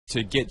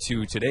to get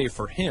to today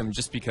for him,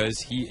 just because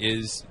he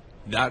is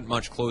that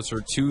much closer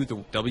to the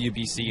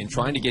WBC and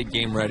trying to get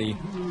game ready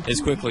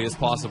as quickly as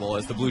possible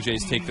as the Blue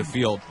Jays take the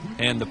field.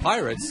 And the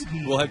Pirates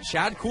will have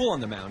Chad Kuhl on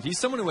the mound. He's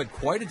someone who had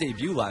quite a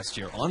debut last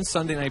year on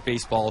Sunday Night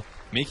Baseball,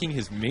 making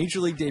his major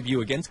league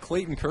debut against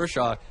Clayton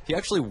Kershaw. He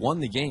actually won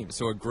the game,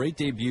 so a great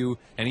debut,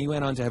 and he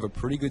went on to have a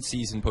pretty good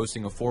season,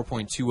 posting a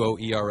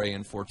 4.20 ERA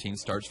and 14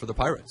 starts for the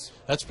Pirates.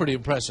 That's pretty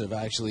impressive,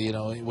 actually. You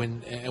know,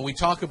 and we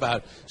talk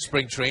about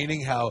spring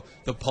training, how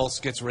the pulse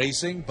gets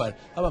racing, but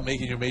how about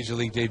making your major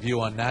league debut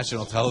on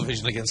national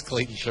television against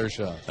Clayton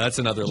Kershaw? That's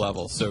another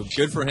level. So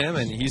good for him,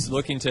 and he's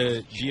looking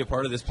to be a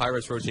part of this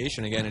Pirates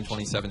rotation again in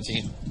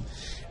 2017.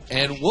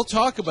 And we'll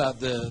talk about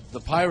the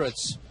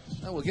Pirates.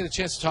 We'll get a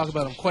chance to talk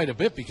about them quite a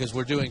bit because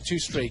we're doing 2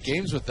 straight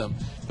games with them.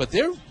 But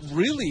they're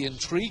really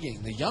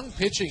intriguing. The young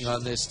pitching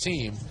on this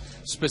team,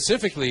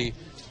 specifically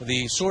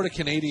the sort of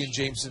Canadian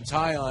Jameson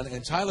Taillon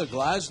and Tyler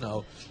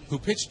Glasnow, who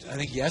pitched, I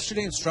think,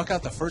 yesterday and struck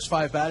out the first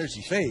 5 batters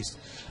he faced.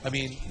 I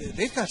mean,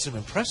 they've got some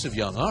impressive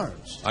young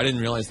arms. I didn't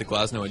realize that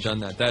Glasnow had done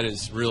that. That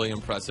is really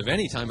impressive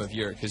any time of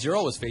year, because you're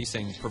always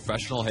facing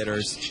professional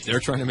hitters. They're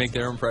trying to make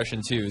their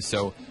impression too.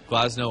 So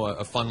Glasnow,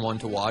 a fun one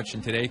to watch.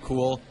 And today,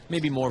 Kuhl,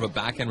 maybe more of a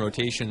back-end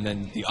rotation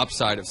than the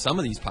upside of some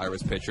of these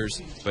Pirates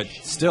pitchers, but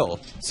still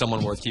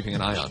someone worth keeping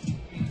an eye on.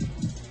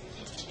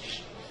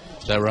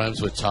 That rhymes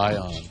with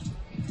Taillon.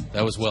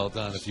 That was well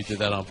done if you did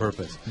that on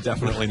purpose.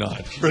 Definitely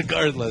not.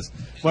 Regardless,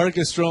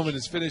 Marcus Stroman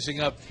is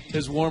finishing up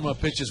his warm-up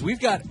pitches. We've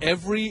got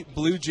every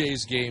Blue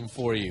Jays game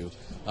for you,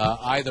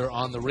 either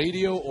on the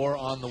radio or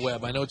on the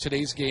web. I know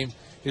today's game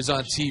is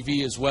on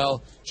TV as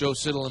well. Joe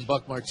Siddle and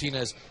Buck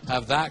Martinez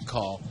have that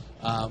call.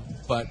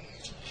 But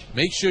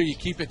make sure you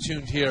keep it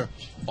tuned here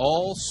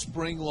all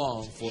spring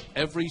long for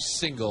every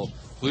single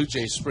Blue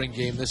Jays spring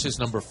game. This is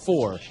number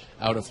 4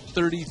 out of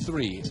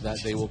 33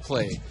 that they will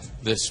play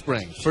this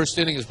spring. First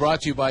inning is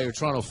brought to you by your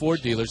Toronto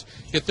Ford dealers.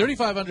 Get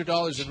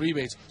 $3,500 in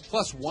rebates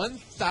plus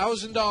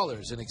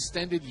 $1,000 in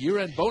extended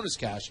year-end bonus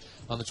cash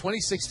on the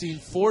 2016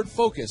 Ford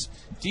Focus.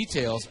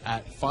 Details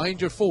at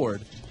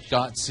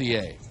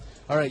findyourford.ca.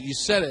 All right, you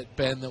said it,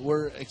 Ben, that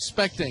we're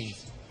expecting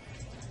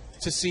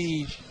to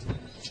see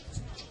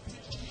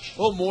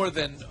a little more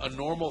than a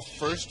normal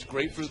first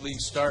Grapefruit League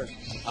start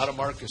out of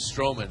Marcus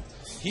Stroman.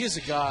 He is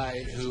a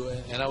guy who,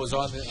 and I was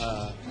on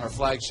our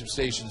flagship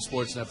station,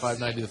 Sportsnet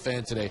 590 The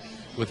Fan today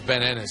with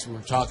Ben Ennis. We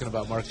were talking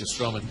about Marcus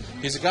Stroman.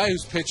 He's a guy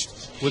who's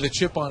pitched with a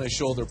chip on his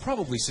shoulder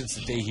probably since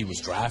the day he was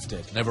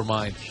drafted, never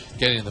mind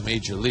getting in the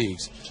major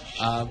leagues.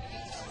 And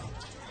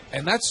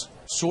that's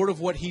sort of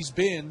what he's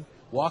been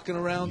walking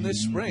around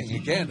this spring.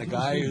 Again, a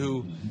guy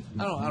who,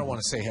 I don't want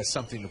to say has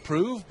something to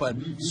prove, but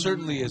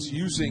certainly is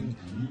using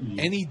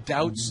any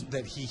doubts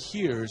that he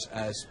hears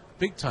as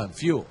big-time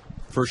fuel.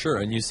 For sure,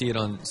 and you see it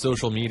on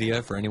social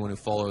media for anyone who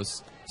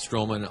follows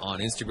Stroman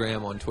on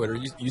Instagram, on Twitter.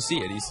 You see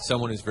it. He's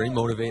someone who's very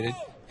motivated,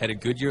 had a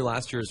good year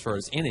last year as far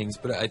as innings,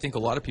 but I think a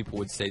lot of people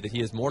would say that he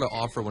has more to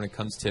offer when it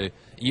comes to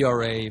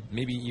ERA,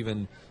 maybe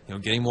even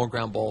getting more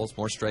ground balls,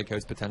 more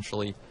strikeouts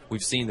potentially.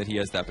 We've seen that he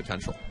has that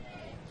potential.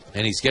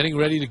 And he's getting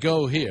ready to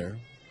go here,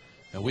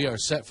 and we are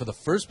set for the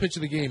first pitch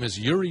of the game as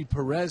Yuri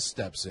Perez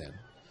steps in.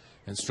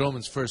 And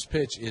Stroman's first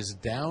pitch is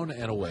down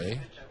and away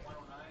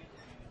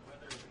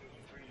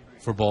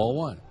for ball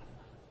 1.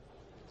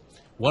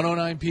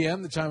 1:09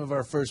 p.m., the time of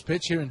our first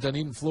pitch here in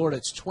Dunedin, Florida.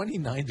 It's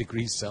 29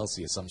 degrees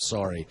Celsius. I'm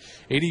sorry.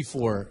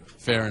 84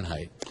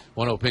 Fahrenheit.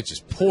 1-0 pitch is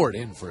poured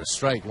in for a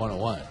strike,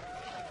 101.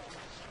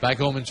 Back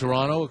home in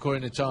Toronto,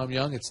 according to Tom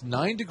Young, it's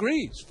 9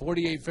 degrees,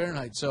 48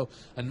 Fahrenheit. So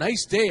a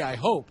nice day, I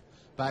hope,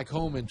 back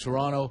home in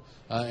Toronto,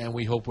 and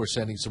we hope we're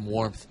sending some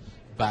warmth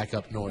back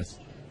up north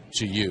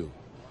to you.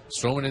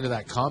 Stroman into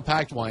that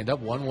compact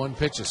windup. 1-1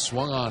 pitch is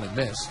swung on and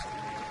missed.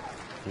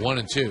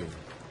 1-2.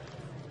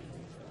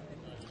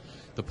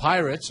 The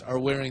Pirates are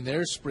wearing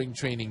their spring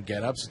training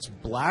get-ups. It's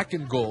black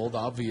and gold,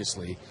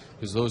 obviously,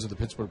 because those are the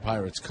Pittsburgh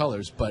Pirates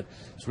colors, but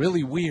it's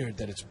really weird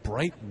that it's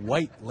bright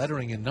white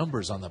lettering and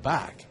numbers on the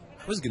back.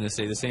 I was going to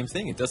say the same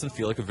thing. It doesn't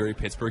feel like a very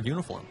Pittsburgh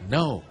uniform.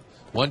 No.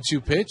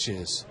 1-2 pitch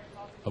is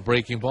a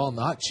breaking ball,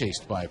 not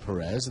chased by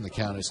Perez, and the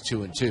count is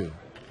 2-2.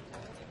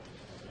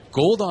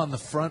 Gold on the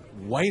front,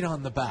 white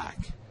on the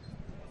back.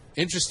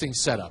 Interesting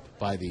setup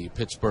by the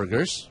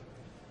Pittsburghers.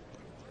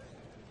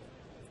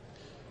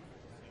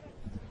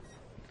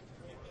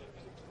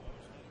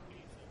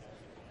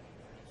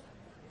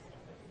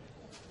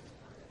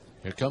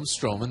 Here comes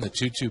Stroman. The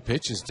 2-2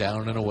 pitch is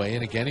down and away,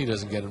 and again he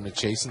doesn't get him to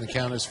chase, and the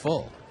count is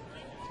full.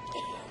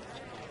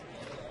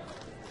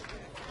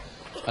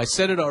 I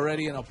said it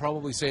already, and I'll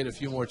probably say it a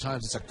few more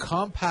times. It's a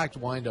compact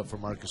windup for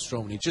Marcus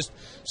Stroman. He just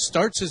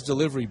starts his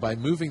delivery by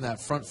moving that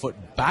front foot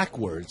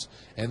backwards,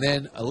 and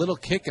then a little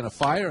kick and a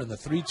fire, and the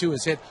 3-2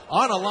 is hit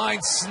on a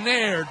line,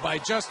 snared by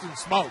Justin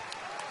Smoke.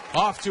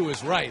 Off to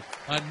his right.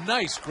 A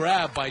nice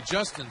grab by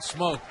Justin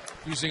Smoke,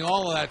 using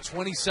all of that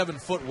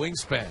 27-foot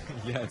wingspan.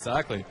 Yeah,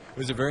 exactly. It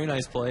was a very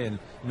nice play, and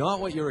not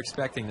what you're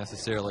expecting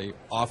necessarily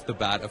off the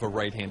bat of a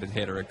right-handed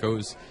hitter. It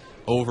goes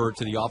over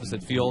to the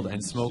opposite field,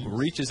 and Smoke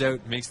reaches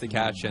out, makes the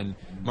catch, and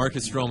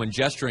Marcus Stroman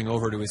gesturing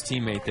over to his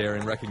teammate there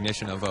in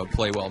recognition of a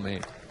play well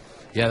made.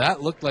 Yeah,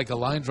 that looked like a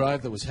line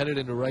drive that was headed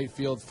into right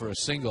field for a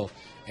single,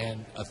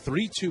 and a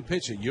 3-2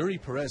 pitch at Yuri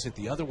Perez hit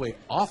the other way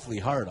awfully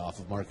hard off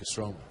of Marcus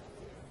Stroman.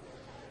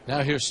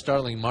 Now here's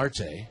Starling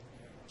Marte.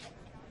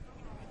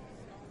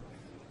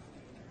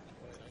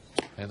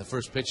 And the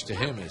first pitch to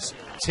him is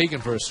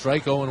taken for a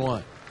strike,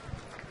 0-1.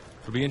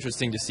 It'll be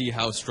interesting to see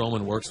how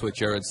Stroman works with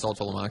Jared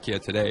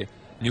Saltalamacchia today.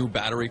 New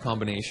battery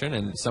combination,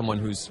 and someone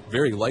who's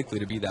very likely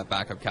to be that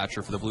backup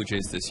catcher for the Blue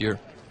Jays this year.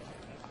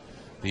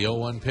 The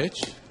 0-1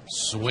 pitch,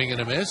 swing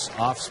and a miss,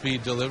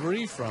 off-speed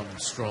delivery from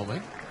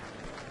Stroman.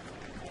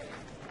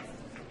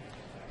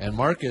 And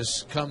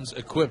Marcus comes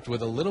equipped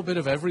with a little bit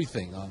of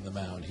everything on the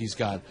mound. He's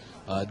got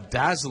a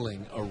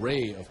dazzling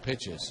array of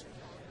pitches.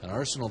 An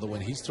arsenal that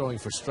when he's throwing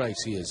for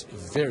strikes, he is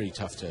very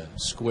tough to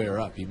square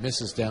up. He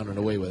misses down and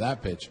away with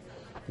that pitch,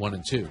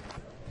 1-2.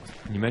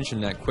 You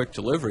mentioned that quick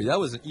delivery. That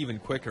was even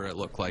quicker, it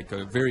looked like.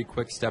 A very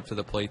quick step to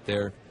the plate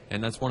there.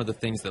 And that's one of the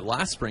things that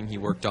last spring he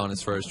worked on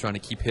as far as trying to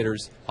keep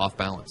hitters off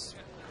balance.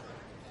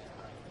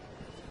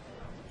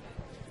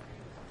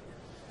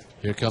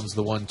 Here comes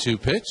the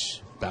 1-2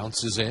 pitch.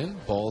 Bounces in.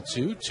 Ball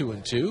 2,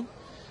 2-2.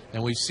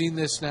 And we've seen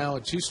this now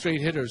at 2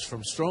 straight hitters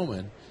from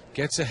Stroman.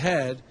 Gets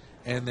ahead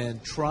and then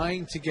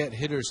trying to get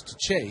hitters to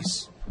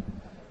chase.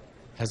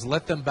 Has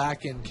let them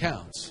back in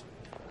counts.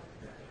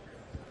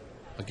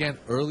 Again,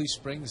 early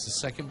spring is the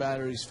second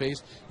batter he's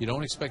faced. You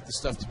don't expect the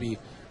stuff to be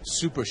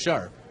super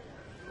sharp.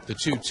 The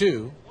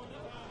 2-2,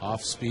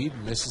 off speed,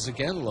 misses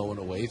again, low and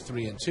away,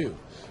 3-2.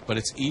 But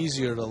it's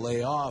easier to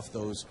lay off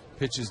those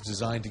pitches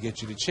designed to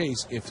get you to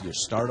chase if you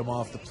start them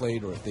off the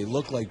plate or if they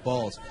look like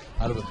balls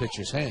out of a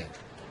pitcher's hand.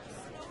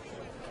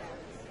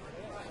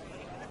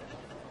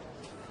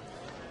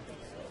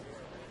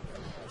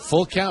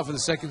 Full count for the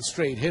second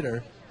straight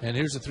hitter. And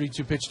here's a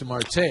 3-2 pitch to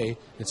Marte.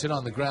 It's hit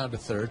on the ground to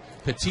third.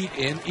 Petit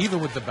in, even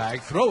with the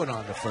bag. Throw it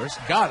on to first.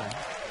 Got him.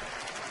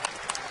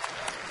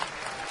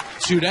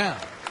 2 down.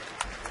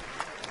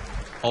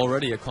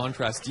 Already a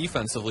contrast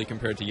defensively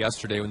compared to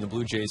yesterday when the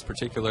Blue Jays,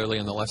 particularly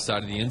on the left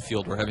side of the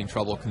infield, were having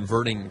trouble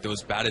converting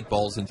those batted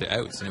balls into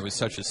outs. And it was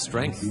such a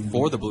strength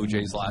for the Blue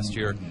Jays last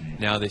year.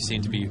 Now they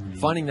seem to be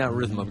finding that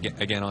rhythm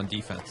again on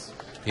defense.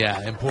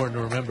 Yeah, important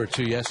to remember,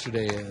 too,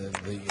 yesterday,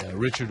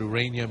 Richard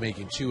Urania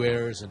making 2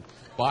 errors and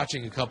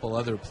watching a couple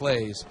other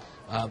plays.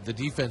 The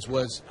defense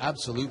was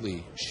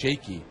absolutely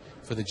shaky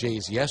for the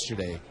Jays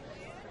yesterday.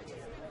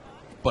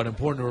 But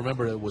important to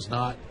remember, it was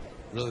not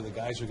really the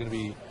guys who are going to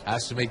be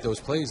asked to make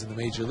those plays in the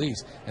major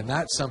leagues. And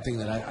that's something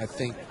that I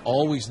think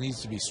always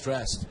needs to be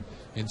stressed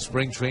in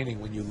spring training.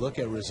 When you look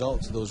at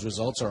results, those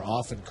results are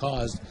often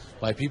caused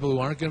by people who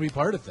aren't going to be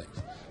part of things.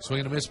 Swing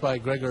and a miss by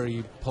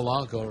Gregory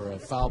Polanco, or a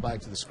foul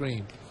back to the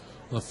screen.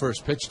 On the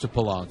first pitch to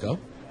Polanco.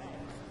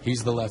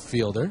 He's the left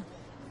fielder.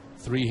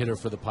 3-hitter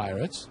for the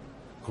Pirates.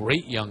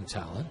 Great young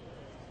talent.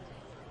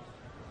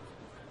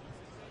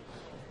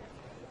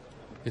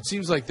 It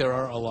seems like there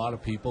are a lot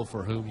of people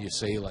for whom you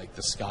say, like,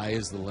 the sky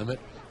is the limit,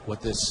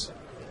 what this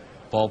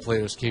ball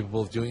player is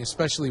capable of doing,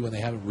 especially when they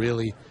haven't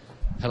really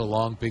had a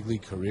long big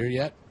league career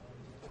yet.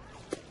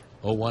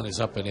 0-1 is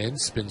up and in,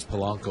 spins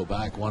Polanco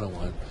back,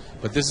 1-1.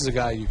 But this is a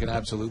guy you can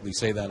absolutely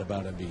say that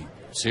about and be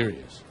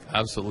serious.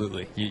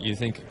 Absolutely. You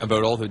think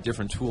about all the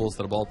different tools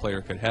that a ball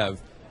player could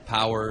have.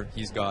 Power,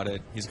 he's got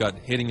it. He's got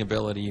hitting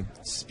ability,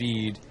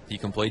 speed. He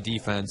can play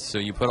defense. So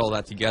you put all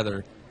that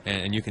together,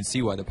 and you can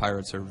see why the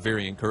Pirates are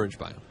very encouraged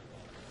by him.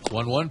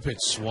 1-1 pitch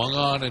swung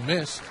on and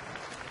missed.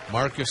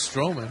 Marcus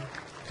Stroman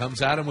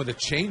comes at him with a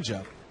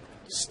changeup.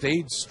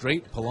 Stayed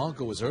straight.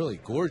 Polanco was early.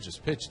 Gorgeous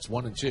pitch. It's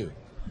 1-2.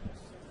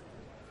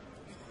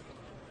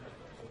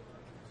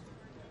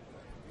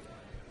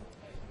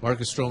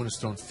 Marcus Stroman has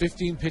thrown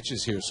 15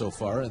 pitches here so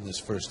far in this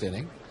first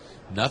inning.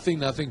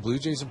 0-0. Blue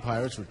Jays and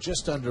Pirates were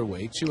just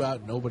underway. 2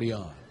 out, nobody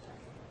on.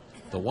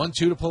 The 1-2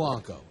 to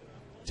Polanco.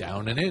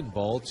 Down and in.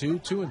 Ball 2,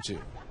 2-2.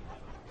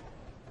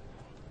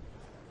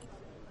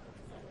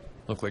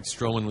 Looked like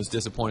Stroman was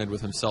disappointed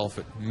with himself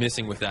at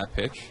missing with that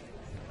pitch.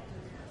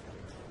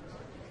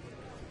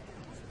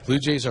 Blue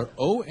Jays are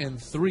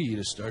 0-3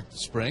 to start the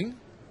spring.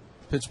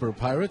 Pittsburgh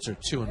Pirates are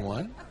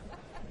 2-1.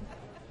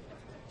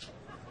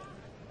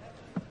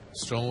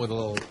 Stroman with a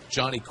little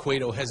Johnny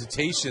Cueto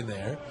hesitation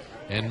there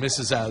and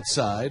misses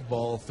outside.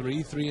 Ball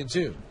 3,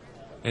 3-2.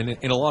 And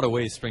in a lot of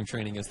ways, spring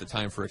training is the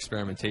time for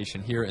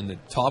experimentation. Here in the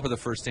top of the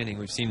first inning,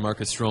 we've seen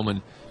Marcus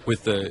Stroman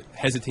with the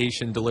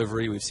hesitation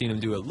delivery. We've seen him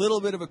do a little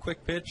bit of a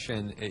quick pitch,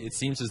 and it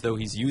seems as though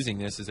he's using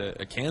this as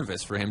a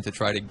canvas for him to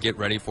try to get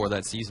ready for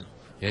that season.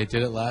 Yeah, he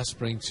did it last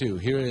spring, too.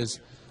 Here is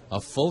a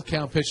full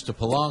count pitch to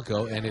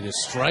Polanco, and it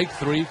is strike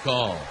 3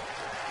 call.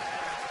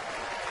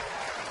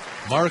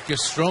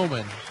 Marcus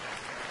Stroman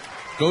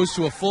goes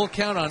to a full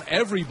count on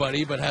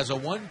everybody, but has a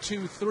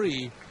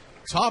 1-2-3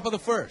 top of the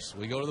first.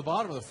 We go to the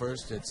bottom of the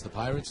first. It's the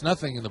Pirates 0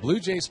 and the Blue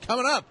Jays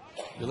coming up.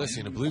 You're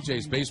listening to Blue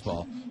Jays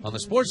Baseball on the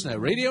Sportsnet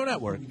Radio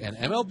Network and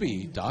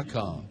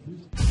MLB.com.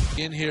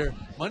 in here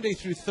Monday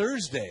through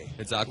Thursday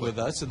with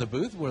us in the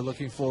booth. We're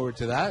looking forward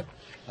to that.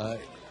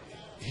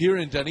 Here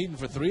in Dunedin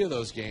for 3 of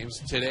those games.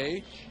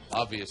 Today,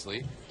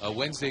 obviously,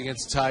 Wednesday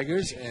against the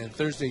Tigers and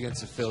Thursday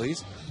against the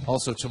Phillies.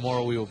 Also,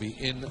 tomorrow we will be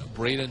in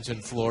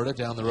Bradenton, Florida,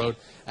 down the road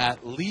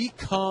at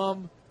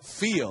Lecom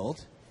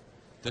Field,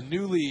 the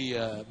newly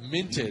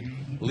minted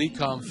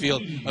Lecom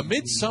Field,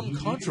 amid some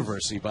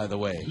controversy, by the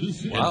way,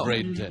 in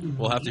Bradenton.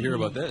 We'll have to hear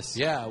about this.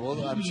 Yeah,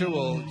 well, I'm sure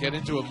we'll get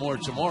into it more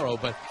tomorrow,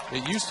 but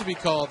it used to be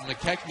called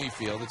McKechnie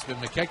Field. It's been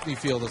McKechnie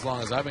Field as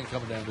long as I've been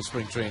coming down to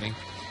spring training,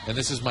 and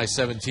this is my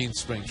 17th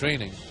spring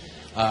training.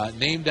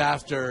 Named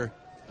after,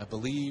 I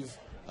believe,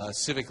 a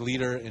civic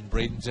leader in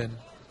Bradenton.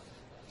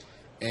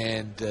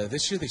 And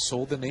this year they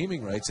sold the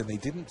naming rights, and they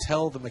didn't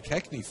tell the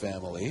McKechnie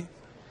family.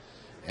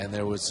 And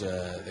there was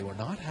they were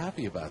not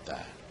happy about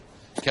that.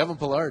 Kevin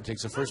Pillard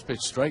takes a first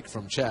pitch strike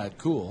from Chad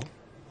Cool.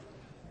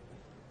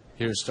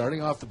 Here's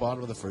starting off the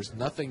bottom of the first,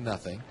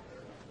 0-0.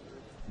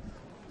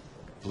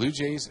 Blue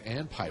Jays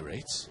and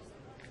Pirates.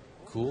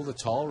 Cool, the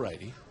tall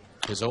righty.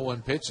 His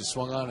 0-1 pitch is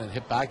swung on and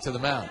hit back to the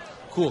mound.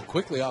 Cool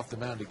quickly off the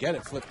mound to get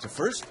it. Flipped to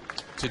first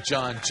to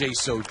John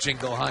Jaso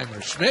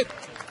Jingleheimer Schmidt.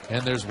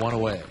 And there's one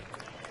away.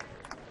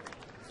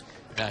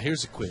 Now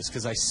here's a quiz,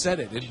 because I said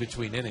it in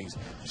between innings.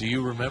 Do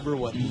you remember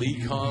what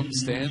LECOM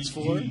stands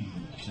for?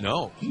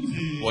 No.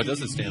 What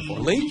does it stand for?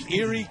 Lake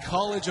Erie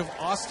College of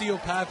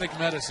Osteopathic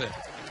Medicine.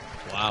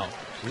 Wow.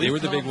 They were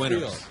the big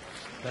winners. Field.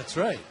 That's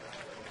right.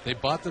 They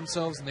bought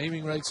themselves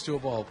naming rights to a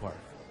ballpark.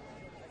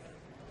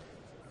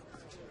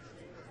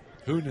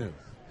 Who knew?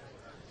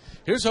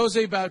 Here's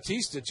Jose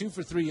Bautista, 2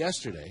 for 3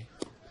 yesterday.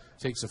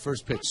 Takes a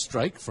first pitch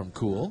strike from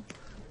Cool.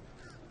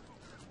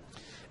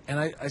 And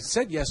I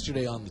said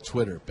yesterday on the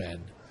Twitter,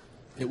 Ben,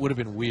 it would have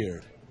been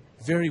weird,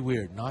 very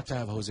weird, not to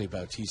have Jose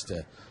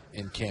Bautista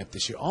in camp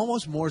this year.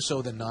 Almost more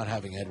so than not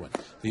having Edwin.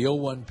 The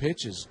 0-1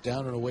 pitch is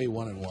down and away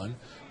 1-1.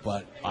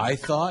 But I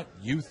thought,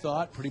 you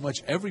thought, pretty much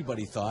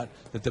everybody thought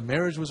that the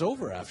marriage was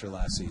over after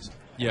last season.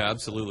 Yeah,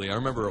 absolutely. I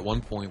remember at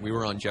one point we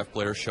were on Jeff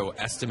Blair's show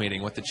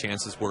estimating what the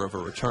chances were of a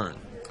return.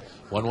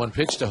 1-1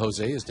 pitch to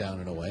Jose is down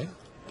and away.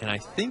 And I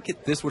think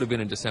this would have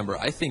been in December.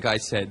 I think I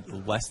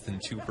said less than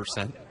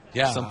 2%.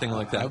 Yeah, something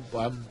like that.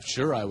 I'm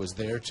sure I was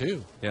there,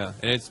 too. Yeah,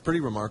 and it's pretty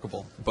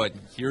remarkable. But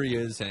here he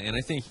is, and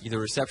I think the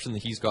reception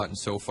that he's gotten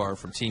so far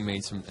from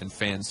teammates and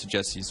fans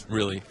suggests he's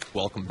really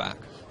welcome back.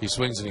 He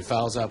swings and he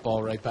fouls that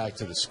ball right back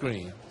to the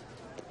screen.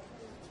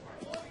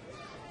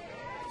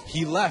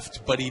 He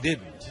left, but he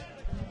didn't.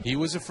 He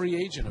was a free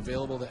agent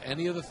available to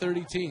any of the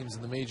 30 teams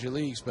in the major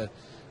leagues, but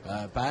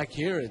back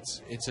here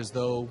it's as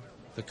though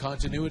the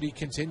continuity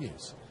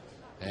continues.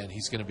 And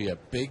he's going to be a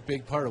big,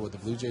 big part of what the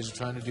Blue Jays are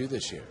trying to do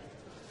this year.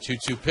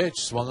 2-2 pitch,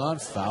 swung on,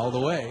 fouled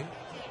away.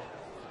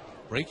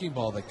 Breaking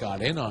ball that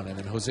got in on him,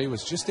 and Jose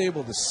was just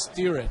able to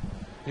steer it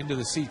into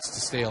the seats to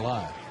stay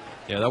alive.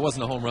 Yeah, that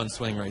wasn't a home run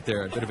swing right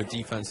there. A bit of a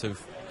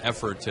defensive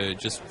effort to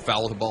just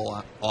foul the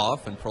ball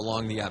off and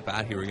prolong the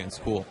at-bat here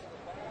against Cool.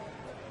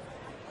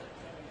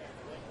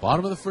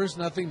 Bottom of the first,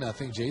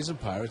 0-0. Jays and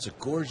Pirates, a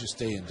gorgeous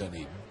day in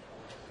Dunedin.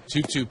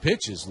 2-2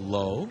 pitch is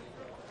low.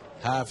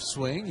 Half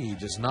swing, he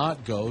does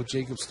not go.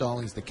 Jacob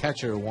Stallings, the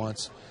catcher,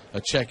 wants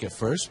a check at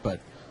first, but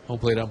home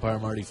plate umpire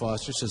Marty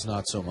Foster says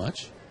not so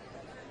much.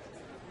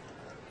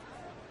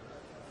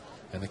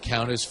 And the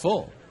count is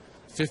full.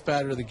 Fifth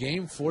batter of the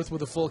game, fourth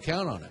with a full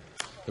count on it.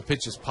 The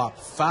pitch is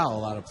popped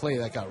foul out of play.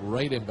 That got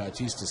right in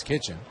Bautista's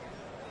kitchen.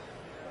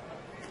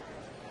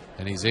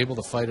 And he's able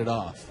to fight it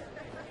off.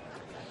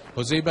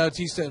 Jose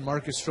Bautista and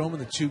Marcus Stroman,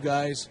 the two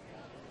guys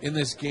in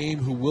this game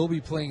who will be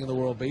playing in the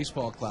World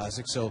Baseball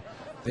Classic, so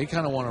they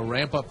kind of want to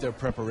ramp up their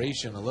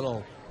preparation a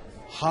little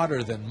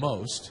hotter than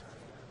most.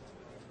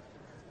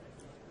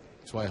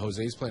 That's why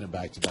Jose's playing in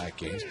back-to-back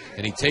games.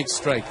 And he takes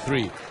strike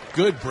 3.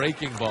 Good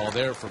breaking ball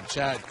there from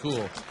Chad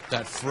Cool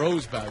that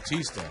froze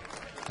Bautista.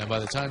 And by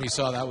the time he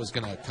saw that was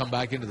going to come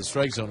back into the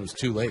strike zone, it was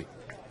too late.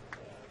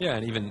 Yeah,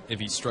 and even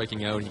if he's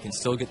striking out, he can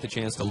still get the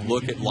chance to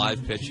look at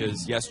live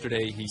pitches.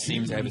 Yesterday, he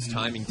seemed to have his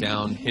timing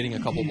down, hitting a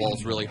couple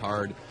balls really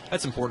hard.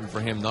 That's important for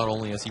him, not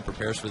only as he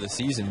prepares for the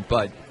season,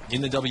 but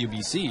in the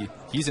WBC,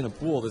 he's in a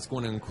pool that's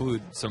going to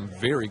include some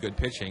very good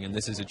pitching, and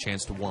this is a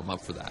chance to warm up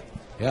for that.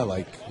 Yeah,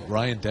 like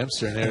Ryan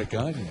Dempster and Eric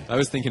Gagne. I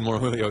was thinking more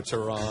Julio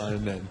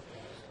Teheran and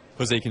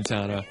Jose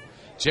Quintana.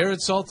 Jared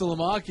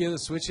Saltalamacchia, the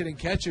switch-hitting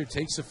catcher,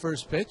 takes the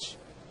first pitch.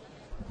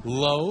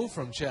 Low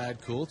from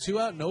Chad Cool. 2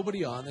 out,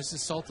 nobody on. This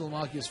is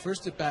Saltalamacchia's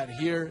first at-bat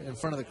here in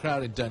front of the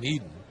crowd in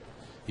Dunedin.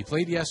 He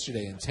played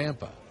yesterday in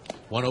Tampa.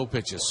 1-0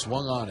 pitch is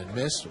swung on and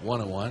missed,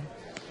 1-1.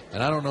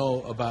 And I don't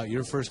know about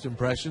your first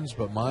impressions,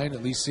 but mine,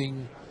 at least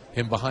seeing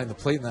him behind the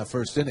plate in that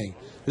first inning,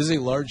 this is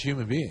a large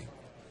human being.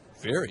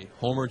 Very.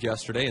 Homered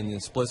yesterday in the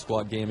split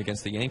squad game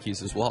against the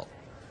Yankees as well.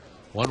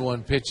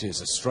 1-1 pitch is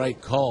a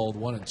strike called,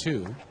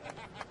 1-2.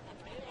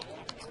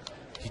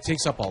 He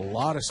takes up a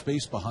lot of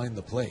space behind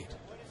the plate.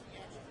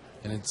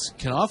 And it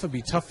can often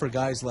be tough for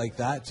guys like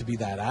that to be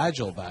that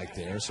agile back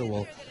there. So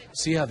we'll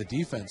see how the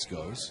defense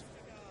goes.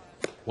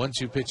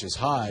 1-2 pitch is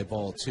high,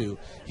 ball 2.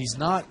 He's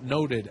not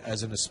noted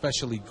as an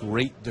especially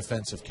great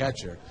defensive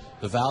catcher.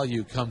 The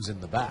value comes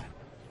in the bat.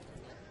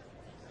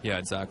 Yeah,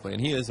 exactly.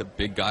 And he is a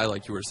big guy,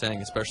 like you were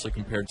saying, especially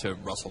compared to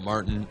Russell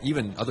Martin,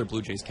 even other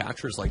Blue Jays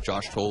catchers like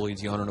Josh Tolley,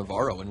 Gianna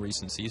Navarro in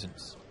recent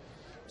seasons.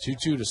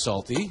 2-2 to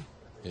Salty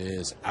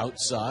is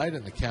outside,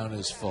 and the count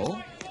is full.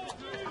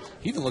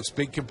 He even looks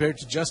big compared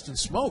to Justin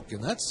Smoke,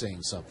 and that's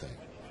saying something.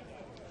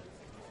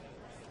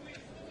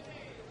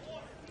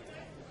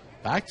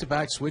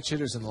 Back-to-back switch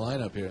hitters in the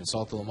lineup here in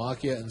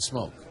Saltalamacchia and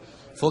Smoke.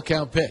 Full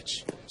count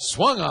pitch.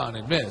 Swung on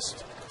and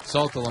missed.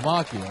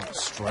 Saltalamacchia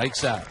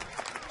strikes out.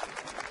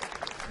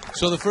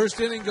 So the first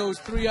inning goes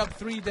 3 up,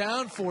 3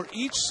 down for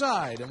each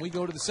side, and we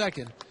go to the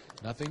second.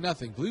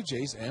 0-0, Blue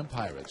Jays and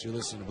Pirates. You're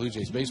listening to Blue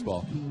Jays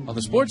Baseball on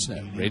the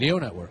Sportsnet Radio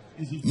Network.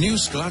 New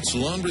Scott's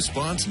Long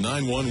Response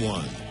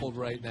 911.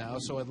 Right now,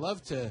 so I'd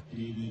love to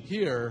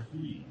hear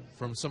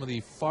from some of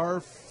the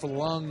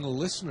far-flung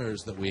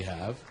listeners that we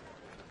have.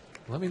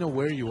 Let me know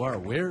where you are.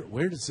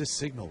 Where does this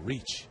signal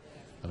reach?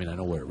 I mean, I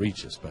know where it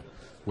reaches, but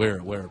where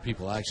are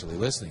people actually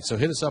listening? So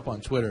hit us up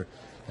on Twitter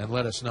and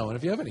let us know. And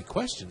if you have any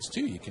questions,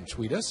 too, you can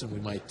tweet us, and we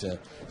might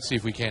see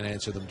if we can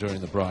answer them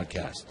during the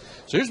broadcast.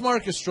 So here's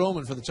Marcus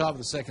Stroman for the top of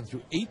the second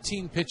through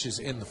 18 pitches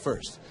in the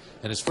first.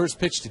 And his first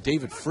pitch to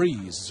David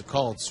Freese is a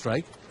called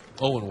strike,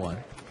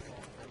 0-1.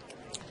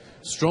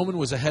 Stroman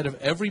was ahead of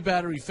every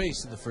batter he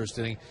faced in the first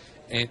inning,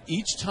 and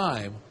each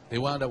time they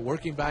wound up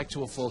working back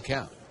to a full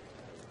count.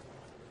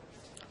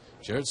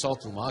 Jared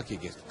Saltalamacchia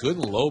gets good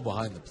and low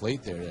behind the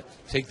plate there to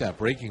take that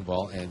breaking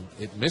ball, and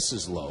it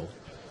misses low.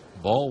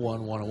 Ball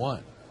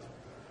 1-1.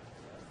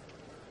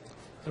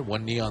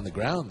 One knee on the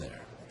ground there.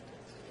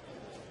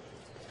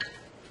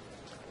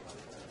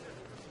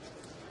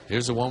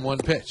 Here's a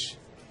 1-1 pitch.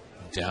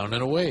 Down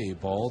and away.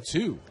 Ball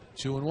 2.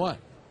 2-1.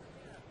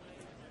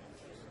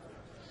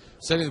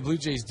 Setting the Blue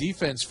Jays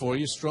defense for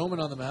you.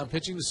 Stroman on the mound,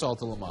 pitching to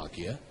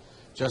Saltalamacchia.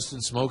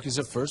 Justin Smoke is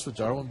at first with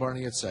Darwin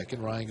Barney at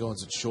second. Ryan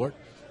Goins at short.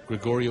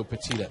 Gregorio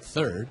Petit at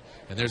third.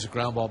 And there's a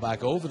ground ball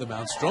back over the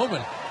mound.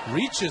 Stroman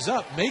reaches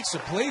up, makes a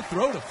play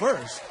throw to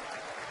first.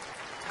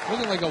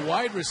 Looking like a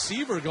wide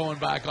receiver going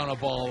back on a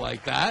ball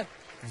like that.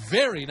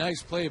 Very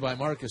nice play by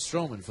Marcus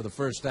Stroman for the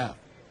first out.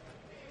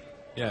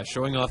 Yeah,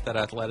 showing off that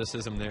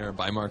athleticism there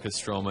by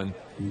Marcus Stroman.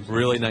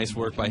 Really nice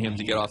work by him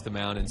to get off the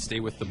mound and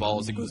stay with the ball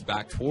as it goes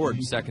back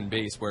toward second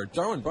base, where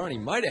Darwin Barney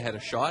might have had a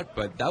shot,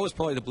 but that was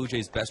probably the Blue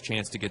Jays' best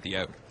chance to get the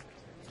out.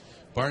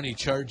 Barney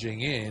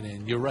charging in,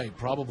 and you're right,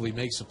 probably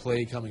makes a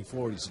play coming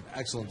forward. He's an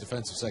excellent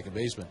defensive second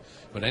baseman,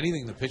 but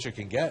anything the pitcher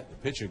can get, the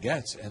pitcher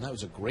gets, and that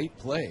was a great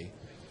play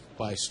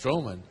by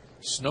Stroman,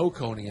 snow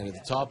coning it at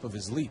the top of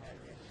his leap.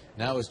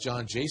 Now as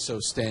John Jaso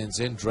stands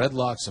in,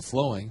 dreadlocks are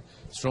flowing,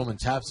 Stroman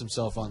taps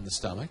himself on the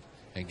stomach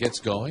and gets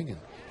going and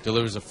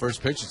delivers a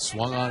first pitch. It's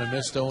swung on and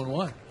missed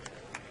 0-1.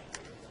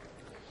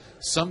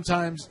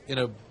 Sometimes in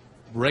a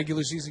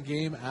regular season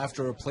game,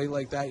 after a play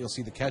like that, you'll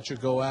see the catcher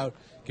go out,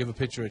 give a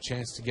pitcher a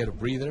chance to get a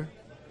breather.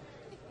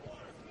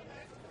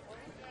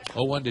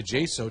 0-1 to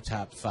Jaso,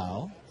 tapped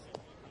foul.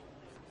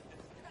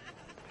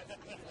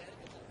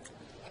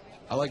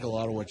 I like a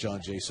lot of what John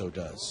Jaso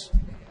does,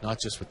 not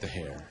just with the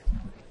hair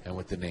and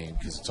with the name,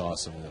 because it's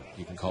awesome that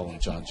you can call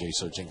him John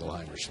Jaso,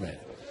 Jingleheimer, Schmidt.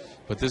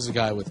 But this is a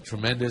guy with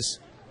tremendous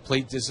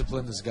plate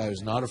discipline. This is a guy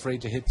who's not afraid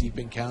to hit deep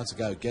in counts, a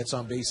guy who gets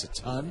on base a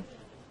ton.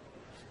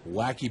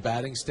 Wacky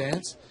batting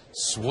stance,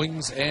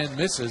 swings and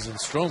misses, and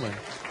Stroman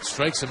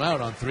strikes him out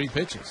on 3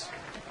 pitches.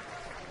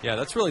 Yeah,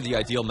 that's really the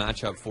ideal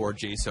matchup for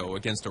Jaso.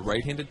 Against a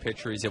right-handed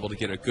pitcher, he's able to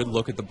get a good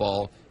look at the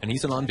ball, and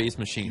he's an on-base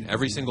machine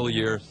every single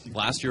year.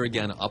 Last year,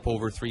 again, up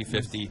over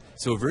 350.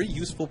 So a very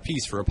useful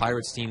piece for a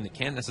Pirates team that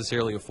can't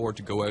necessarily afford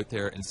to go out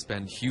there and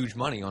spend huge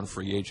money on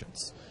free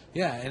agents.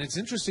 Yeah, and it's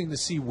interesting to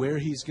see where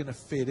he's going to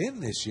fit in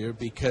this year,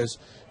 because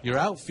your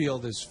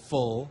outfield is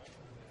full,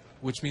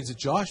 which means that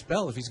Josh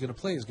Bell, if he's going to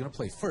play, is going to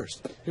play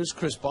first. Here's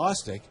Chris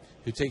Bostic,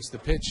 who takes the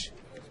pitch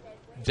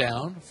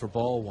down for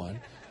ball 1.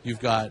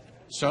 You've got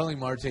Starling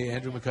Marte,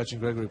 Andrew McCutcheon,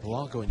 Gregory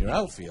Polanco in your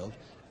outfield.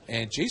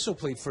 And Jaso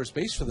played first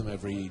base for them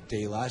every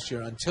day last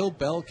year until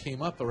Bell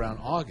came up around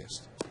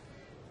August.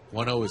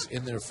 1-0 is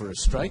in there for a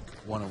strike,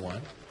 1-1.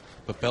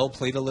 But Bell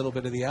played a little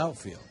bit of the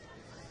outfield.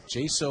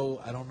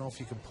 Jaso, I don't know if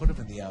you can put him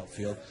in the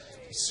outfield.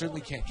 He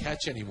certainly can't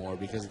catch anymore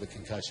because of the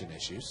concussion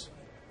issues.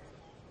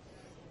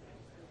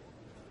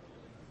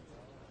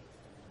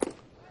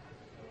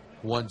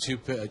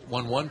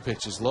 1-1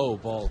 pitch is low,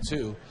 ball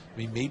 2. I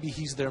mean, maybe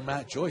he's their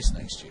Matt Joyce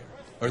next year.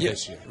 Or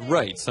this year.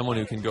 Right. Someone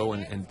who can go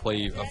and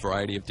play a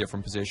variety of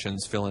different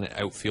positions, fill in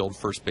outfield,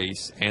 first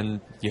base, and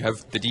you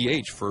have the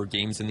DH for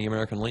games in the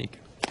American League.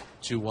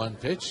 2-1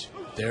 pitch,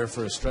 there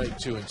for a strike,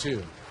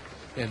 2-2.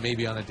 And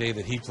maybe on a day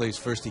that he plays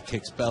first, he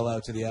kicks Bell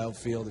out to the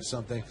outfield or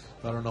something.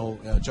 I don't know.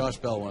 Josh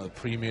Bell, one of the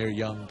premier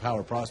young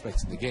power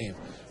prospects in the game.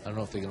 I don't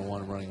know if they're going to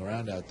want him running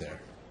around out there.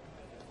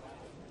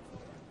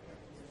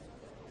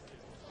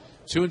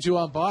 2-2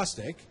 on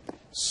Bostic.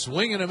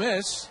 Swing and a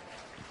miss.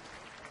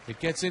 It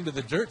gets into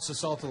the dirt, so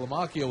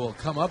Saltalamacchia will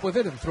come up with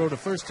it and throw to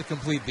first to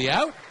complete the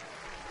out.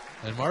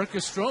 And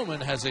Marcus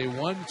Stroman has a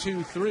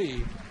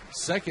 1-2-3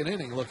 second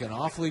inning looking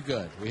awfully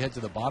good. We head to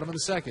the bottom of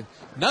the second.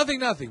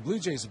 0-0. Blue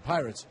Jays and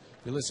Pirates.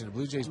 You're listening to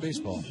Blue Jays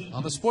Baseball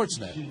on the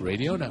Sportsnet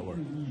Radio Network.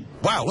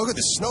 Wow, look at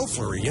this snow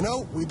flurry. You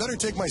know, we better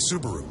take my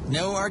Subaru.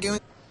 No arguing.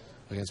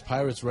 Against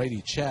Pirates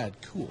righty Chad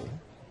Kuhl.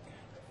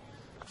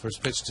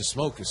 First pitch to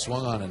Smoke is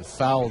swung on and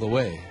fouled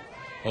away.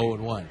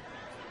 0-1.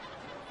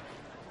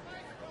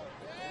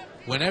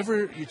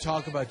 Whenever you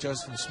talk about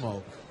Justin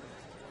Smoke,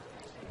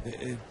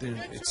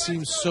 it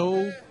seems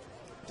so,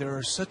 there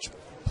are such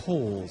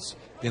poles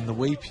in the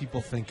way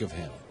people think of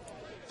him.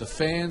 The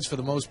fans, for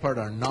the most part,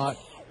 are not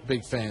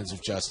big fans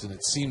of Justin,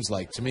 it seems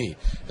like to me,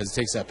 as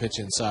he takes that pitch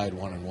inside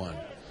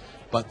 1-1.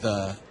 But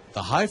the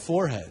high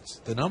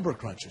foreheads, the number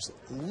crunchers,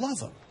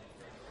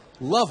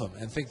 love him,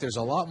 and think there's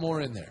a lot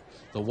more in there.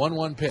 The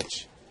 1-1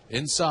 pitch,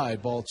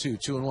 inside, ball 2,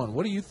 2-1.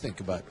 What do you think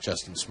about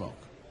Justin Smoke?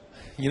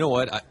 You know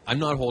what? I'm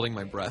not holding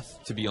my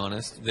breath, to be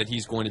honest, that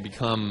he's going to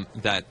become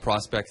that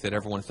prospect that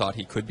everyone thought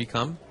he could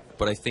become.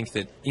 But I think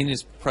that in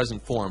his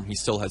present form, he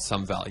still has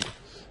some value.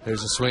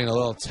 There's a swing, a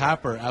little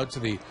tapper out to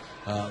the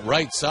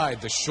right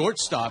side. The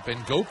shortstop,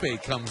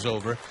 Ngope, comes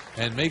over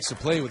and makes a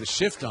play with a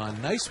shift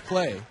on. Nice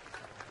play.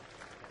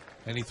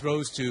 And he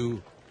throws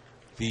to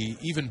the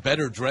even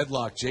better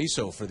dreadlock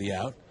Jaso for the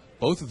out.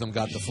 Other of them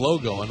got the flow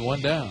going,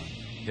 one down.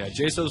 Yeah,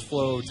 Jaso's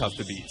flow, tough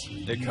to beat.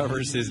 It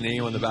covers his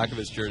name on the back of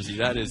his jersey.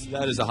 That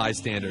is a high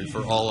standard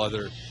for all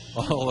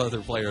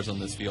other players on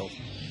this field.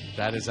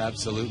 That is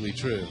absolutely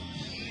true.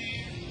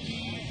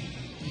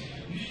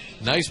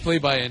 Nice play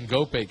by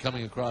Ngope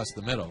coming across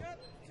the middle.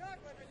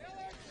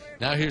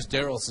 Now here's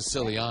Daryl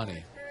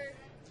Siciliani.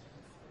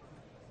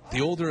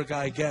 The older a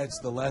guy gets,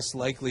 the less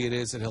likely it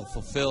is that he'll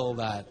fulfill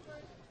that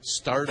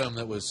stardom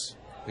that was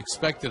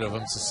expected of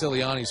him.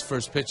 Siciliani's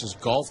first pitch is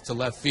golf to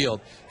left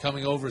field.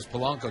 Coming over is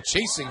Polanco,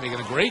 chasing, making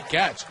a great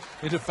catch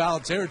into foul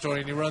territory,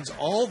 and he runs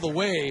all the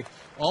way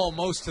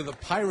almost to the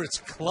Pirates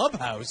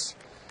clubhouse,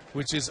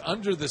 which is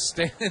under the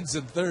stands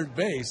at third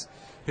base.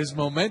 His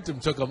momentum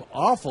took him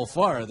awful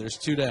far. There's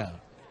 2 down.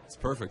 It's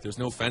perfect. There's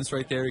no fence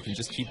right there. He can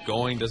just keep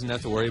going. Doesn't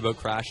have to worry about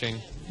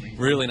crashing.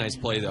 Really nice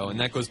play, though. And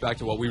that goes back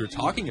to what we were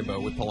talking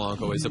about with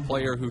Polanco, is a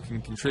player who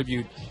can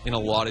contribute in a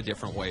lot of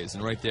different ways.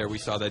 And right there we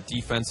saw that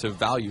defensive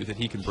value that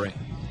he can bring.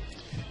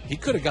 He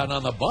could have gotten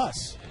on the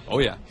bus. Oh,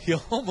 yeah. He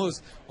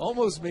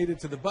almost made it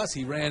to the bus.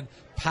 He ran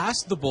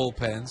past the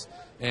bullpens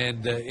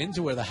and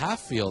into where the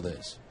half field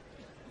is.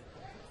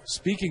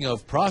 Speaking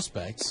of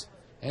prospects,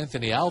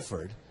 Anthony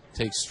Alford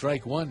takes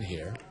strike 1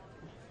 here.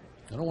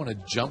 I don't want to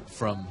jump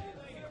from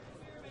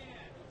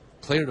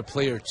player to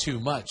player too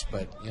much,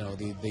 but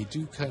they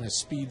do kind of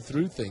speed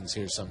through things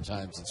here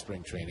sometimes in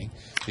spring training.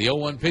 The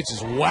 0-1 pitch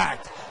is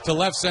whacked to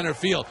left center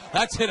field.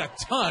 That's hit a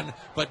ton,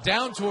 but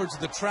down towards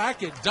the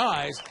track it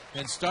dies,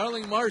 and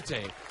Starling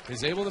Marte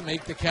is able to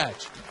make the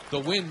catch. The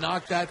wind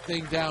knocked that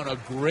thing down. A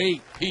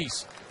great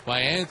piece by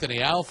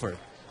Anthony Alford,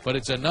 but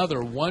it's another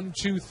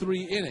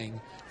 1-2-3 inning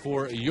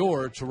for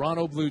your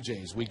Toronto Blue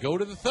Jays. We go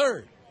to the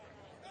third.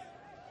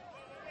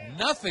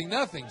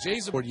 0-0.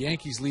 Jays aboard.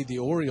 Yankees lead the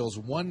Orioles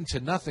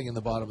 1-0 in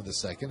the bottom of the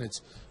second.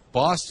 It's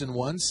Boston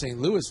 1, St.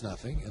 Louis 0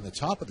 in the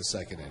top of the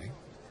second inning.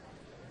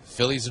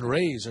 Phillies and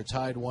Rays are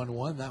tied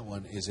 1-1. That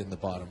one is in the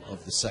bottom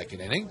of the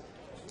second inning.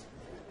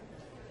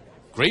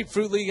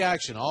 Grapefruit League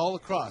action all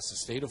across the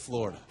state of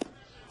Florida.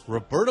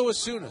 Roberto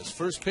Osuna's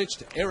first pitch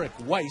to Eric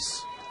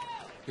Weiss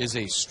is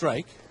a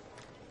strike.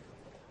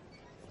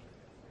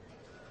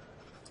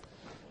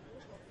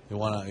 You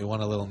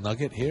want a little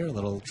nugget here, a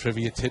little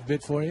trivia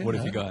tidbit for you? What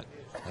have you got?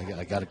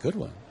 I got a good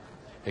one.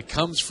 It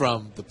comes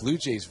from the Blue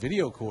Jays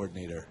video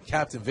coordinator,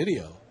 Captain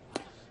Video.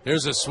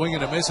 There's a swing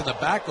and a miss, and the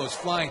bat goes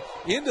flying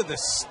into the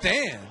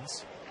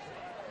stands,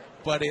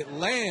 but it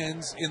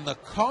lands in the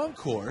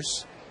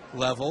concourse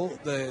level,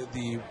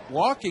 the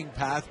walking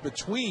path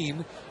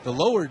between the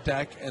lower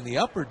deck and the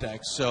upper deck,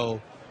 so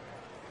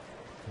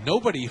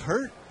nobody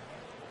hurt.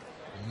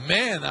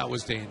 Man, that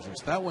was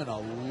dangerous. That went a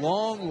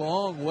long,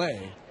 long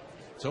way.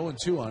 It's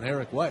 0-2 on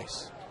Eric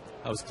Weiss.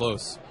 That was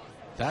close.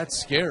 That's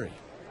scary.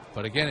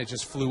 But again, it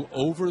just flew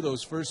over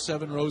those first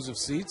 7 rows of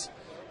seats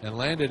and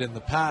landed in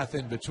the path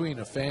in between.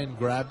 A fan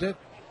grabbed it,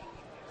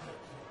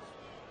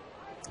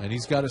 and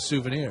he's got a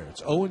souvenir.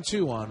 It's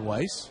 0-2 on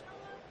Weiss.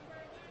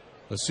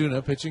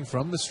 Osuna, pitching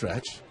from the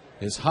stretch,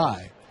 is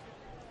high.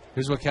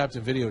 Here's what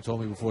Captain Video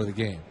told me before the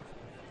game.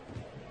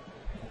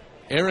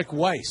 Eric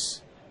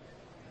Weiss,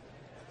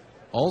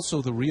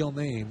 also the real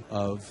name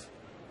of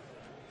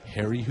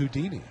Harry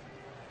Houdini.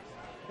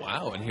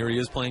 Wow, and here he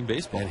is playing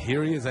baseball. And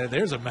here he is.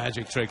 There's a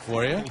magic trick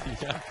for you.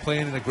 Yeah.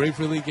 Playing in a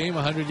Grapefruit League game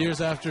 100 years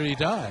after he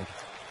died.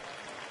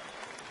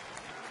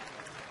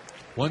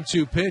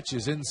 1-2 pitch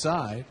is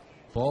inside.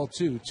 Ball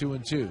 2,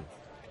 2-2.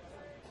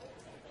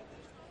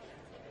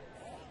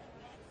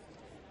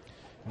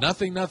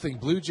 0-0.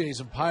 Blue Jays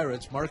and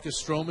Pirates.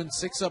 Marcus Stroman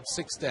 6 up,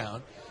 6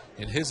 down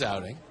in his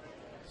outing.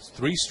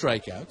 3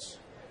 strikeouts,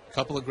 a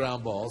couple of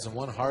ground balls, and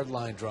 1 hard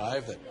line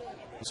drive that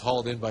was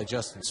hauled in by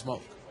Justin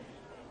Smoke.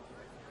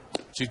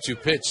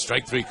 2-2 pitch,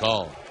 strike 3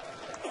 call.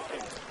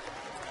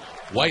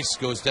 Weiss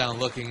goes down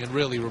looking, and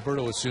really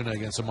Roberto Osuna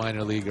against a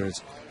minor leaguer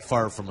is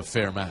far from a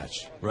fair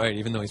match. Right,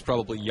 even though he's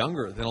probably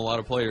younger than a lot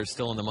of players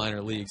still in the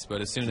minor leagues,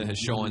 but Osuna has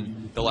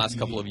shown the last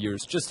couple of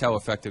years just how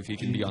effective he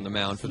can be on the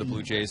mound for the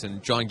Blue Jays.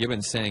 And John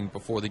Gibbons saying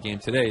before the game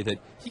today that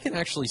he can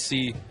actually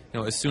see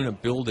Osuna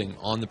building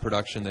on the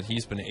production that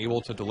he's been able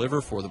to deliver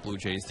for the Blue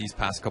Jays these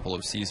past couple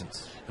of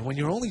seasons. And when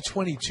you're only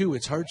 22,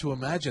 it's hard to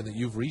imagine that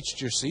you've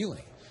reached your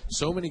ceiling.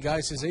 So many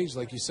guys his age,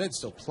 like you said,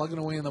 still plugging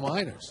away in the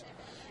minors.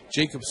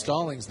 Jacob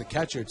Stallings, the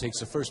catcher, takes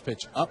the first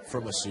pitch up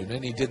from Osuna,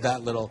 and he did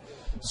that little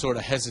sort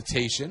of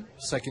hesitation.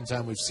 Second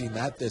time we've seen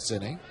that this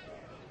inning.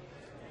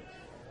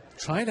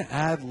 Trying to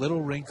add little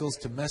wrinkles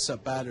to mess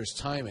up batters'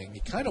 timing. You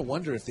kind of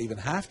wonder if they even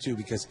have to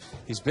because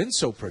he's been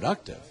so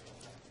productive.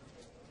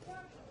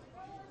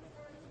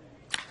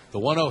 The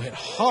 1-0 hit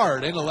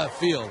hard into left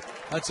field.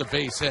 That's a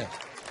base hit.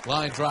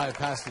 Line drive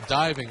past the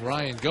diving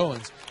Ryan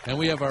Goins, and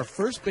we have our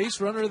first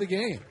base runner of the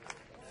game.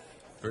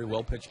 Very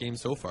well-pitched game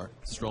so far.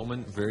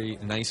 Stroman, very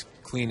nice,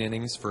 clean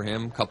innings for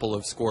him. Couple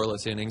of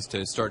scoreless innings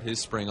to start his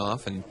spring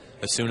off, and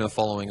Osuna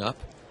following up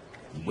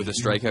with a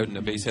strikeout and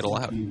a base hit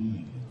allowed.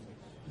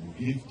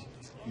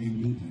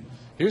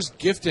 Here's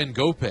Gift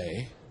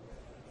Ngope,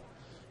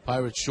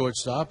 Pirates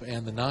shortstop,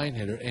 and the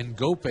 9-hitter.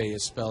 Ngope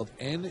is spelled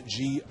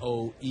N-G-O-E-P-E.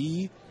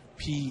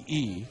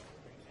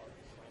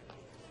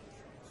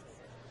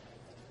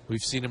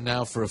 We've seen him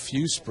now for a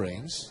few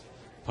springs.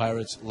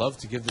 Pirates love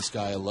to give this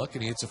guy a look,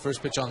 and he hits the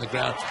first pitch on the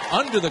ground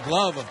under the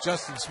glove of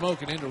Justin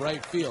Smoke and into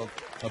right field.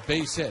 A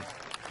base hit.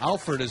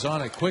 Alford is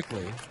on it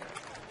quickly.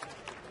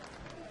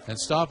 And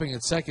stopping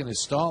at second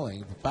is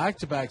Stalling.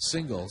 Back-to-back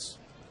singles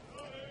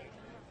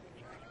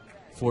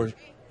for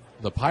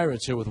the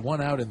Pirates here with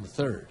one out in the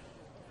third.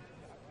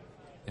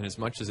 And as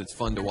much as it's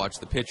fun to watch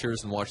the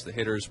pitchers and watch the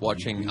hitters,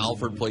 watching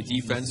Alford play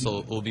defense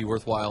will be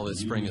worthwhile this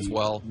spring as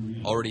well.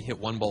 Already hit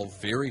one ball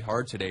very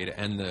hard today to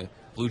end the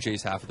Blue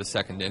Jays half of the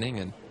second inning,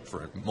 and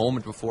for a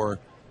moment before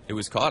it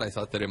was caught, I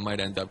thought that it might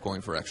end up going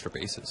for extra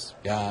bases.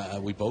 Yeah,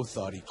 we both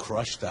thought he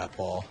crushed that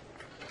ball.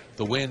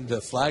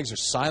 The flags are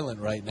silent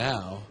right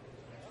now,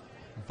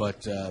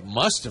 but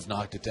must have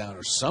knocked it down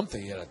or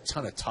something. He had a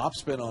ton of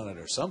topspin on it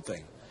or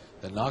something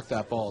that knocked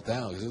that ball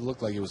down because it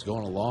looked like it was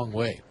going a long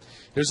way.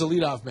 Here's a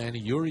leadoff man,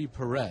 Yuri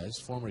Perez,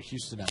 former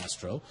Houston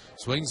Astro.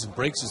 Swings and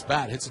breaks his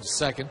bat, hits it to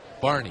second.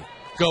 Barney,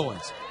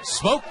 Goins,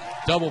 Smoke,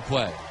 double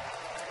play.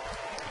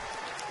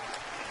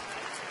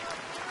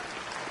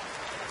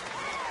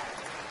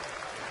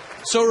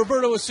 So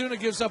Roberto Osuna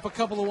gives up a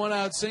couple of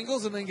one-out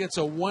singles and then gets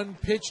a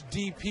one-pitch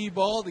DP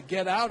ball to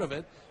get out of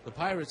it. The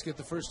Pirates get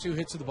the first two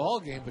hits of the ball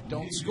game but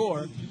don't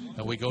score,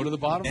 and we go to the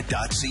bottom.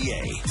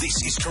 .ca.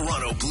 This is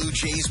Toronto Blue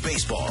Jays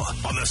baseball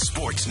on the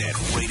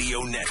Sportsnet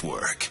Radio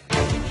Network.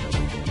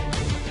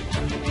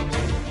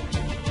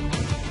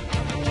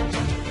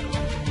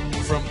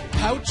 From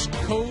Pouch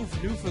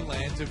Cove,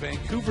 Newfoundland to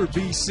Vancouver,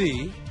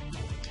 BC,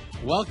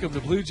 welcome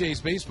to Blue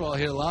Jays baseball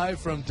here live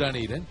from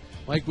Dunedin.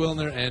 Mike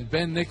Wilner and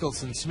Ben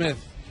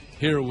Nicholson-Smith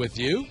here with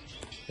you.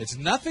 It's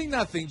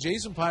 0-0.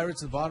 Jason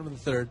Pirates in the bottom of the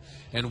third.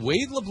 And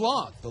Wade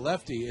LeBlanc, the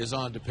lefty, is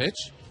on to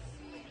pitch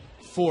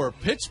for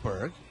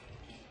Pittsburgh.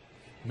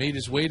 Made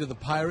his way to the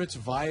Pirates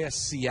via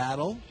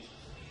Seattle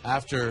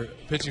after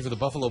pitching for the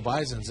Buffalo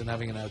Bisons and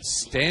having an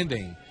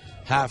outstanding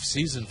half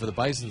season for the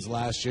Bisons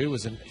last year. He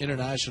was an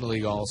International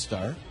League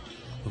All-Star.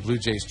 The Blue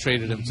Jays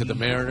traded him to the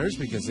Mariners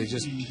because they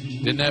just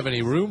didn't have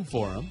any room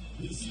for him.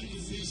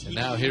 And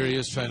now here he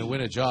is trying to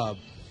win a job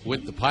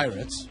with the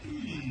Pirates.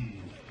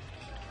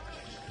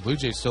 The Blue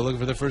Jays still looking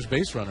for their first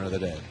base runner of the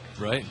day.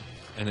 Right.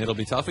 And it'll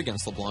be tough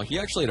against LeBlanc. He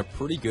actually had a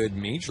pretty good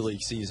Major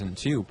League season,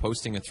 too,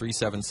 posting a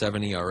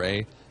 3.77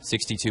 ERA,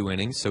 62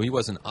 innings. So he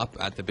wasn't up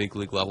at the big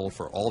league level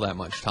for all that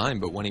much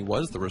time. But when he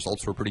was, the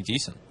results were pretty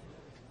decent.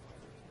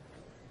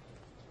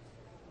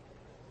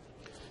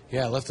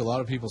 Yeah, left a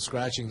lot of people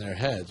scratching their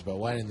heads about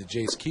why didn't the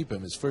Jays keep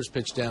him. His first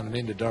pitch down and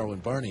into Darwin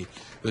Barney.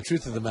 The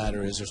truth of the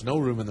matter is there's no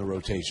room in the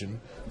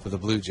rotation for the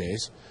Blue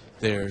Jays.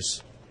 You're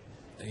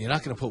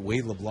not going to put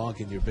Wade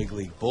LeBlanc in your big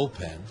league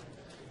bullpen,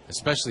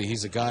 especially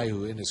he's a guy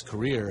who in his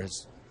career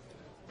has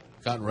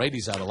gotten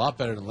righties out a lot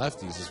better than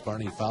lefties as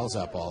Barney fouls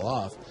that ball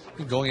off.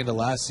 And going into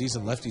last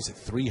season, lefties at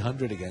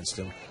 300 against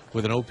him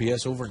with an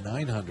OPS over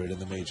 900 in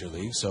the Major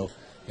League. So,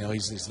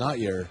 he's not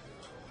your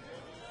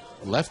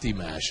lefty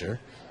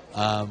masher.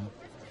 And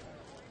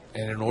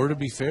in order to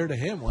be fair to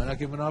him, why not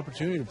give him an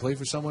opportunity to play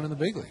for someone in the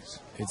big leagues?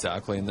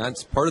 Exactly, and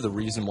that's part of the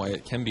reason why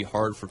it can be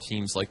hard for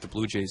teams like the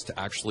Blue Jays to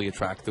actually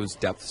attract those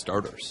depth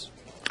starters.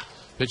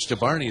 Pitch to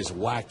Barney is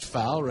whacked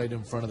foul right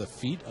in front of the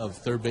feet of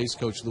third base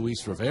coach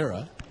Luis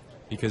Rivera.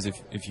 Because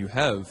if you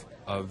have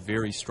a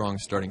very strong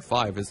starting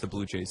five, as the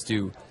Blue Jays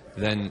do,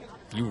 then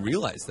you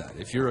realize that.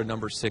 If you're a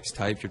number 6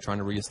 type, you're trying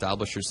to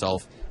reestablish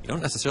yourself, you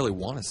don't necessarily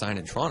want to sign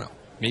in Toronto.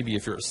 Maybe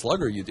if you're a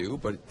slugger you do,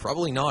 but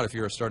probably not if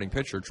you're a starting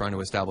pitcher trying to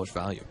establish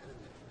value.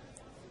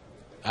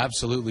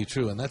 Absolutely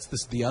true, and that's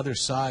the other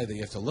side that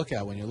you have to look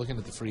at when you're looking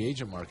at the free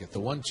agent market. The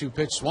 1-2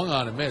 pitch swung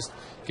on and missed,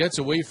 gets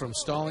away from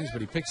Stallings,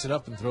 but he picks it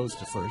up and throws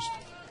to first.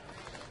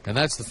 And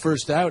that's the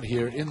first out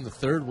here in the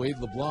third. Wade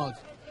LeBlanc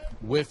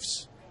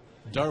whiffs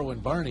Darwin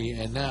Barney,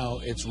 and now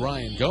it's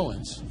Ryan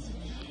Goins.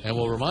 And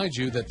we'll remind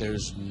you that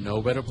there's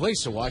no better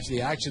place to watch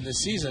the action this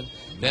season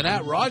than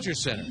at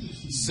Rogers Center.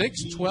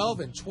 6,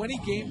 12, and 20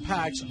 game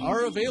packs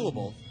are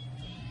available.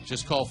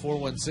 Just call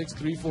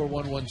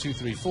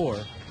 416-341-1234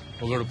 or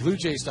go to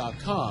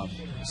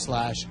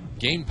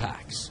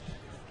bluejays.com/gamepacks.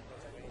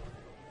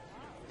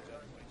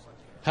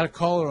 Had a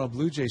caller on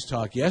Blue Jays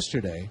Talk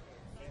yesterday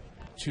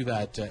to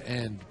that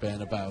end,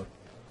 Ben, about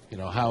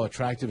how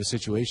attractive a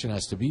situation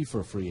has to be for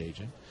a free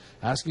agent,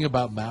 asking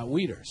about Matt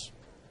Wieters.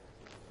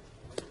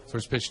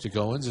 First pitch to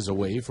Goins is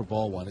away for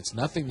ball one. It's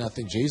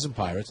 0-0, Jays and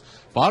Pirates.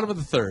 Bottom of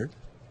the third.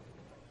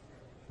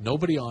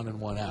 Nobody on and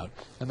one out.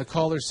 And the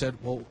caller said,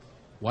 well,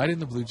 why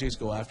didn't the Blue Jays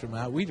go after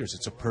Matt Wieters?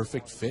 It's a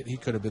perfect fit. He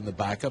could have been the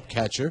backup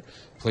catcher,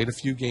 played a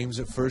few games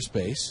at first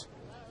base.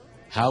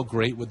 How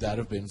great would that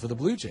have been for the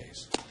Blue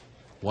Jays?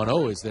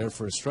 1-0 is there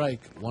for a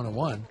strike,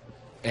 1-1.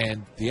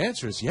 And the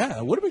answer is, yeah,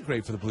 it would have been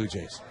great for the Blue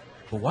Jays.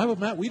 But why would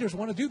Matt Wieters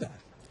want to do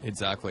that?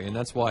 Exactly, and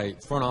that's why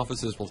front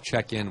offices will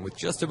check in with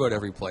just about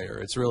every player.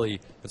 That's why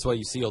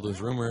you see all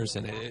those rumors,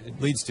 and it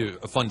leads to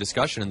a fun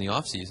discussion in the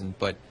offseason.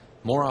 But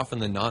more often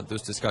than not,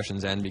 those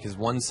discussions end because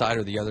one side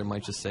or the other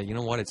might just say, you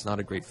know what, it's not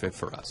a great fit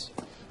for us.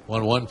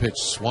 1-1 pitch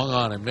swung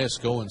on and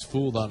missed. Goins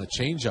fooled on a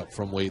changeup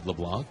from Wade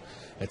LeBlanc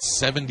at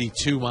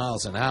 72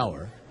 miles an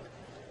hour.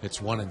 It's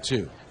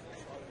 1-2. And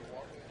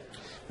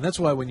that's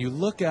why when you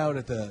look out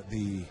at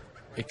the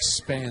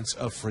expanse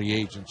of free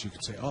agents, you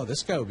could say, oh,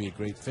 this guy would be a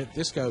great fit,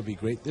 this guy would be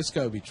great, this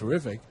guy would be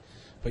terrific.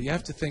 But you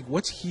have to think,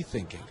 what's he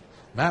thinking?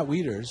 Matt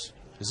Wieters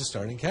is a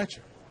starting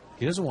catcher.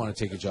 He doesn't want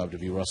to take a job to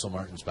be Russell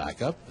Martin's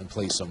backup and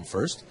play some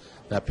first.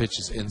 That pitch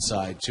is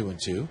inside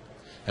 2-2.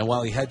 And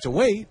while he had to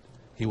wait,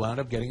 he wound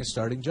up getting a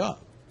starting job.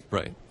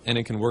 Right. And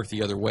it can work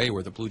the other way,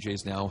 where the Blue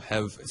Jays now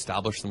have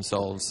established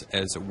themselves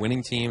as a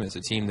winning team, as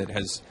a team that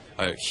has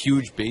a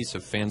huge base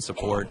of fan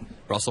support.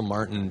 Russell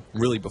Martin,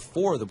 really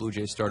before the Blue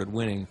Jays started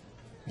winning,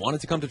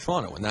 wanted to come to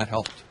Toronto, and that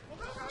helped.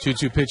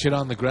 2-2 pitch hit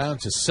on the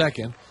ground to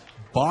second.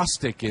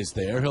 Bostic is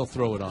there. He'll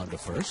throw it on to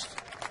first.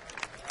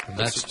 And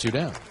that's 2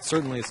 down.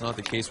 Certainly it's not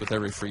the case with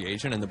every free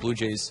agent, and the Blue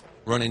Jays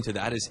run into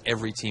that as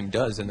every team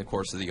does in the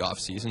course of the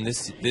offseason.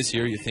 This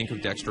year you think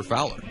of Dexter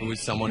Fowler, who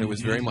was someone who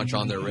was very much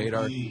on their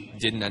radar,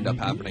 didn't end up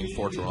happening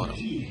for Toronto.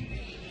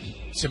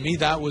 To me,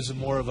 that was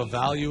more of a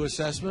value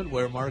assessment,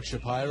 where Mark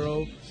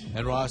Shapiro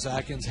and Ross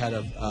Atkins had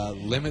a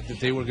limit that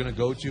they were going to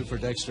go to for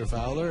Dexter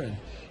Fowler, and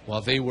while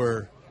they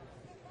were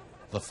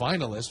the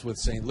finalist with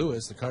St.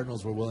 Louis, the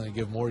Cardinals were willing to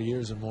give more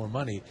years and more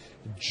money.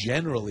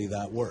 Generally,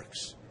 that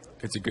works.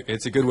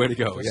 It's a good way to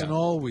go. It doesn't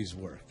always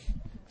work.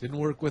 Didn't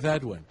work with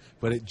Edwin,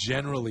 but it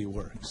generally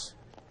works.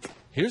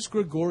 Here's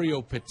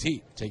Gregorio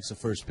Petit, takes a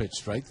first pitch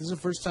strike. This is the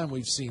first time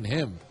we've seen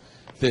him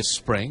this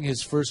spring,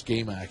 his first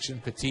game action.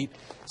 Petit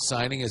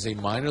signing as a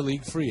minor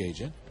league free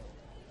agent.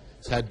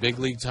 He's had big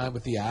league time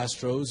with the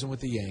Astros and with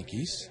the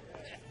Yankees.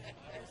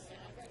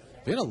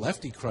 Been a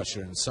lefty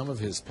crusher in some of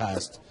his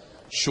past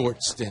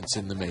short stints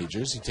in the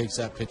majors. He takes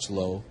that pitch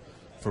low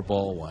for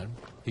ball one.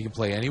 He can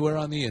play anywhere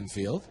on the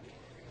infield.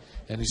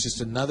 And he's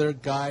just another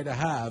guy to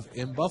have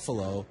in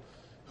Buffalo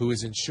who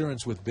is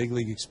insurance with big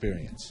league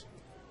experience.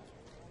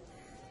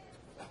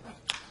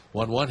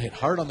 1-1 hit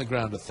hard on the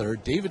ground to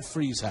third. David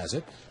Freese has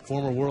it.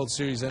 Former World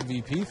Series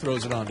MVP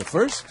throws it on to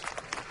first.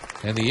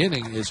 And the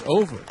inning is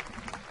over.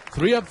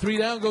 3 up, 3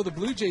 down go the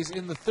Blue Jays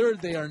in the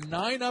third. They are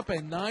 9 up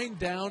and 9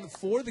 down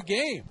for the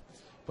game.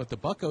 But the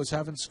Buccos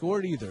haven't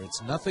scored either.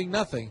 It's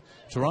 0-0,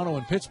 Toronto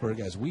and Pittsburgh,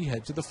 as we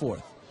head to the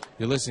fourth.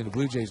 You're listening to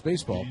Blue Jays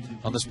Baseball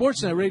on the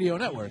Sportsnet Radio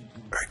Network.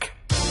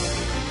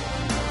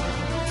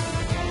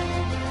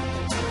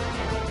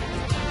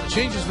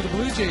 Changes for the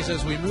Blue Jays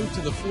as we move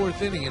to the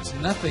fourth inning. It's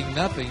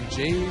 0-0,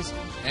 Jays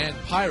and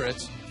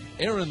Pirates.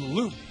 Aaron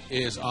Loup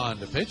is on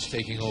the pitch,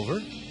 taking over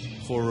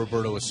for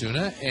Roberto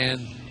Osuna.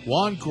 And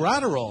Juan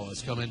Gratterall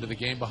has come into the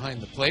game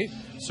behind the plate.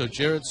 So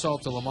Jared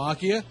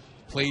Saltalamacchia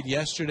played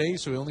yesterday,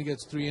 so he only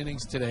gets 3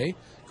 innings today.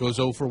 Goes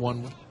 0 for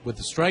 1 with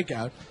the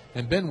strikeout.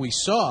 And Ben, we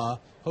saw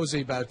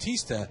Jose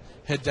Bautista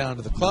head down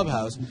to the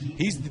clubhouse.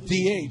 He's the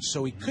DH,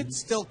 so he could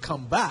still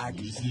come back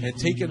and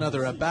take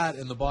another at-bat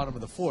in the bottom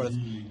of the fourth.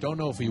 Don't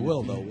know if he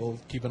will, though. We'll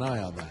keep an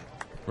eye on that.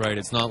 Right,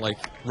 it's not like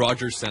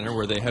Rogers Center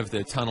where they have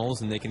the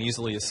tunnels and they can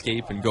easily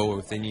escape and go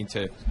if they need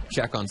to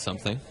check on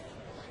something.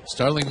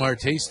 Starling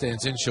Marte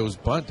stands in, shows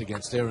bunt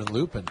against Aaron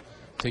Loup, and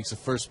takes the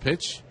first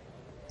pitch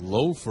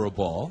low for a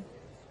ball.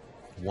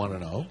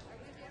 1-0.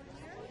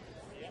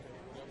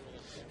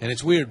 And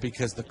it's weird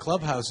because the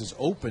clubhouse is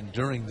open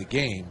during the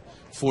game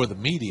for the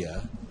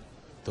media,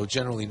 though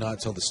generally not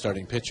until the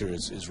starting pitcher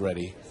is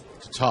ready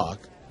to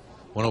talk.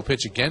 1-0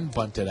 pitch again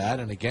bunted at,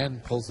 and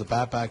again pulls the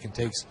bat back and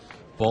takes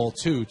ball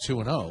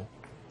 2-0.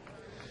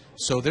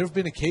 So there have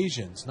been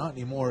occasions, not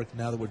anymore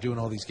now that we're doing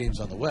all these games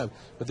on the web,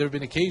 but there have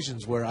been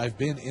occasions where I've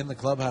been in the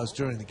clubhouse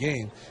during the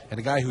game, and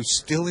a guy who's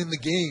still in the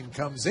game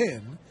comes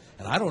in,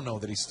 and I don't know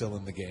that he's still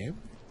in the game.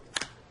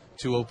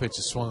 2-0 pitch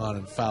is swung on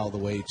and fouled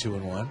away,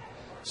 2-1.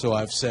 So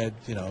I've said,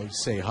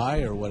 say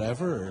hi or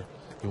whatever, or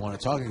you want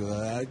to talk,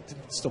 I'm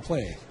still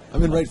playing.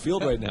 I'm in right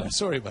field right now.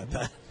 Sorry about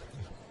that.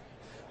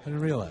 I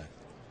didn't realize.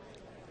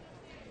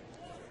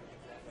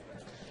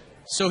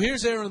 So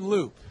here's Aaron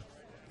Loup.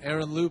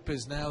 Aaron Loup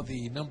is now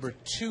the number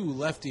 2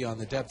 lefty on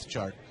the depth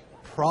chart,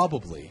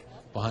 probably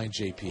behind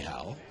J.P.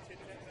 Howell.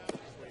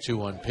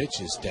 2-1 pitch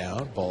is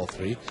down, ball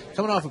 3.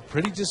 Coming off a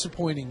pretty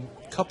disappointing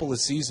couple of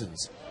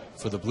seasons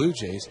for the Blue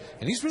Jays,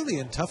 and he's really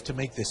in tough to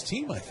make this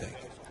team, I think.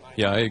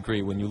 Yeah, I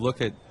agree. When you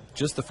look at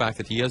just the fact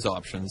that he has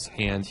options,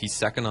 and he's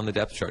second on the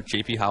depth chart,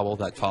 J.P. Howell,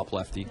 that top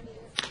lefty.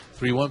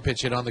 3-1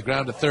 pitch hit on the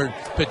ground to third.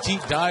 Petit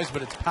dives,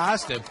 but it's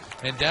past him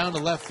and down to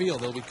left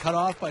field. It'll be cut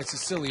off by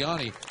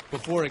Siciliani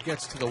before it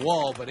gets to the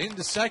wall, but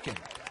into second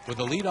with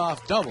a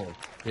leadoff double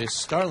is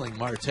Starling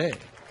Marte.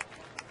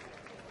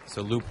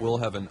 So Loup will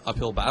have an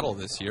uphill battle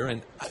this year,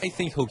 and I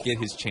think he'll get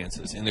his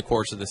chances in the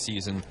course of the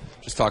season.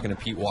 Just talking to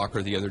Pete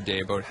Walker the other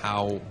day about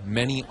how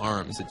many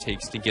arms it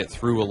takes to get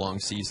through a long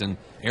season.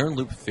 Aaron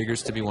Loup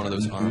figures to be one of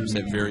those arms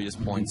at various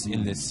points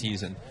in this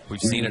season. We've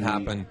seen it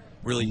happen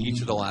really each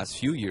of the last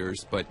few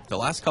years, but the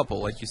last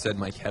couple, like you said,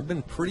 Mike, have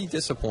been pretty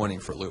disappointing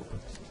for Loup.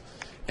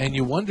 And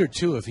you wonder,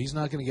 too, if he's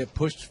not going to get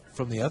pushed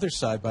from the other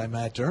side by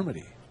Matt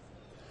Dermody.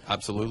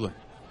 Absolutely.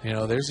 You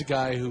know, there's a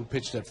guy who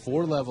pitched at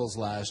 4 levels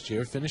last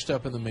year, finished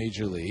up in the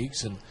major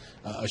leagues, and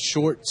a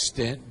short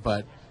stint,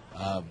 but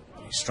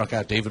he struck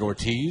out David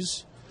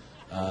Ortiz.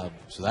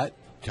 So that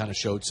kind of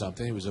showed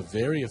something. He was a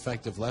very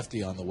effective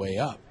lefty on the way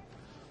up.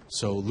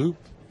 So Loup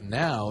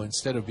now,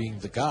 instead of being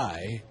the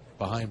guy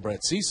behind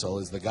Brett Cecil,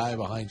 is the guy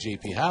behind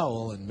J.P.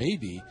 Howell, and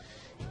maybe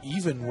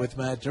even with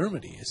Matt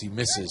Dermody as he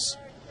misses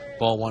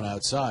ball 1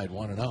 outside,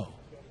 1-0.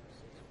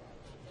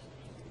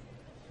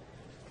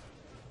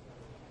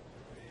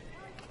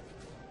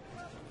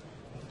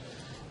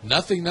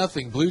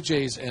 Nothing, Blue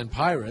Jays and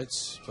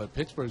Pirates, but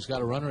Pittsburgh's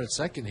got a runner at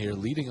second here,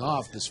 leading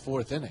off this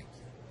 4th inning.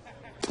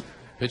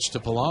 Pitch to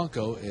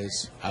Polanco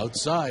is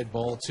outside,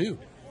 ball 2.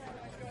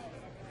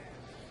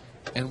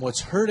 And what's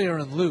hurt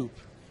Aaron Loup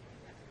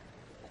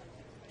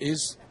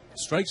is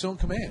strike zone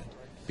command,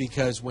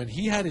 because when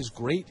he had his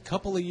great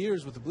couple of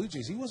years with the Blue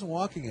Jays, he wasn't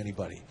walking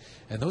anybody,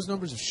 and those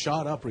numbers have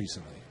shot up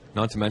recently.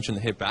 Not to mention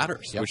the hit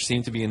batters, which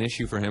seem to be an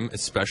issue for him,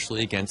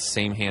 especially against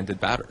same-handed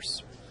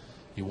batters.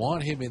 You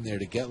want him in there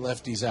to get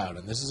lefties out,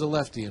 and this is a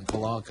lefty in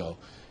Polanco,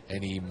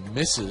 and he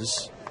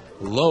misses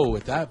low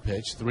with that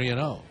pitch,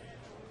 3-0.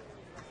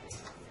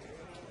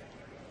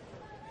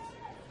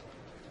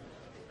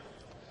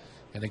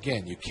 And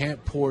again, you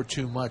can't pour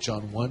too much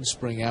on one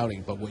spring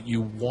outing, but what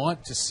you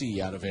want to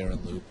see out of Aaron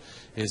Loup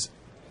is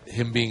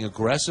him being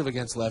aggressive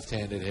against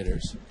left-handed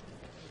hitters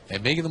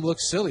and making them look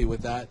silly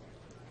with that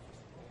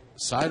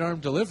sidearm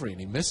delivery. And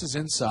he misses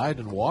inside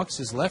and walks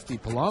his lefty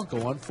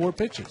Polanco on 4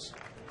 pitches.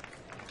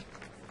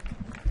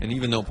 And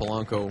even though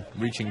Polanco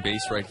reaching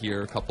base right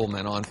here, a couple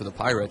men on for the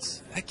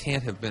Pirates, that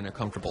can't have been a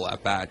comfortable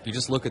at-bat. You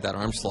just look at that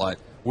arm slot.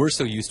 We're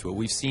so used to it.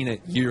 We've seen it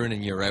year in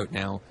and year out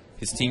now.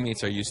 His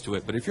teammates are used to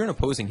it. But if you're an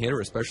opposing hitter,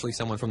 especially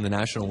someone from the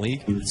National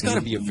League, it's got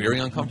to be a very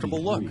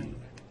uncomfortable look.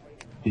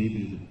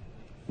 And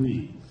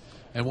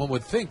one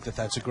would think that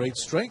that's a great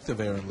strength of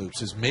Aaron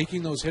Loup's, is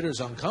making those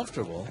hitters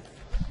uncomfortable,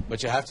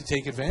 but you have to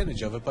take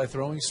advantage of it by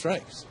throwing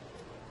strikes.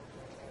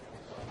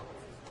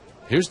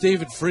 Here's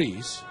David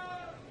Freese.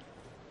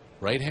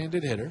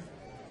 Right-handed hitter,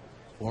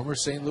 former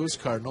St. Louis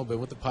Cardinal, been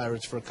with the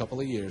Pirates for a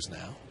couple of years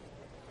now.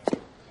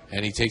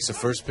 And he takes a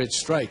first pitch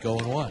strike,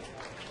 0-1.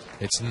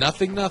 It's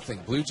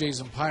 0-0. Blue Jays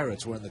and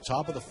Pirates. We're in the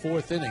top of the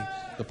 4th inning.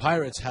 The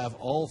Pirates have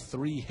all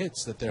 3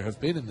 hits that there have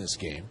been in this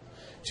game.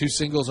 2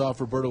 singles off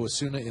Roberto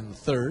Osuna in the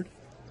 3rd,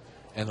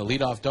 and the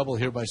leadoff double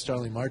here by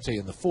Starling Marte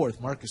in the 4th.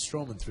 Marcus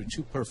Stroman threw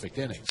 2 perfect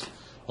innings.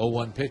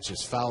 0-1 pitch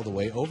is fouled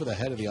away over the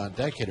head of the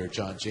on-deck hitter,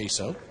 John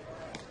Jaso.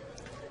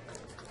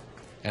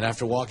 And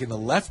after walking the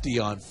lefty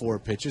on 4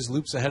 pitches,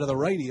 Loup's ahead of the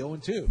righty,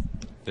 0-2.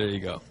 There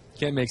you go.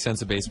 Can't make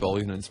sense of baseball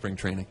even in spring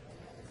training.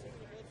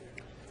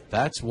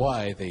 That's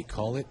why they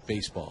call it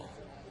baseball.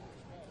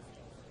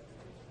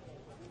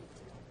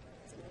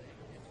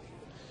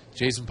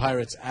 Jays and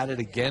Pirates at it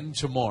again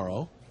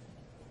tomorrow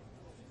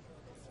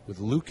with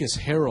Lucas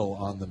Harrell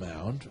on the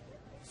mound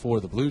for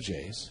the Blue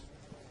Jays.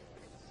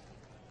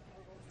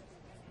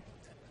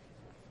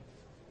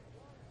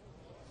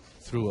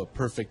 Threw a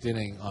perfect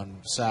inning on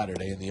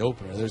Saturday in the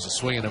opener. There's a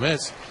swing and a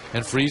miss,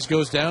 and Freese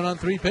goes down on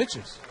 3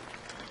 pitches.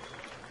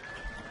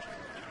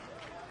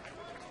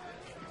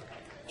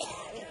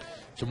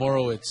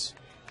 Tomorrow it's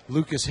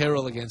Lucas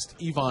Harrell against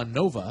Ivan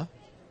Nova,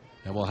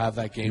 and we'll have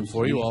that game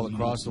for you all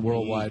across the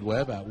World Wide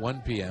Web at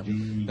 1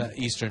 p.m.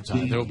 Eastern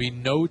Time. There will be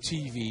no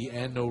TV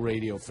and no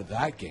radio for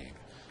that game,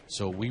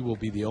 so we will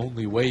be the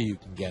only way you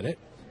can get it.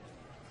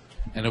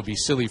 And it'll be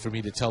silly for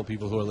me to tell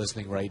people who are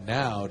listening right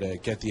now to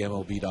get the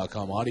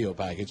MLB.com audio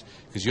package,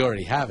 because you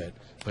already have it,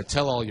 but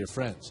tell all your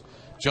friends.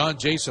 John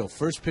Jaso,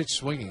 first pitch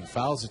swinging,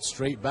 fouls it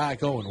straight back,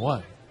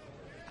 0-1.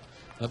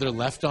 Another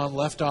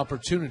left-on-left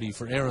opportunity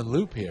for Aaron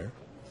Loup here,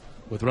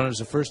 with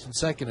runners at first and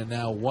second and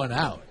now 1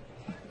 out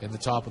in the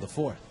top of the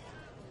 4th.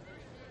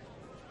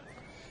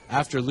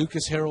 After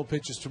Lucas Harrell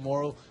pitches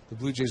tomorrow, the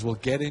Blue Jays will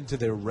get into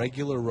their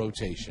regular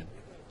rotation.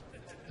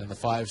 And the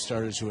 5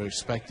 starters who are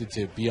expected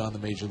to be on the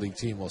Major League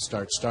team will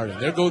start starting.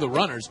 There go the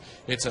runners.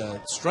 It's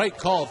a strike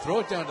call.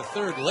 Throw it down to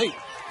third late.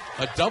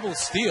 A double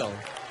steal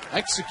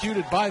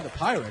executed by the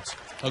Pirates.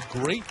 A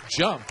great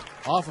jump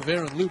off of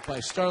Aaron Loup by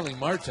Starling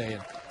Marte.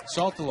 And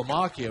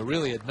Saltalamacchia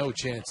really had no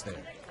chance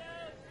there.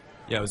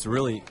 Yeah, it was a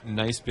really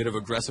nice bit of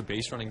aggressive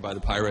base running by the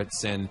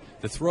Pirates, and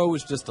the throw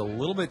was just a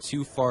little bit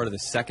too far to the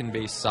second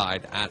base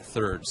side at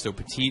third. So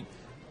Petit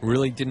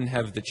really didn't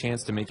have the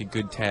chance to make a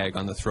good tag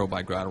on the throw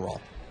by Gratterall.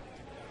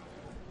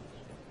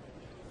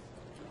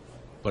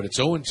 But it's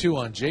 0-2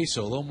 on Jaso,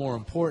 a little more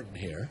important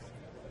here.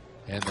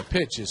 And the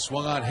pitch is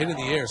swung on, hit in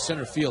the air,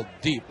 center field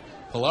deep.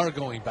 Pilar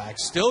going back,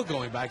 still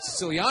going back.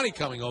 Siciliani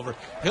coming over.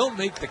 He'll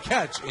make the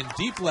catch in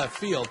deep left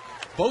field.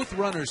 Both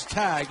runners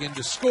tag, and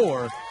to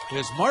score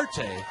is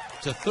Marte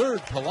to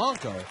third,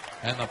 Polanco.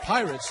 And the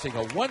Pirates take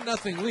a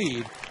 1-0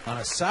 lead on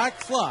a sac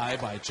fly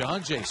by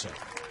John Jaso.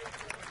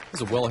 It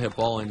was a well-hit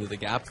ball into the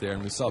gap there,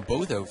 and we saw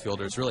both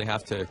outfielders really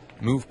have to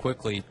move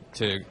quickly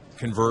to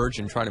converge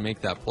and try to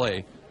make that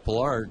play.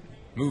 Pilar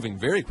moving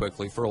very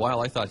quickly. For a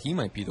while, I thought he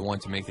might be the one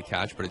to make the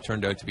catch, but it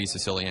turned out to be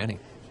Siciliani.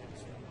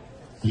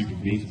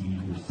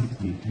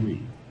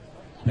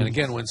 And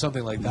again, when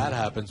something like that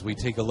happens, we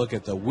take a look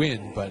at the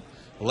wind, but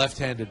a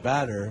left-handed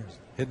batter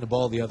hitting the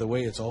ball the other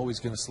way, it's always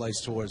going to slice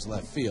towards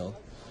left field.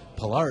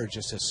 Pilar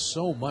just has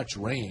so much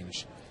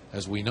range,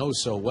 as we know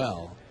so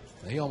well.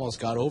 He almost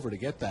got over to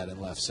get that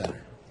in left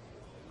center.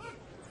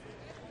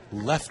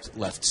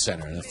 Left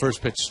center. And the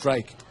first pitch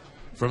strike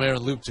from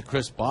Aaron Loup to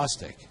Chris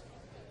Bostic.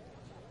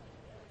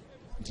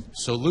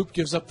 So Loup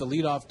gives up the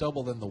leadoff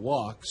double, then the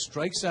walk,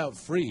 strikes out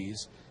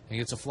Freeze, and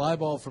gets a fly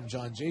ball from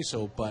John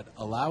Jaso, but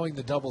allowing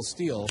the double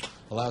steal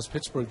allows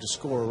Pittsburgh to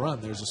score a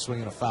run. There's a swing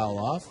and a foul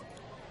off.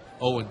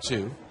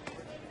 0-2.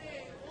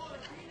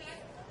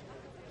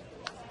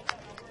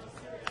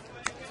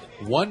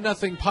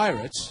 1-0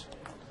 Pirates.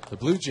 The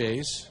Blue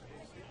Jays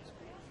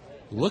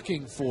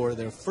looking for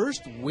their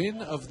first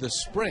win of the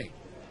spring.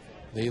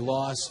 They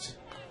lost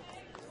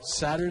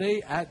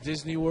Saturday at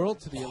Disney World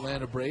to the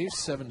Atlanta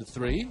Braves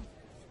 7-3.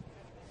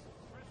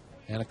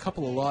 And a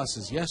couple of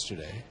losses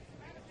yesterday.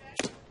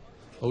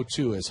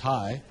 0-2 is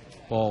high.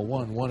 Ball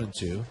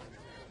 1-1-2.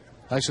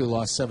 Actually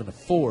lost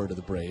 7-4 to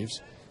the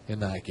Braves in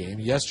that game.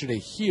 Yesterday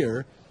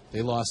here,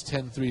 they lost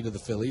 10-3 to the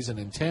Phillies, and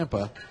in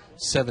Tampa,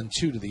 7-2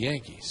 to the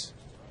Yankees.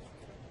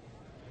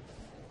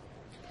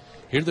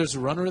 Here there's a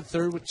runner at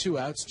third with 2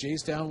 outs.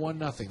 Jays down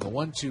 1-0. The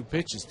 1-2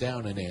 pitch is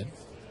down and in.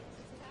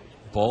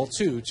 Ball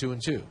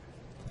 2-2-2.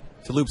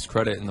 To Loop's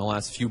credit, in the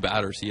last few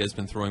batters, he has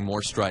been throwing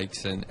more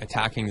strikes and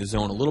attacking the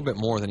zone a little bit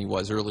more than he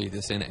was early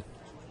this inning.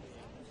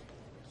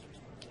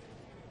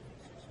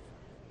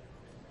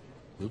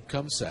 Loop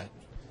comes set.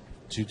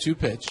 2-2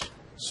 pitch.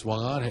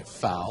 Swung on, hit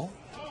foul.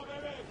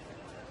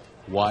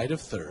 Wide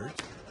of third.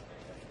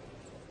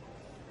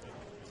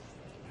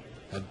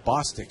 And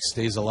Bostic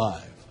stays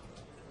alive.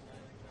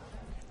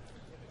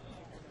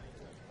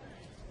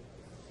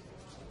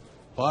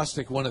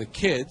 Bostic, one of the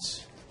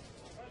kids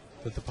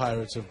that the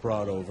Pirates have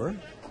brought over.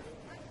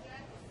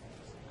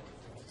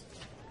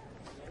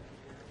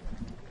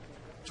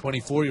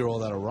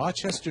 24-year-old out of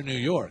Rochester, New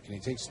York. And he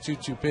takes a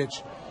 2-2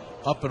 pitch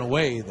up and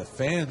away. The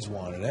fans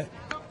wanted it.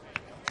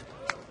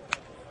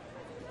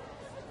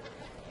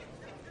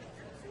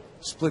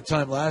 Split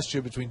time last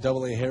year between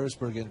AA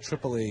Harrisburg and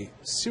AAA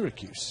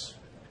Syracuse.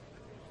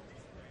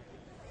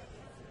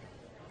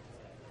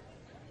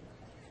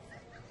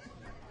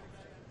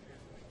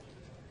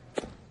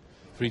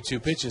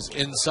 Three-two pitches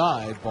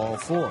inside, ball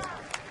 4.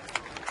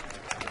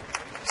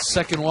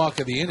 Second walk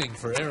of the inning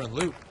for Aaron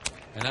Loup.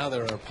 And now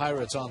there are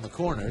Pirates on the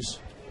corners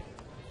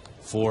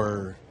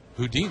for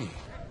Houdini.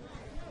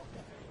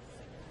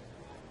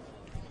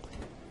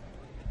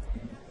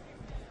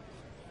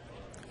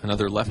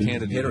 Another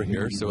left-handed hitter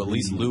here, so at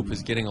least Loup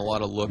is getting a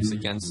lot of looks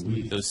against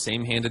those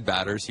same-handed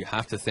batters. You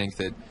have to think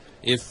that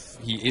if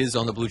he is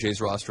on the Blue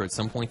Jays roster at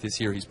some point this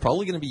year, he's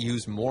probably going to be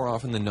used more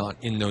often than not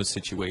in those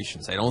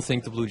situations. I don't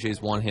think the Blue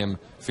Jays want him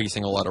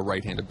facing a lot of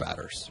right-handed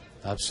batters.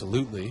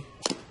 Absolutely.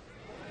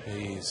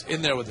 He's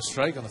in there with a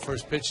strike on the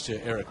first pitch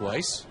to Eric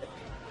Weiss.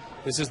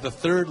 This is the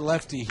third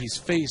lefty he's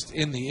faced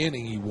in the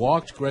inning. He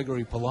walked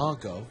Gregory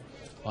Polanco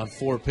on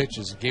 4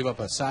 pitches, gave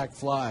up a sac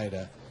fly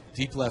to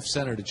deep left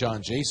center to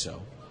John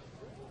Jaso.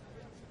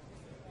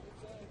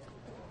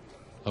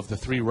 Of the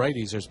 3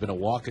 righties, there's been a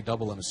walk, a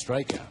double, and a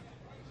strikeout.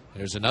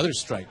 There's another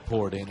strike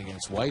poured in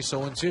against Weiss,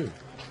 0-2.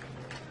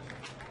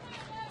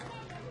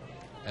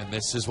 And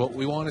this is what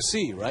we want to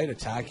see, right?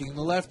 Attacking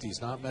the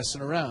lefties, not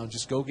messing around.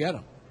 Just go get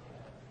them.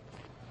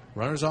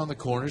 Runners on the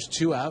corners,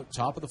 2 out,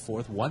 top of the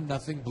 4th,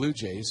 1-0 Blue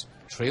Jays,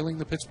 trailing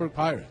the Pittsburgh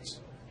Pirates.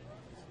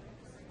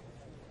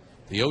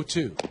 The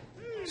 0-2.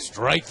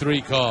 Strike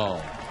 3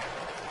 call.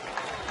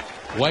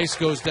 Weiss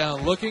goes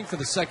down looking for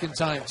the second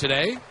time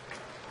today.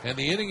 And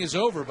the inning is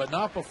over, but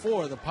not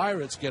before the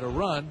Pirates get a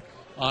run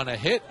on a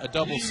hit, a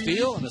double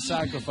steal, and a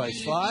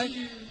sacrifice fly.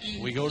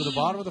 We go to the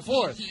bottom of the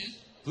 4th.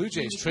 Blue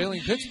Jays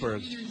trailing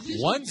Pittsburgh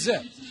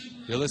 1-0.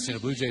 You're listening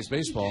to Blue Jays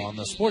Baseball on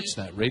the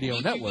Sportsnet Radio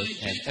Network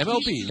and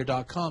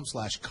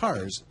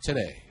MLB.com/cars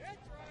today.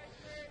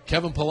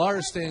 Kevin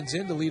Pillar stands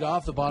in to lead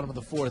off the bottom of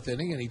the fourth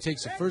inning, and he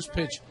takes a first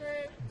pitch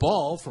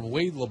ball from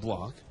Wade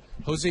LeBlanc.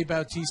 Jose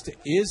Bautista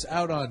is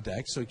out on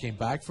deck, so he came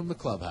back from the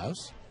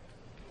clubhouse.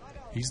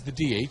 He's the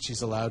DH.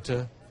 He's allowed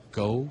to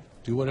go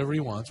do whatever he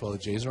wants while the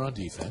Jays are on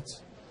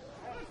defense.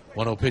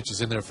 1-0 pitch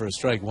is in there for a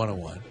strike,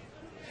 1-1.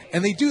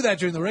 And they do that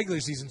during the regular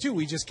season, too.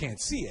 We just can't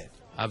see it.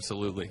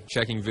 Absolutely.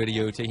 Checking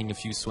video, taking a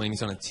few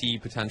swings on a tee,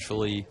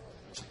 potentially.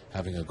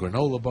 Having a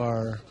granola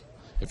bar.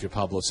 If you're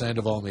Pablo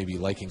Sandoval, maybe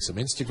liking some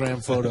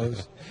Instagram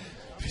photos.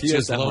 He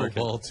has that low market.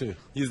 ball, too.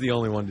 He's the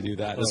only one to do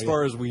that, as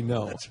far as we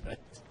know. That's right.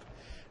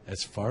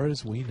 As far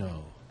as we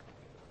know.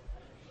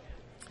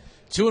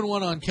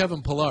 2-1 on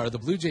Kevin Pillar. The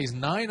Blue Jays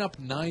 9 up,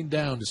 9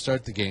 down to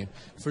start the game.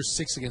 First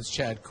 6 against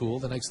Chad Kuhl,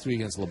 the next 3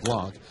 against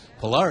LeBlanc.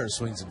 Pillar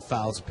swings and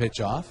fouls a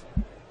pitch off.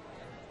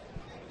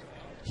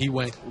 He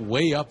went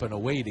way up and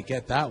away to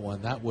get that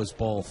one. That was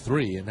ball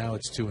 3, and now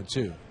it's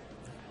 2-2.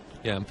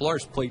 Yeah, and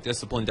Pillar's plate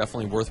discipline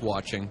definitely worth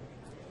watching.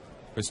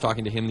 I was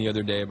talking to him the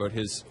other day about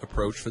his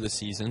approach for the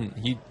season.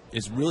 He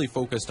is really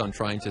focused on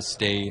trying to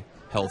stay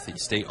healthy,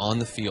 stay on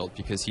the field,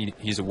 because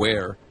he's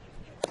aware.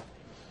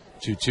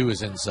 2-2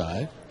 is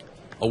inside.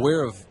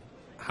 Aware of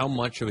how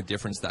much of a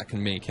difference that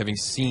can make, having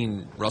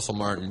seen Russell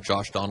Martin,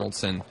 Josh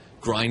Donaldson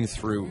grind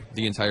through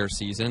the entire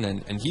season,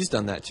 and he's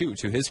done that too,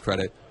 to his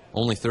credit.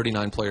 Only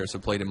 39 players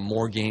have played in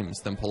more games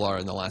than Pillar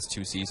in the last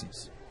 2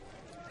 seasons.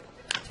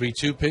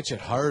 3-2 pitch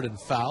at hard and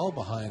foul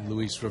behind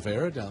Luis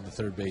Rivera down the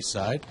third base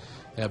side.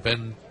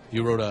 Ben,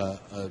 you wrote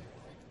a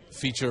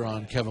feature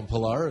on Kevin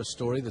Pillar, a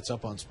story that's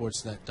up on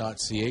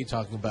sportsnet.ca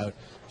talking about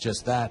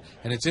just that.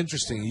 And it's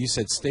interesting. You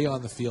said stay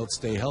on the field,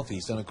 stay healthy.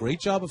 He's done a great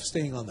job of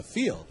staying on the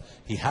field.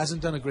 He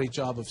hasn't done a great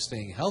job of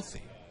staying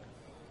healthy.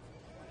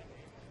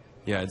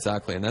 Yeah,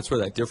 exactly. And that's where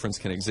that difference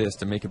can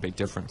exist and make a big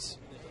difference.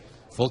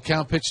 Full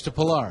count pitch to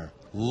Pillar.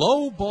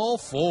 Low ball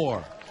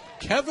 4.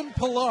 Kevin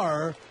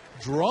Pillar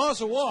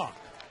draws a walk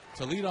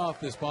to lead off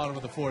this bottom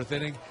of the fourth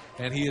inning,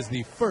 and he is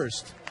the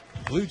first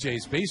Blue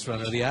Jays base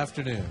runner of the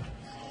afternoon.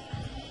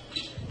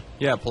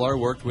 Yeah, Pillar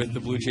worked with the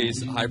Blue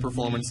Jays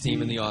high-performance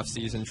team in the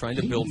offseason, trying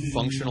to build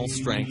functional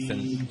strength,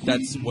 and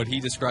that's what he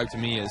described to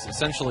me as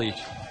essentially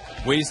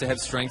ways to have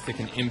strength that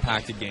can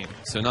impact a game.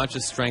 So not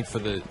just strength for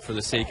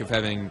the sake of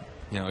having,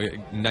 you know,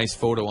 a nice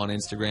photo on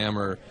Instagram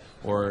or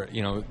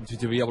you know,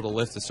 to be able to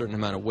lift a certain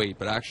amount of weight,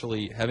 but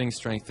actually having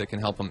strength that can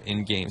help him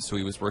in games. So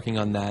he was working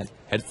on that,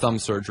 had thumb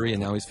surgery,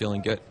 and now he's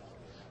feeling good.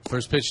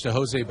 First pitch to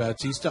Jose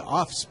Bautista,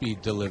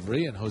 off-speed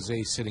delivery, and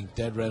Jose sitting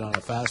dead red on a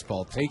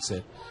fastball takes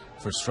it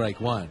for strike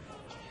 1.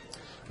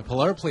 And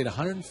Pillar played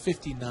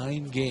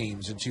 159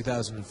 games in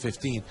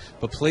 2015,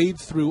 but played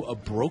through a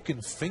broken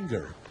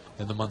finger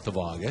in the month of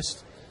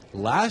August.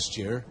 Last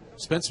year,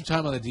 spent some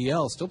time on the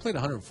DL, still played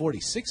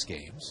 146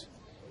 games,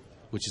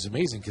 which is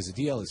amazing because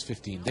the DL is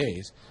 15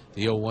 days.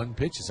 The 0-1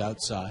 pitch is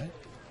outside,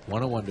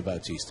 1-1 to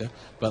Bautista.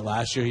 But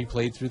last year he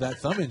played through that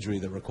thumb injury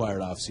that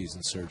required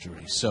off-season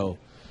surgery. So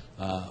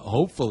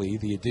hopefully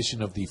the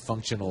addition of the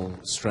functional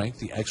strength,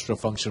 the extra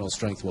functional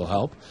strength will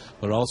help.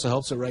 But it also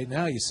helps that right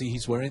now you see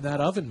he's wearing that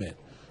oven mitt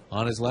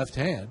on his left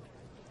hand.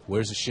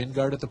 Wears a shin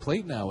guard at the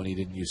plate now when he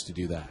didn't used to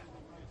do that.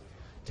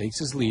 Takes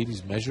his lead.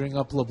 He's measuring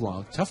up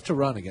LeBlanc. Tough to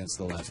run against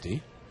the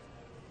lefty.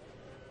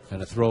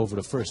 And a throw over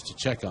to first to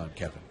check on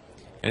Kevin.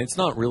 And it's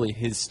not really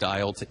his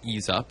style to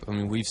ease up. I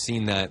mean, we've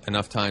seen that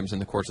enough times in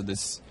the course of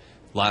this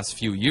last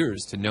few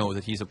years to know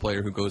that he's a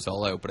player who goes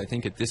all out. But I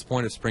think at this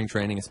point of spring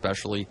training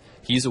especially,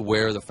 he's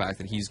aware of the fact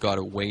that he's got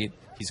to wait.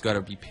 He's got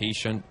to be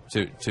patient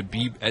to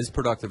be as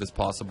productive as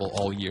possible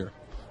all year.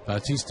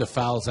 Bautista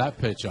fouls that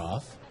pitch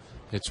off.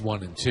 It's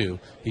 1-2.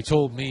 He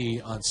told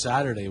me on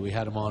Saturday, we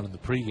had him on in the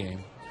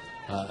pregame,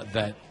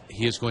 that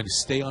he is going to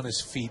stay on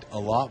his feet a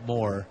lot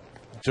more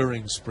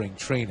during spring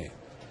training.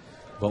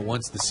 But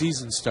once the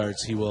season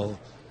starts, he will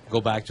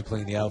go back to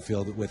playing the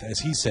outfield with, as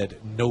he said,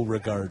 no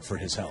regard for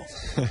his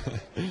health.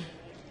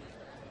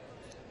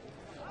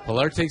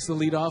 Pillar takes the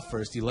lead off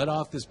first. He led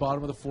off this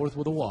bottom of the fourth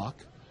with a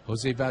walk.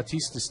 Jose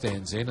Bautista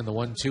stands in, and the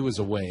 1-2 is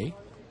away.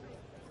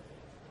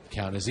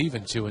 Count is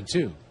even,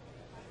 2-2.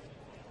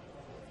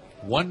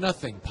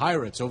 1-0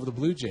 Pirates over the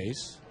Blue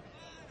Jays.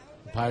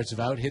 The Pirates have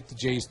out-hit the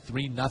Jays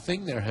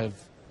 3-0. There have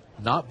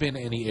not been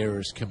any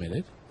errors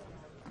committed.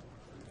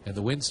 And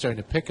the wind's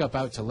starting to pick up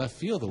out to left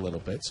field a little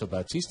bit, so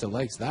Bautista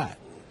likes that.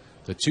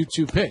 The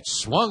 2-2 pitch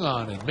swung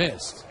on and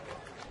missed.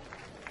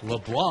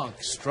 LeBlanc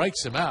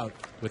strikes him out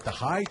with the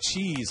high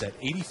cheese at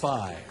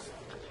 85.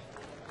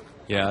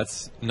 Yeah,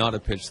 that's not a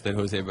pitch that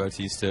Jose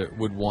Bautista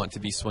would want to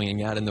be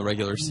swinging at in the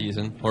regular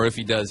season. Or if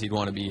he does, he'd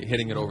want to be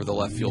hitting it over the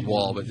left field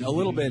wall. But a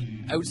little bit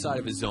outside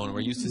of his zone. We're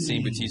used to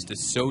seeing Bautista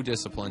so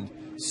disciplined,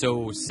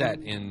 so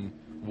set in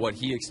what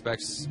he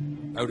expects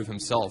out of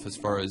himself as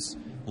far as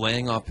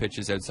laying off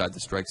pitches outside the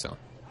strike zone.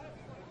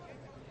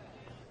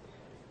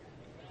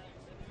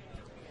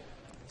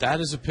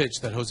 That is a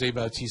pitch that Jose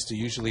Bautista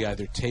usually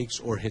either takes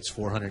or hits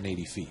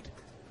 480 feet.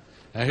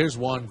 Now here's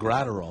Juan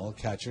Gratterall,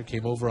 catcher,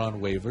 came over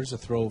on waivers, a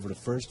throw over to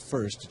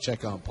first to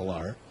check on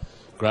Pilar.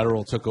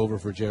 Gratterall took over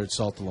for Jared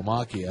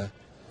Saltalamacchia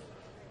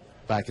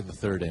back in the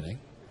third inning.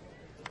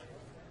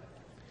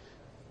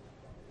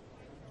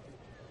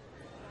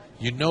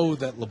 You know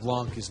that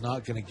LeBlanc is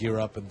not going to gear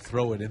up and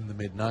throw it in the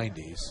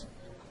mid-90s.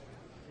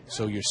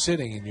 So you're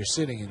sitting and you're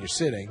sitting and you're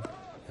sitting,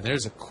 and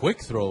there's a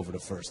quick throw over to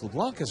first.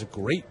 LeBlanc has a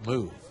great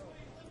move,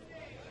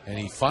 and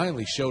he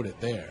finally showed it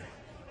there.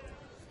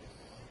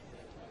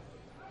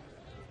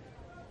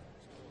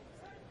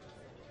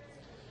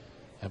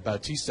 And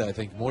Bautista, I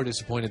think, more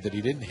disappointed that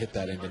he didn't hit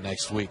that into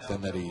next week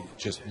than that he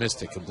just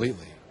missed it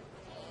completely.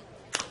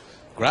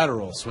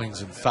 Gratterall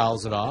swings and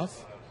fouls it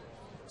off.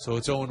 So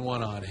it's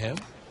 0-1 on him.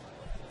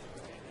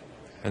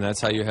 And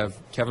that's how you have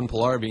Kevin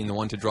Pilar being the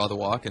one to draw the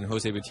walk and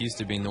Jose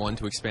Bautista being the one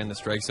to expand the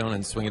strike zone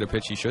and swing at a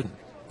pitch he shouldn't.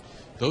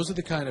 Those are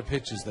the kind of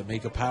pitches that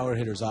make a power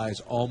hitter's eyes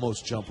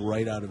almost jump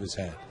right out of his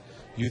head.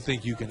 You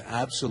think you can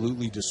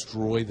absolutely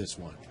destroy this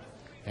one.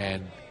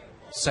 And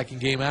second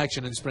game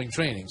action in spring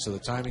training, so the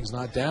timing's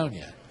not down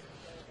yet.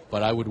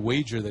 But I would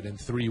wager that in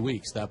 3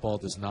 weeks that ball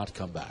does not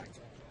come back.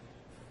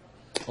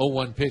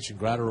 0-1 pitch, and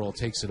Gratterall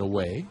takes it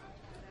away.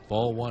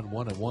 Ball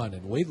 1-1-1,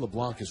 and Wade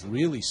LeBlanc has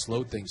really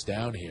slowed things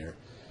down here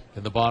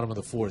in the bottom of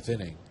the fourth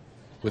inning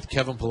with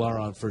Kevin Pilar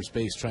on first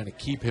base trying to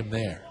keep him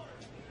there.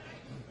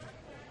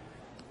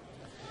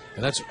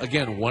 And that's,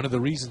 again, one of the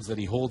reasons that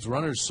he holds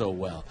runners so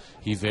well.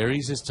 He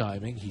varies his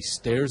timing. He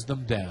stares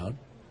them down.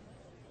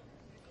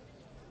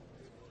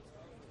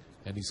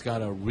 And he's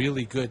got a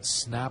really good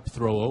snap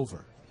throw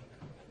over.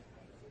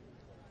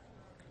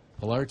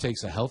 Pilar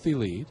takes a healthy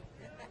lead.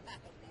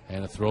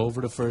 And a throw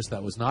over to first.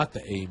 That was not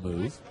the A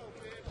move.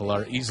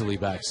 Pilar easily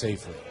back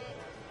safely.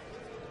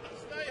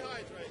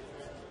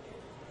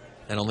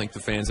 I don't think the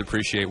fans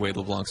appreciate Wade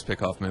LeBlanc's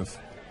pickoff move.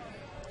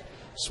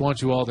 Just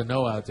want you all to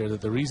know out there that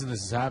the reason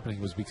this is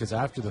happening was because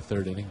after the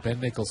third inning, Ben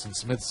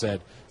Nicholson-Smith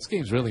said, "This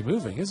game's really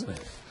moving, isn't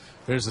it?"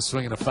 There's a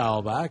swing and a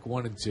foul back,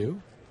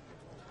 1-2.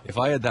 If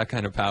I had that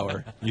kind of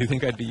power, you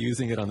think I'd be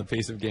using it on the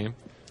pace of game?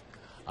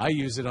 I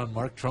use it on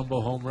Mark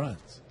Trumbo home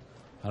runs.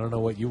 I don't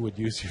know what you would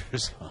use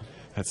yours on.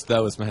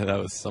 That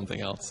was something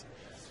else.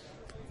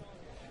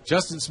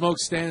 Justin Smoke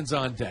stands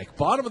on deck.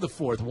 Bottom of the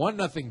fourth,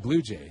 1-0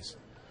 Blue Jays.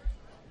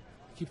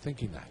 Keep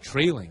thinking that.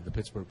 Trailing the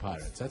Pittsburgh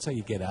Pirates. That's how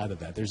you get out of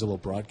that. There's a little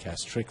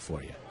broadcast trick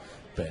for you,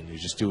 Ben. You're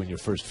just doing your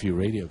first few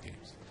radio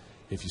games.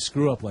 If you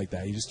screw up like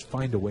that, you just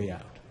find a way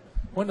out.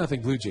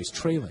 1-0 Blue Jays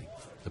trailing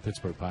the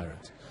Pittsburgh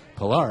Pirates.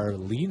 Pilar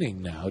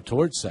leaning now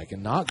towards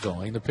second, not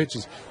going. The pitch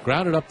is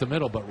grounded up the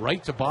middle, but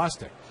right to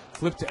Bostic.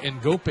 Flip to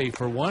Ngope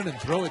for one and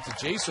throw it to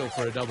Jaso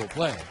for a double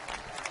play.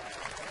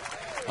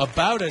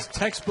 About as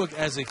textbook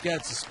as it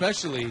gets,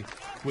 especially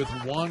with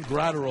Juan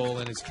Gratterall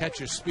and his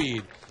catcher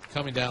speed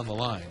coming down the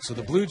line. So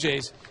the Blue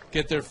Jays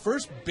get their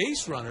first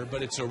base runner,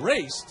 but it's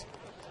erased.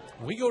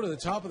 We go to the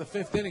top of the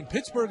fifth inning.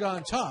 Pittsburgh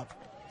on top,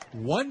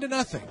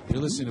 1-0.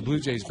 You're listening to Blue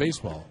Jays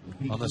Baseball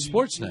on the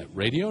Sportsnet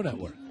Radio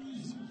Network.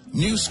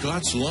 New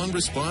Scott's Long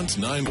Response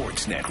 9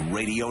 Sportsnet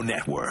Radio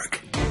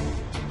Network.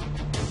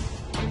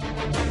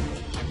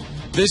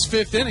 This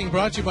fifth inning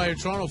brought to you by your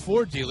Toronto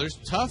Ford dealers.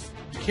 Tough,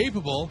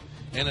 capable,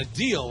 and a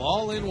deal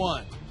all in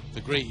one.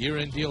 The great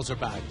year-end deals are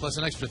back, plus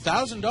an extra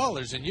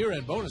 $1,000 in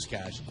year-end bonus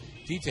cash.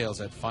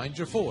 Details at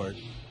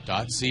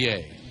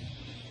findyourford.ca.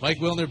 Mike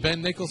Wilner,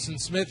 Ben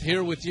Nicholson-Smith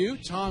here with you.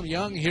 Tom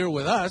Young here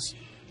with us,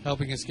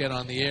 helping us get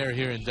on the air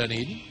here in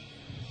Dunedin.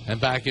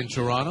 And back in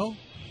Toronto,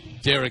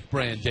 Derek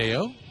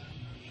Brandeo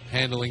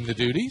handling the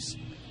duties.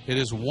 It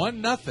is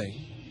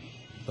 1-0.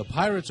 The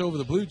Pirates over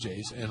the Blue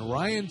Jays, and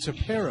Ryan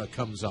Tepera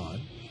comes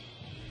on.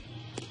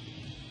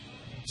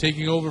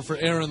 Taking over for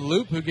Aaron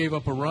Loop, who gave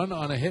up a run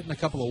on a hit and a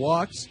couple of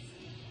walks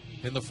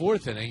in the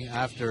fourth inning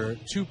after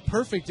two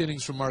perfect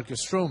innings from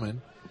Marcus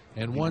Stroman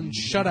and one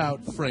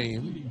shutout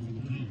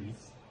frame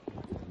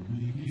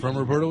from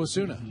Roberto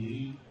Osuna.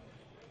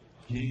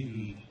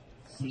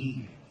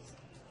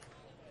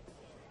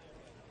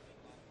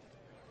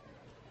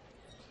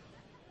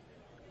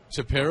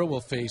 Tepera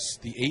will face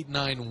the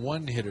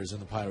 8-9-1 hitters in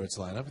the Pirates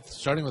lineup,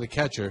 starting with a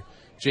catcher,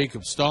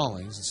 Jacob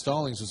Stallings. And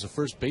Stallings was the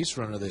first base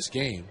runner this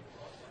game.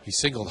 He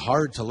singled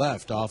hard to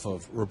left off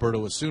of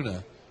Roberto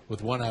Osuna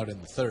with one out in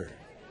the third.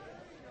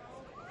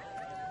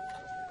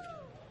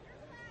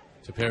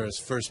 Tepera's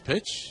first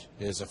pitch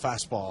is a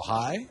fastball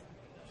high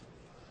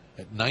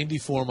at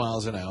 94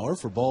 miles an hour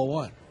for ball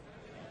one.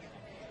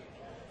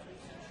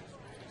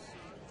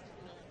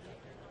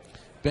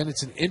 Ben,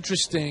 it's an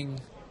interesting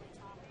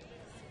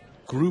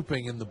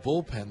grouping in the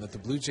bullpen that the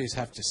Blue Jays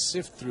have to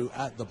sift through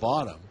at the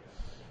bottom,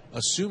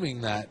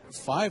 assuming that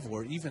 5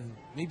 or even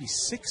maybe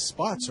 6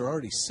 spots are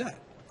already set.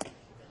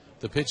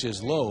 The pitch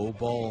is low,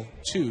 ball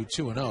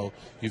 2-0.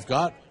 You've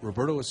got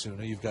Roberto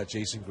Osuna, you've got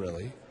Jason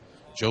Grilli,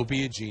 Joe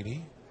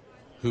Biagini,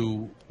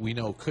 who we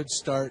know could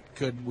start.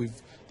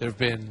 There's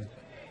been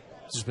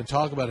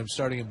talk about him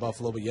starting in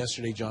Buffalo, but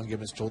yesterday John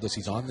Gibbons told us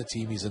he's on the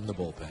team, he's in the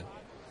bullpen.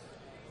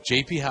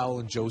 J.P.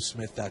 Howell and Joe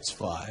Smith, that's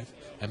 5.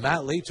 And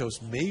Matt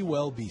Latos may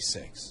well be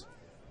 6.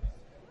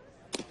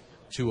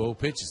 2-0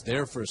 pitch is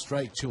there for a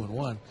strike,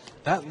 2-1.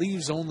 That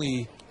leaves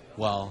only,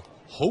 well,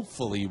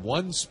 hopefully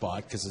one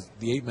spot, because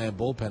the 8-man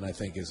bullpen, I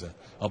think, is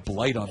a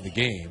blight on the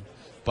game.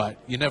 But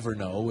you never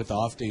know. With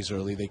off days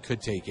early, they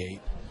could take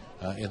 8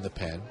 in the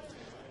pen.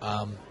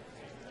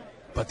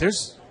 But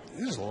there's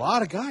a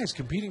lot of guys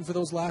competing for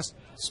those last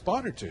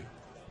spot or two.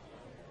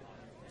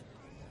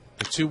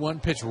 The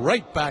 2-1 pitch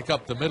right back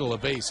up the middle, a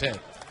base hit.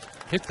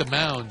 Hit the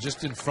mound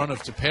just in front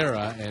of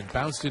Tepera and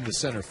bounced into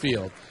center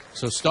field.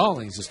 So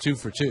Stallings is 2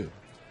 for 2.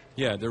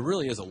 Yeah, there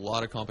really is a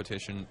lot of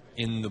competition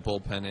in the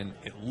bullpen, and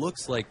it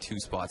looks like 2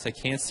 spots. I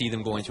can't see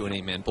them going to an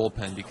 8-man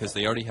bullpen because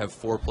they already have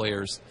 4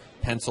 players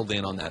penciled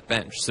in on that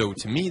bench. So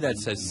to me, that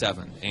says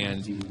 7.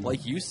 And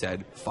like you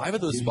said, 5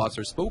 of those spots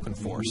are spoken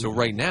for. So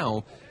right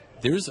now,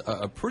 there's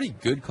a pretty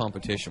good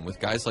competition with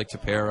guys like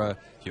Tepera.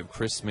 You have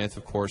Chris Smith,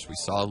 of course. We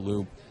saw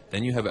Loop.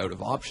 Then you have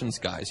out-of-options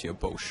guys. You have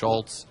Bo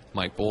Schultz,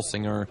 Mike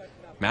Bolsinger,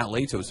 Matt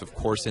Latos, of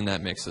course, in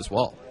that mix as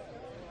well.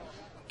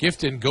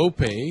 Gifton Gope,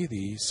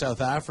 the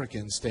South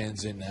African,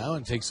 stands in now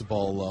and takes the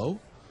ball low.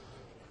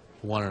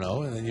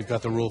 1-0. And then you've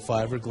got the Rule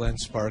 5er, Glenn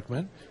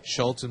Sparkman.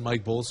 Schultz and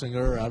Mike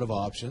Bolsinger are out of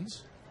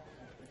options.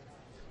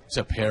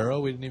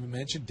 Tepera, we didn't even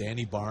mention.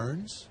 Danny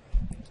Barnes.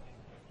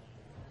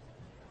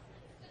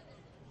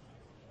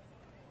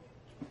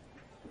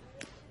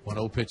 One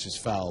 0 pitch is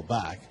foul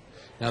back.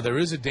 Now, there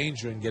is a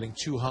danger in getting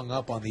too hung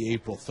up on the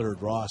April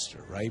 3rd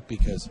roster, right?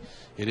 Because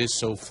it is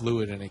so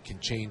fluid and it can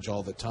change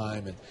all the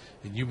time. And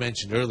you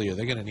mentioned earlier,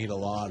 they're going to need a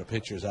lot of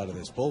pitchers out of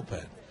this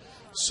bullpen.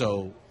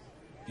 So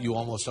you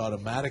almost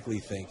automatically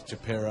think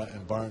Tepera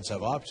and Barnes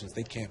have options.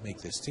 They can't make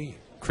this team.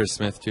 Chris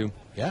Smith, too.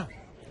 Yeah.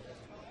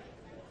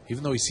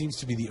 Even though he seems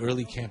to be the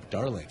early camp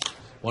darling.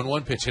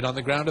 1-1 pitch hit on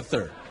the ground to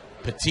third.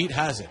 Petit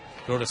has it.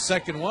 Throw to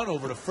second one,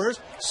 over to first.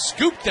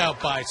 Scooped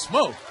out by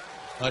Smoke.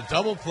 A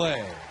double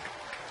play.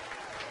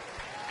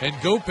 And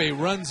Gope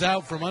runs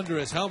out from under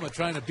his helmet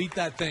trying to beat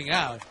that thing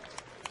out.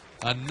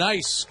 A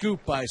nice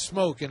scoop by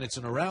Smoke, and it's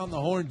an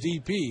around-the-horn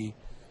DP.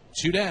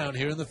 2 down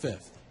here in the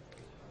 5th.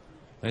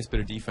 Nice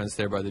bit of defense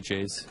there by the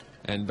Jays.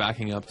 And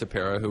backing up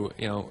Tepera, who,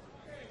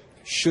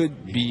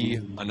 should be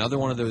another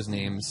one of those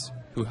names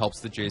who helps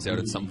the Jays out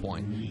at some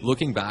point.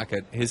 Looking back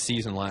at his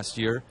season last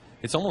year,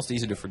 it's almost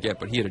easy to forget,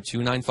 but he had a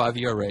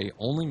 2.95 ERA,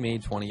 only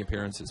made 20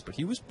 appearances, but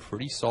he was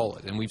pretty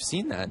solid. And we've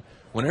seen that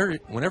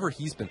whenever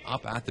he's been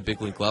up at the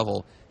big league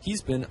level,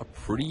 he's been a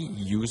pretty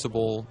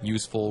usable,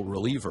 useful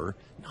reliever.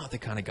 Not the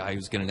kind of guy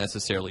who's going to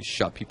necessarily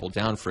shut people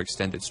down for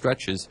extended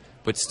stretches,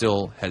 but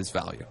still has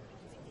value.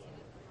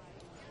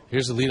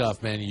 Here's the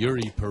leadoff man,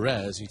 Yuri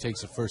Perez. He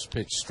takes a first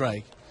pitch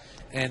strike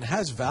and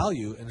has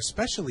value, and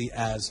especially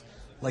as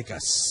like a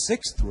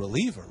 6th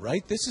reliever,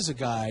 right? This is a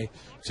guy,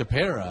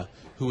 Tepera,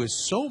 who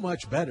is so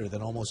much better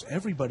than almost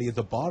everybody at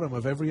the bottom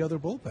of every other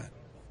bullpen.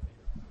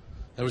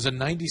 There was a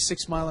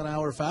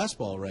 96-mile-an-hour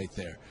fastball right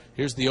there.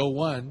 Here's the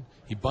 0-1.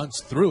 He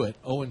bunts through it,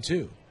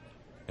 0-2.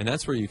 And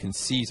that's where you can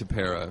see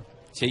Tepera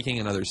taking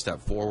another step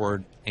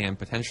forward and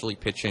potentially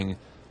pitching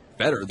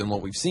better than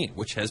what we've seen,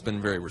 which has been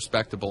very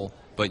respectable,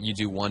 but you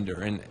do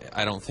wonder. And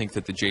I don't think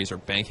that the Jays are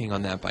banking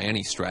on that by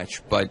any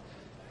stretch, but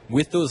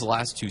with those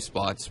last 2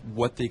 spots,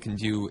 what they can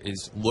do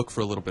is look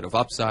for a little bit of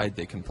upside.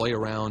 They can play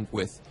around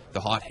with the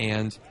hot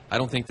hand. I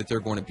don't think that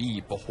they're going to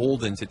be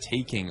beholden to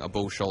taking a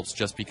Bo Schultz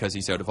just because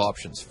he's out of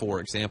options,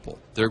 for example.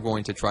 They're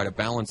going to try to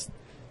balance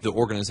the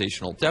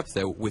organizational depth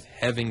out with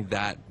having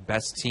that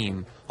best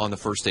team on the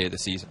first day of the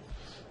season.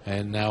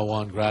 And now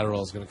Juan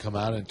Gratterall is going to come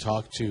out and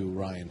talk to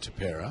Ryan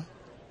Tepera.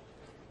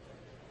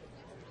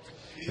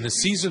 And the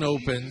season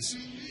opens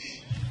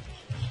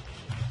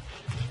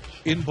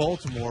in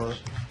Baltimore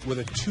with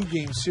a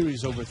 2-game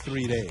series over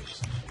 3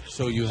 days.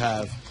 So you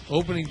have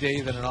opening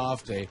day, then an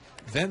off day.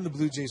 Then the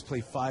Blue Jays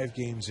play 5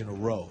 games in a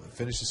row.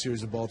 Finish the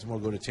series in Baltimore,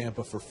 go to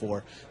Tampa for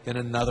 4, then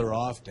another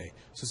off day.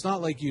 So it's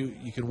not like you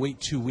can wait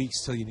 2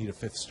 weeks till you need a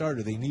 5th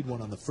starter. They need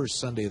one on the first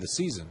Sunday of the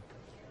season.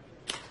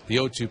 The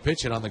 0-2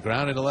 pitch hit on the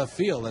ground into left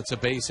field. That's a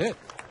base hit.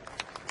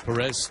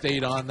 Perez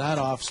stayed on that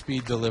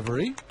off-speed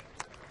delivery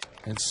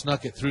and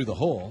snuck it through the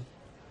hole.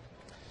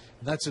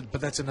 But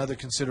that's another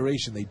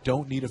consideration. They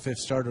don't need a 5th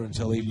starter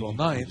until April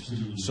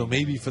 9th. So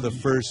maybe for the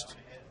first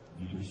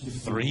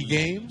 3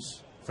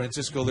 games,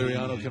 Francisco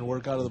Liriano can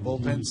work out of the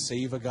bullpen,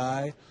 save a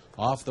guy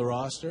off the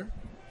roster.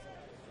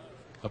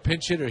 A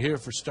pinch hitter here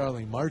for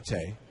Starling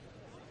Marte.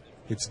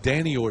 It's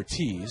Danny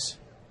Ortiz.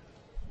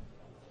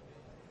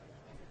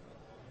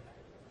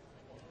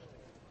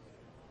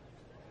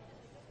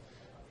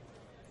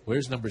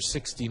 Where's number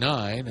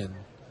 69? And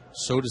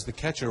so does the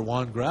catcher,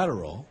 Juan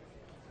Gratterall.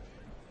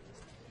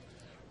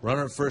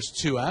 Runner at first,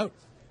 2 out.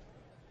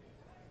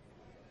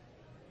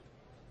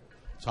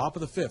 Top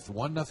of the 5th,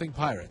 1-0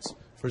 Pirates.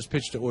 First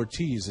pitch to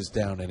Ortiz is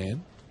down and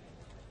in.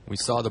 We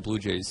saw the Blue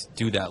Jays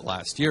do that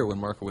last year when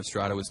Marco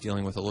Estrada was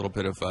dealing with a little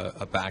bit of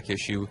a back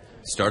issue.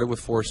 Started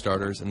with 4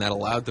 starters, and that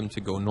allowed them to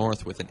go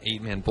north with an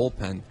 8-man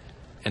bullpen,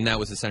 and that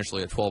was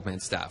essentially a 12-man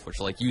staff, which,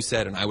 like you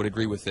said, and I would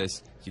agree with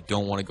this, you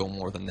don't want to go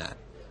more than that.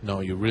 No,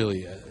 you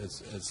really,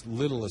 as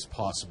little as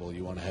possible,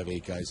 you want to have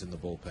 8 guys in the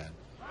bullpen.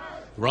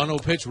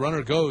 Run-0 pitch,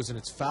 runner goes, and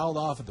it's fouled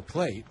off at the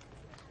plate.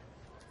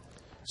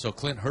 So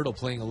Clint Hurdle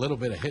playing a little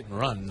bit of hit and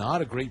run.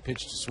 Not a great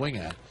pitch to swing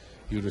at.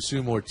 You would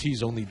assume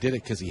Ortiz only did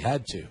it because he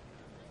had to.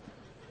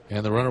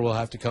 And the runner will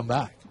have to come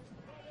back.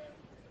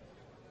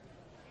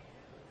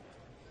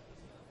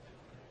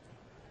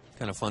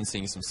 Kind of fun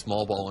seeing some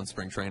small ball in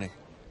spring training.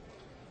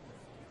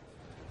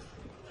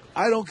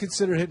 I don't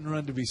consider hit and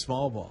run to be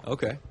small ball.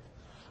 Okay.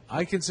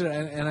 I consider,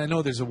 and I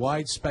know there's a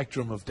wide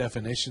spectrum of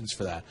definitions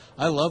for that.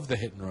 I love the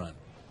hit and run.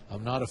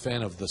 I'm not a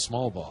fan of the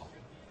small ball.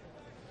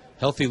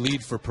 Healthy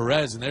lead for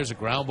Perez, and there's a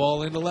ground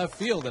ball into left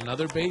field.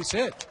 Another base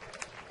hit.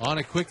 On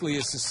it quickly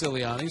is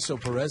Siciliani, so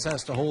Perez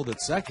has to hold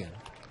at second.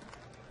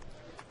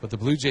 But the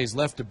Blue Jays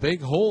left a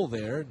big hole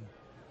there,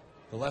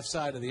 the left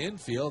side of the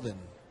infield, and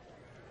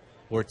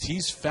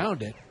Ortiz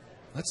found it.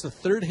 That's the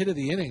third hit of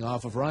the inning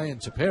off of Ryan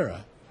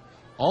Tepera.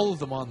 All of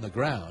them on the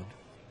ground.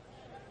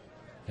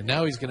 And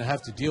now he's going to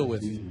have to deal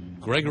with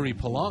Gregory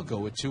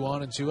Polanco with 2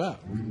 on and 2 out.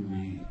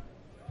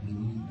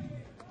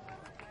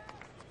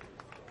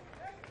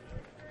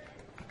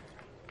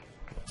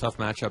 Tough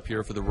matchup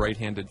here for the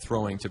right-handed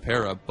throwing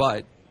Tepera,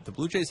 but the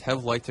Blue Jays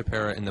have liked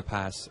Tepera in the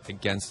past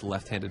against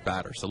left-handed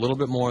batters. A little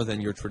bit more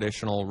than your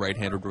traditional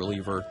right-handed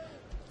reliever.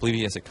 I believe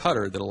he has a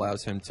cutter that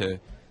allows him to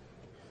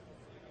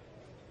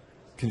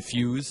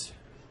confuse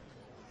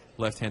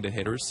left-handed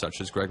hitters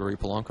such as Gregory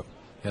Polanco.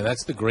 Yeah,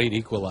 that's the great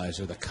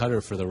equalizer, the cutter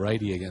for the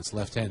righty against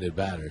left-handed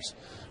batters.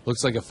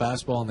 Looks like a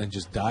fastball and then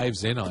just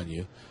dives in on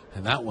you.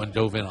 And that one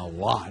dove in a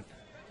lot.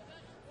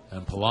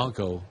 And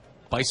Polanco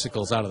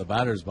bicycles out of the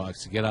batter's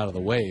box to get out of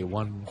the way.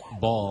 1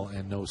 ball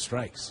and no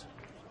strikes.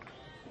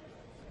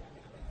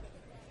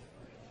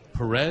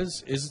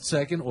 Perez is at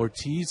second.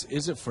 Ortiz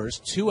is at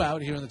first. 2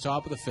 out here in the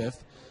top of the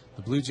 5th.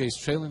 The Blue Jays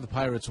trailing the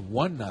Pirates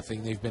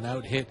 1-0. They've been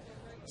out hit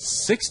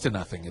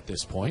 6-0 at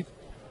this point.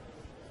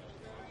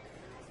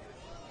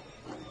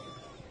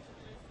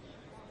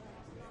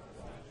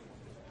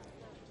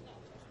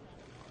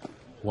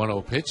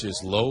 One-0 pitch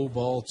is low,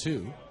 ball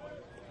 2.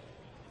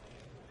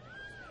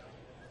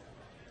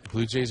 The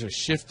Blue Jays are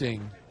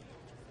shifting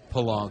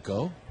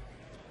Polanco.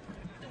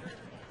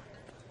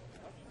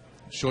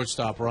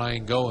 Shortstop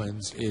Ryan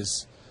Goins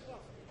is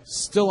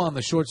still on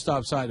the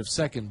shortstop side of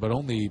second, but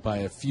only by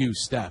a few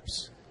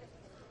steps.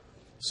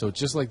 So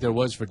just like there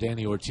was for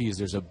Danny Ortiz,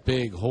 there's a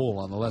big hole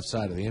on the left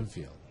side of the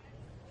infield.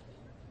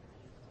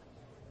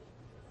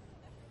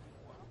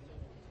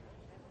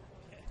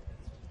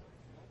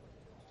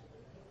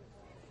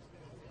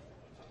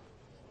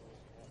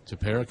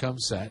 Tepera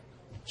comes set,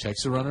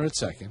 checks the runner at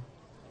second.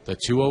 The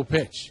 2-0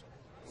 pitch,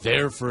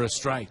 there for a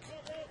strike.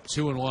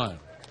 2-1.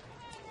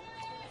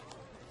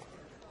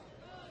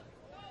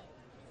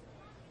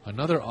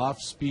 Another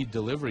off-speed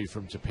delivery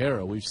from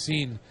Tepera. We've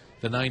seen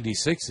the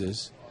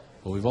 96s,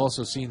 but we've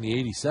also seen the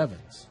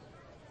 87s.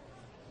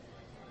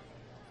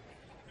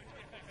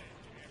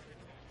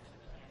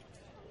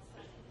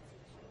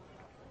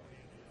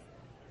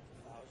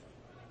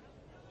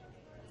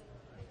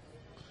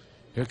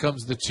 Here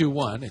comes the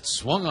 2-1. It's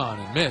swung on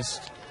and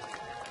missed.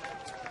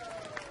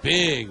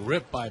 Big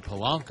rip by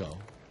Polanco.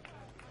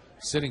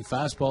 Sitting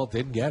fastball,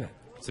 didn't get it.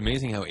 It's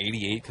amazing how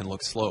 88 can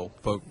look slow,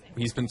 but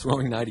he's been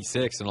throwing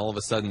 96, and all of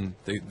a sudden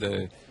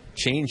the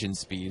change in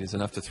speed is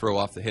enough to throw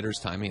off the hitter's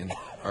timing and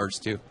ours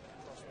too.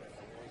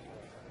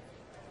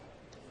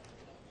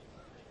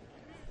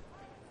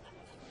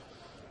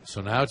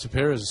 So now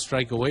Tepera is a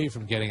strike away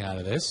from getting out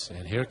of this,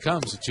 and here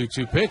comes a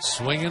 2-2 pitch.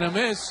 Swing and a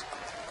miss.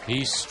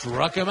 He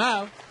struck him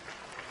out.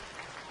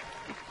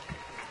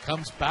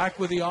 Comes back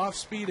with the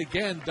off-speed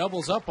again,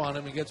 doubles up on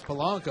him and gets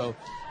Polanco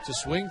to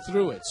swing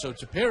through it. So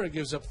Tepera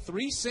gives up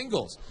 3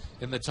 singles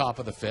in the top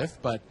of the 5th,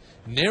 but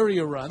nary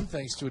a run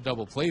thanks to a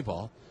double play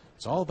ball.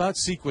 It's all about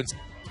sequence.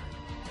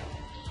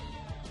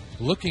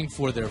 Looking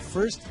for their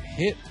first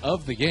hit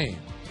of the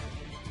game.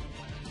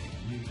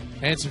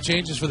 And some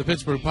changes for the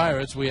Pittsburgh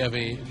Pirates. We have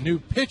a new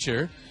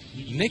pitcher.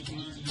 Nick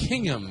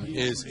Kingham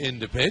is in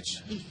to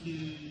pitch.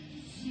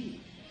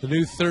 The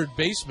new third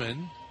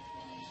baseman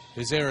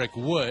is Eric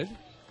Wood,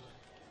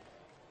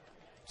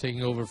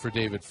 taking over for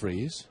David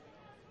Freese.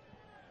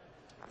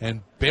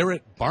 And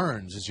Barrett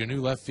Barnes is your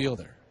new left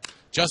fielder.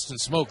 Justin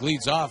Smoke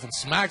leads off and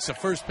smacks a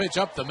first pitch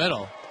up the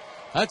middle.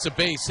 That's a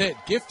base hit.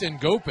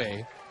 Gifton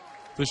Gope,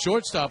 the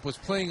shortstop, was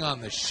playing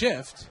on the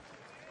shift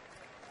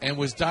and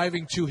was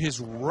diving to his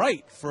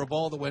right for a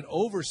ball that went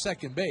over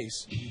second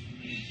base.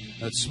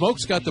 Now,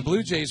 Smoke's got the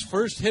Blue Jays'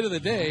 first hit of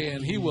the day,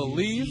 and he will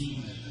leave.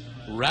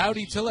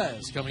 Rowdy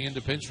Tellez coming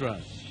into pinch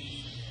run.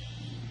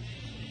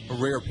 A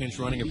rare pinch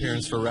running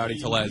appearance for Rowdy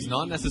Tellez.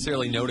 Not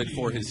necessarily noted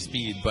for his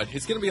speed, but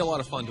it's going to be a lot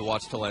of fun to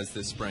watch Tellez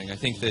this spring. I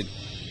think that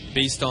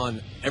based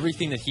on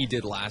everything that he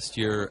did last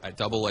year at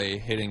AA,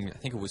 hitting, I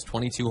think it was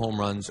 22 home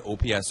runs,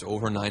 OPS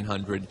over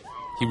 900,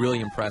 he really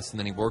impressed, and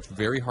then he worked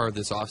very hard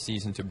this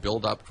offseason to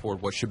build up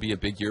toward what should be a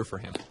big year for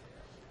him.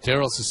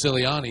 Daryl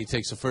Siciliani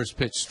takes a first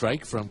pitch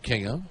strike from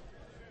Kingham.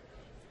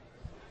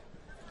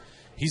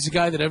 He's the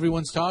guy that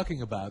everyone's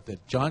talking about,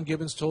 that John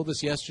Gibbons told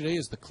us yesterday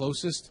is the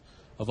closest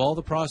of all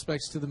the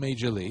prospects to the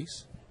major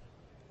leagues,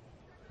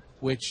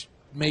 which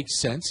makes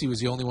sense. He was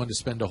the only one to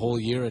spend a whole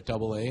year at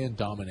AA and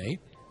dominate.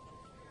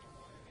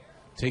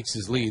 Takes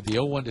his lead. The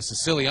 0-1 to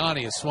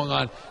Siciliani is swung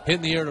on, hit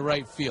in the air to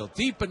right field.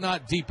 Deep, but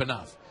not deep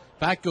enough.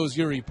 Back goes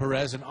Yuri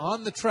Perez, and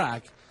on the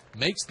track,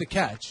 makes the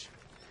catch.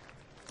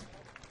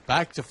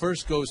 Back to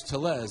first goes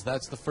Tellez.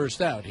 That's the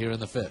first out here in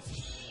the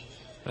fifth.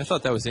 I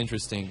thought that was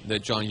interesting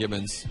that John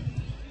Gibbons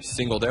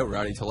singled out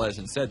Rowdy Tellez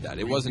and said that.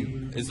 It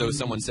wasn't as though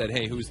someone said,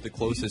 hey, who's the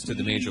closest to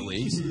the major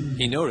leagues?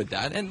 He noted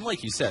that, and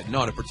like you said,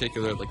 not a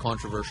particularly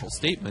controversial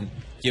statement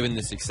given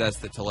the success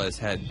that Tellez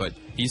had, but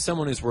he's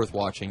someone who's worth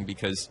watching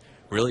because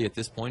really at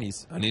this point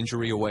he's an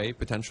injury away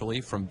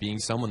potentially from being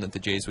someone that the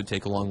Jays would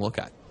take a long look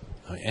at.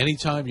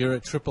 Anytime you're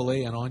at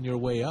AAA and on your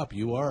way up,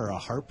 you are a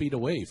heartbeat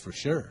away for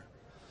sure.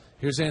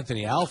 Here's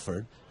Anthony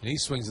Alford, and he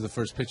swings at the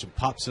first pitch and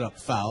pops it up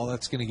foul.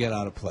 That's going to get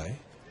out of play.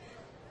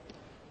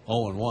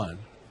 0-1.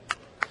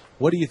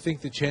 What do you think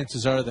the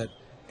chances are that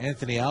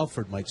Anthony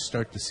Alford might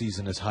start the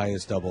season as high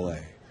as AA?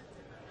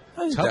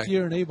 Tough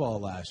year in A-ball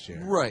last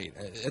year. Right.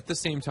 At the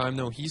same time,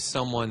 though, he's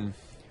someone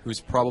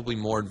who's probably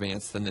more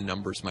advanced than the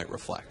numbers might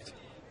reflect.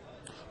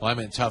 Well, I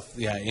meant tough,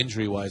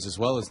 injury-wise as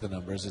well as the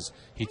numbers. As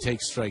he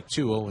takes strike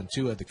 2,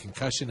 0-2, had the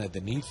concussion, had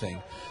the knee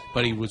thing,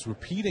 but he was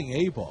repeating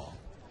A-ball.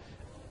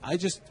 I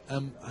just,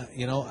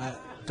 I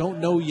don't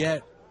know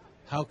yet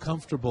how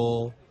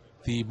comfortable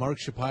the Mark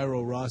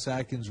Shapiro, Ross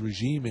Atkins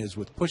regime is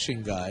with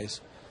pushing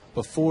guys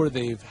before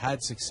they've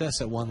had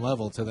success at one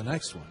level to the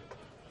next one.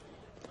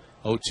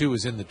 0-2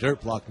 is in the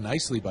dirt, blocked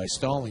nicely by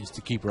Stallings to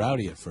keep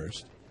Rowdy at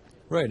first.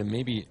 Right, and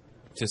maybe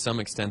to some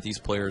extent these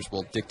players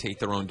will dictate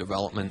their own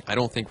development. I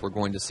don't think we're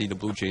going to see the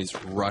Blue Jays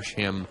rush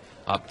him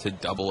up to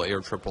AA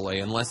or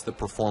AAA unless the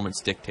performance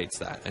dictates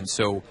that. And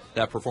so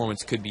that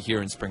performance could be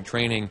here in spring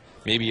training.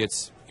 Maybe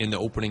it's in the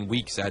opening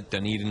weeks at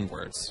Dunedin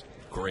where it's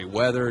great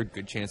weather,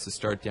 good chance to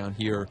start down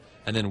here,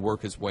 and then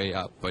work his way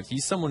up. But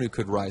he's someone who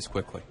could rise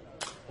quickly.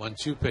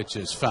 1-2 pitch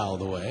is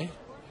fouled away.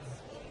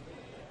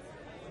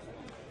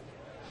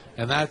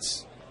 And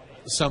that's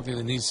something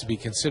that needs to be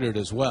considered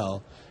as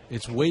well.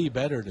 It's way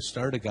better to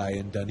start a guy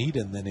in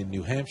Dunedin than in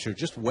New Hampshire,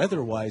 just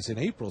weather-wise in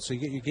April, so you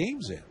get your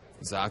games in.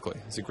 Exactly.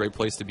 It's a great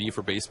place to be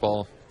for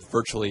baseball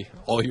virtually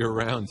all year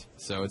round.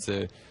 So it's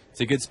a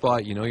good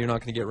spot. You know you're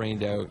not going to get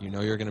rained out. You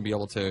know you're going to be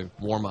able to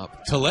warm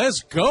up.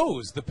 Tellez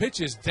goes. The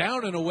pitch is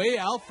down and away.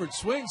 Alford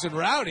swings, and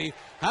Rowdy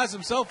has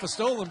himself a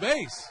stolen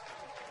base.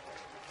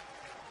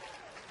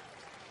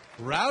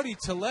 Rowdy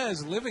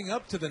Tellez living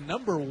up to the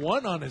number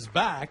 1 on his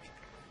back.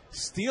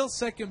 Steals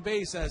second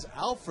base as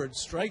Alford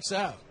strikes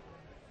out.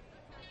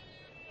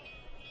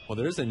 Well,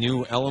 there's a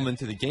new element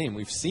to the game.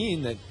 We've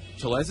seen that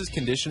Tellez's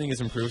conditioning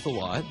has improved a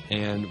lot,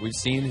 and we've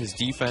seen his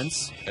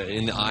defense,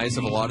 in the eyes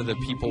of a lot of the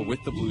people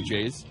with the Blue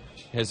Jays,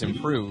 has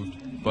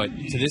improved. But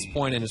to this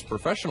point in his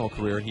professional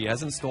career, he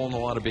hasn't stolen a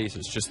lot of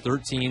bases. Just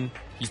 13.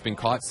 He's been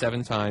caught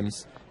 7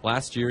 times.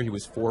 Last year, he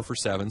was 4 for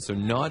 7, so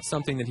not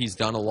something that he's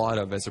done a lot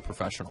of as a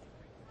professional.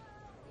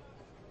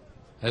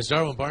 As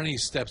Darwin Barney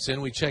steps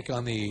in, we check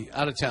on the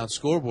out-of-town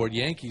scoreboard.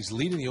 Yankees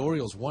leading the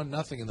Orioles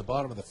 1-0 in the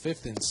bottom of the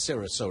 5th in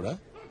Sarasota.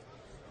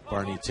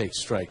 Barney takes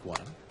strike 1.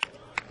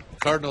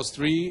 Cardinals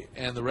 3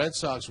 and the Red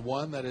Sox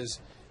 1. That is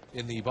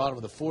in the bottom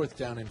of the 4th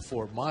down in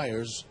Fort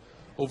Myers.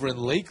 Over in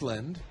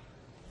Lakeland,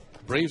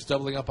 Braves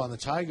doubling up on the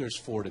Tigers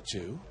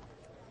 4-2.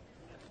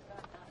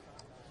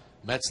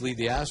 Mets lead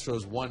the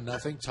Astros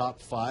 1-0,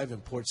 top 5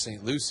 in Port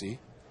St. Lucie.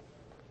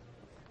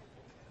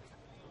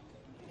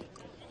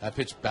 That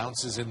pitch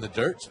bounces in the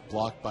dirt,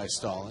 blocked by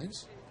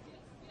Stallings.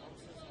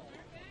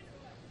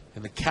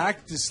 In the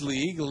Cactus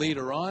League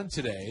later on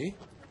today,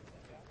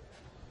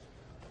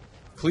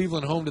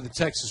 Cleveland home to the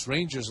Texas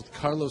Rangers with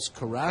Carlos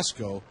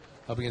Carrasco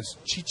up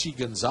against Chichi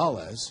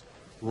Gonzalez.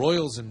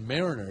 Royals and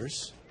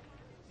Mariners,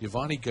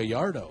 Yovani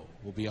Gallardo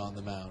will be on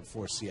the mound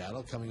for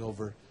Seattle, coming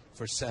over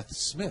for Seth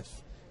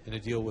Smith in a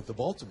deal with the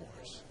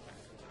Baltimores.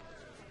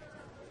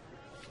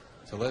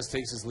 Tellez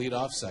takes his lead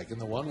off second.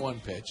 The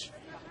 1-1 pitch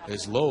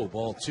is low,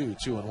 ball 2,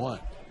 2-1.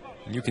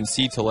 You can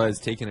see Tellez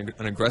taking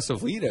an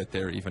aggressive lead out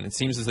there even. It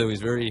seems as though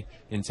he's very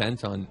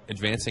intent on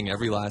advancing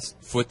every last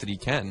foot that he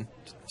can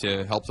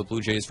to help the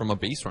Blue Jays from a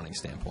base running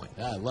standpoint.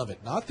 Yeah, I love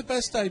it. Not the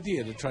best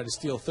idea to try to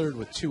steal third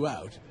with 2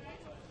 out,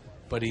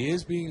 but he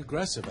is being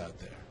aggressive out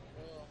there.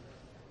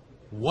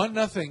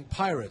 1-0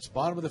 Pirates,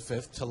 bottom of the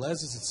 5th.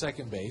 Tellez is at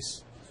second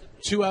base.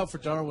 2 out for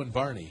Darwin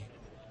Barney.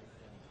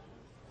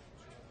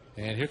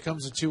 And here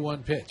comes a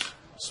 2-1 pitch.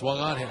 Swung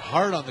on, hit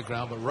hard on the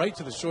ground, but right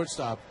to the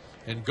shortstop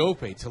and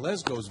Gope.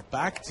 Tellez goes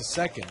back to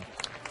second,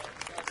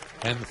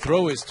 and the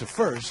throw is to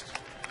first,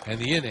 and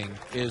the inning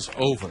is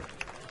over.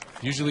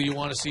 Usually you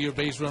want to see your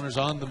base runners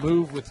on the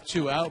move with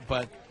 2 out,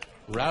 but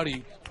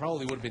Rowdy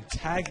probably would have been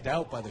tagged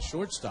out by the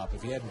shortstop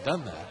if he hadn't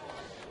done that.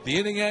 The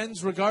inning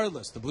ends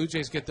regardless. The Blue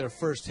Jays get their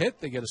first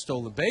hit. They get a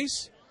stolen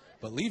base,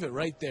 but leave it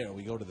right there.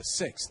 We go to the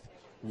 6th.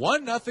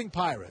 1-0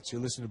 Pirates.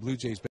 You're listening to Blue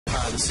Jays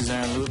Baseball. Hi, this is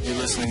Aaron Luke. You're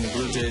listening to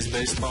Blue Jays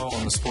Baseball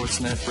on the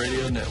Sportsnet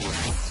Radio Network.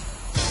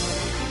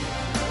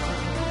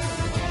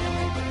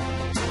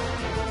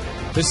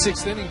 The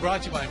 6th inning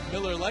brought to you by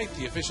Miller Lite,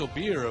 the official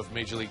beer of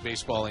Major League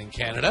Baseball in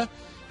Canada.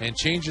 And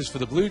changes for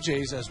the Blue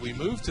Jays as we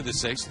move to the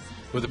 6th,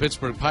 with the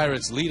Pittsburgh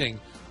Pirates leading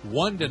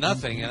 1-0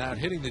 and out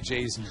hitting the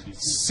Jays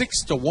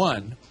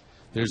 6-1.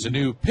 There's a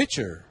new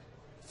pitcher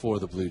for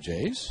the Blue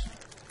Jays.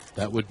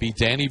 That would be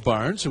Danny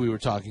Barnes, who we were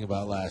talking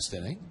about last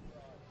inning.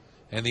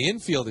 And the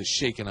infield is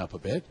shaken up a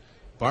bit.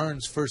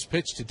 Barnes' first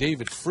pitch to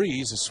David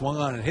Freese is swung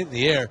on and hit in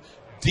the air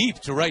deep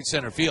to right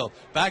center field.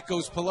 Back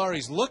goes Pilar.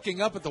 He's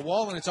looking up at the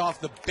wall, and it's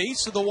off the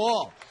base of the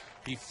wall.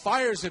 He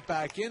fires it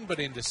back in, but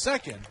into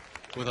second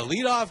with a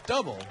leadoff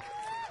double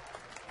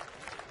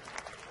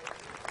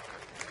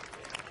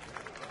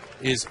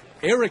is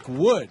Eric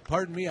Wood.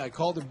 Pardon me, I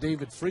called him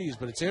David Freese,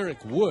 but it's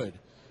Eric Wood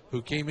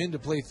who came in to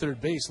play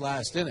third base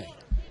last inning.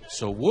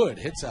 So Wood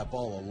hits that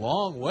ball a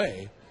long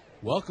way.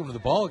 Welcome to the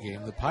ball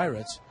game. The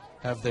Pirates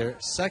have their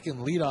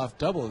second leadoff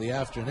double of the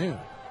afternoon.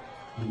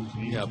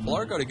 Yeah,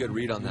 Pilar got a good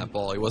read on that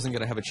ball. He wasn't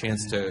going to have a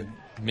chance to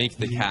make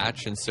the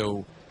catch, and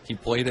so he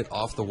played it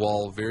off the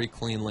wall very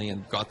cleanly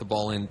and got the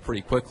ball in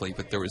pretty quickly,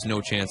 but there was no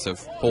chance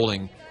of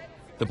holding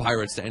the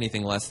Pirates to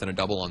anything less than a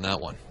double on that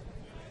one.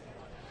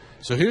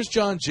 So here's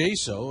John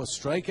Jaso, a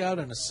strikeout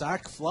and a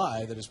sac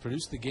fly that has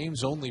produced the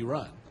game's only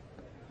run.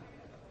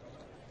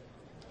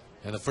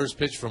 And the first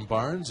pitch from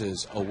Barnes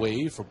is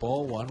away for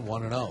ball one,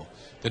 1-0.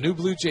 The new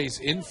Blue Jays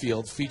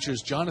infield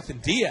features Jonathan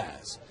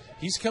Diaz.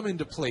 He's come in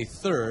to play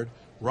third.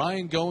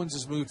 Ryan Goins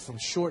has moved from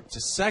short to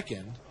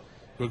second.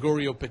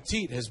 Gregorio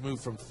Petit has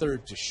moved from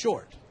third to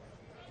short.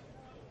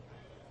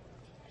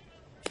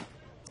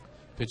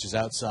 Pitch is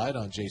outside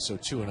on Jaso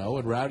 2-0.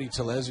 And Rowdy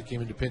Tellez, who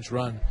came in to pinch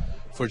run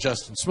for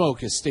Justin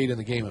Smoke, has stayed in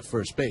the game at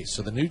first base.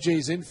 So the new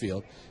Jays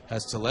infield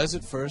has Tellez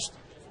at first,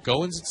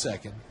 Goins at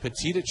second,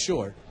 Petit at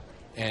short,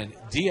 and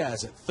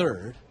Diaz at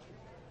third.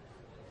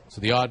 So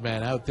the odd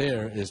man out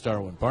there is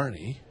Darwin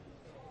Barney,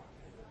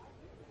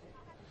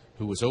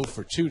 who was 0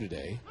 for 2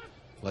 today,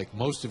 like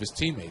most of his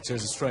teammates.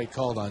 There's a strike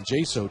called on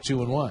Jaso,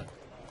 2-1.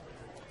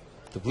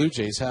 The Blue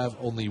Jays have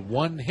only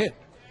one hit,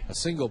 a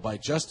single by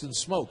Justin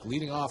Smoke,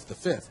 leading off the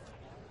 5th.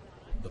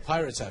 The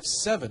Pirates have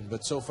 7,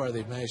 but so far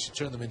they've managed to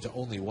turn them into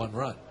only 1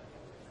 run.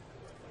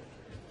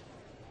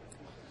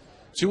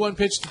 2-1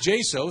 pitch to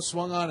Jaso,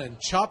 swung on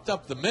and chopped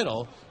up the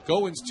middle.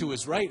 Goins to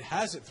his right,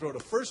 has it throw to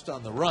first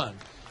on the run,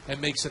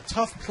 and makes a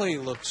tough play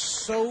look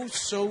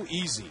so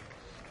easy.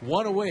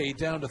 One away,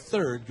 down to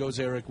third goes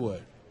Eric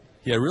Wood.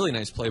 Yeah, really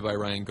nice play by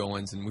Ryan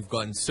Goins, and we've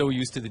gotten so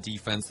used to the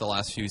defense the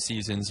last few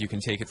seasons, you can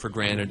take it for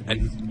granted. At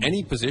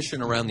any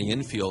position around the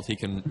infield, he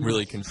can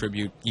really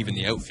contribute, even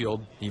the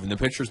outfield, even the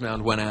pitcher's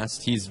mound when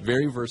asked. He's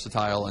very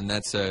versatile, and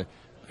that's a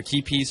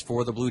key piece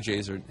for the Blue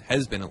Jays, or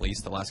has been at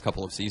least the last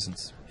couple of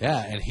seasons.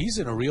 Yeah, and he's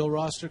in a real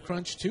roster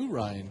crunch too,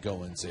 Ryan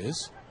Goins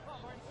is.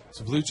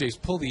 So Blue Jays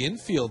pull the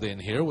infield in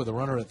here with a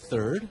runner at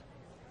third,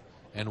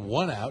 and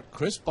 1 out.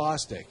 Chris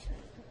Bostic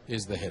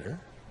is the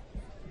hitter.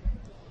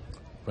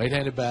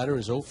 Right-handed batter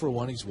is 0 for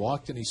 1. He's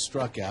walked and he's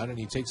struck out, and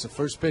he takes the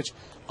first pitch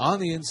on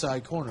the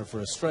inside corner for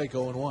a strike,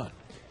 0-1.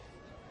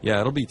 Yeah,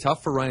 it'll be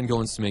tough for Ryan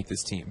Goins to make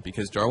this team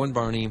because Darwin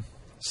Barney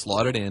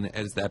slotted in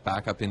as that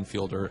backup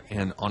infielder,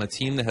 and on a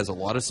team that has a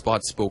lot of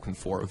spots spoken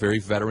for, a very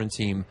veteran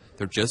team,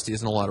 there just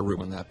isn't a lot of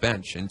room on that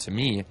bench. And to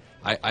me,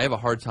 I have a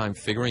hard time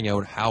figuring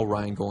out how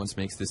Ryan Goins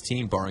makes this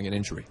team, barring an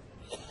injury.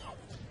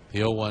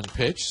 The 0-1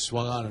 pitch,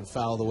 swung on and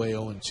fouled away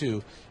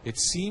 0-2. It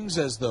seems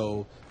as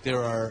though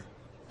there are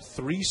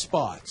 3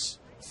 spots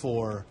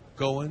for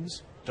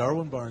Goins,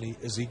 Darwin Barney,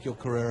 Ezekiel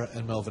Carrera,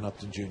 and Melvin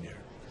Upton Jr.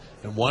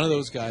 And one of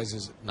those guys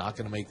is not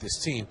going to make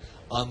this team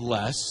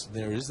unless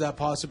there is that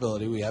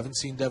possibility. We haven't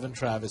seen Devin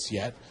Travis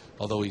yet,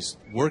 although he's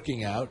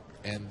working out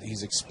and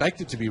he's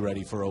expected to be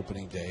ready for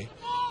opening day.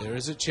 There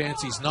is a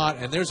chance he's not,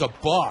 and there's a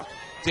balk.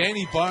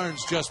 Danny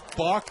Barnes just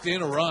balked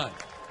in a run.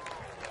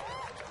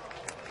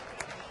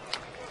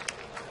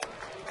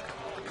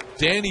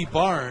 Danny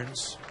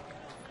Barnes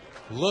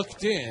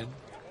looked in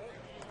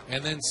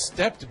and then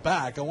stepped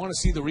back. I want to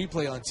see the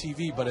replay on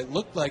TV, but it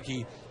looked like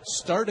he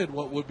started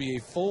what would be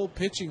a full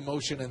pitching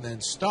motion and then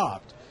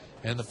stopped.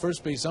 And the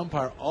first base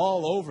umpire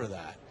all over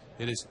that.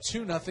 It is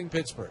 2-0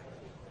 Pittsburgh.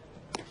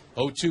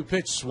 0-2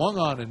 pitch swung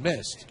on and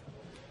missed.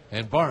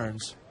 And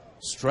Barnes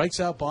strikes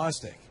out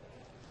Bostic.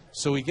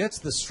 So he gets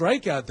the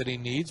strikeout that he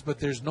needs, but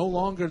there's no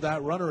longer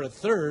that runner at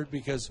third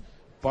because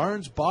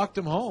Barnes balked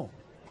him home.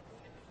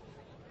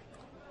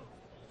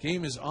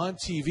 Game is on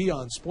TV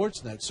on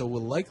Sportsnet, so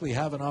we'll likely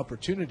have an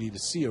opportunity to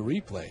see a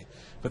replay.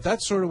 But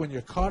that's sort of when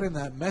you're caught in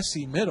that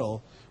messy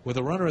middle with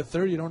a runner at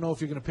third. You don't know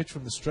if you're going to pitch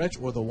from the stretch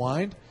or the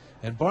wind.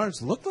 And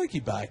Barnes looked like he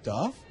backed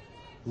off,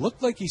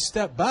 looked like he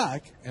stepped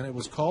back, and it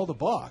was called a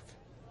balk.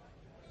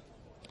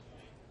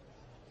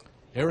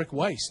 Eric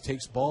Weiss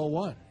takes ball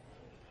 1.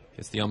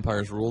 Guess the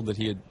umpires ruled that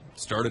he had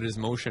started his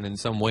motion in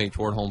some way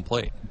toward home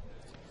plate.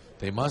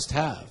 They must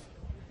have.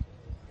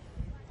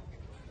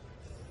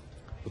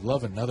 Would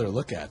love another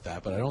look at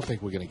that, but I don't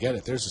think we're going to get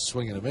it. There's a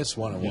swing and a miss,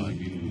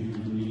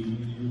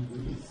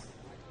 1-1.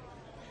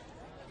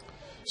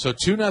 So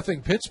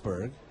 2-0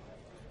 Pittsburgh.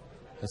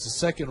 That's the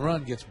second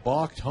run, gets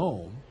balked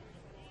home.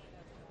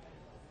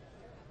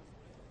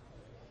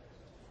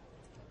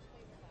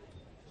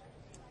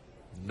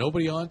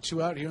 Nobody on,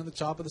 2 out here in the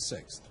top of the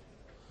 6th.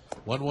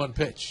 1-1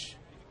 pitch.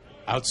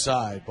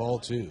 Outside, ball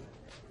 2.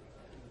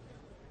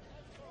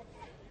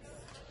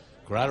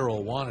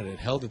 Gratterall wanted it,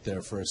 held it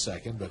there for a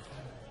second, but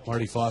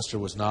Marty Foster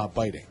was not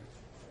biting.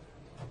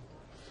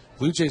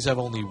 Blue Jays have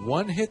only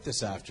 1 hit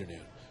this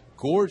afternoon.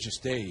 Gorgeous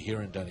day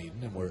here in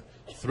Dunedin, and we're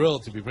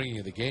thrilled to be bringing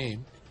you the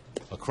game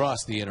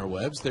across the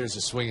interwebs. There's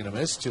a swing and a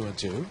miss,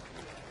 2-2.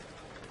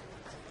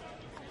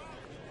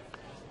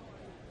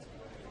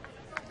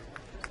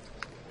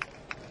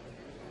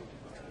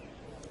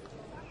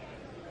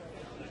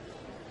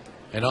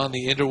 And on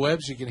the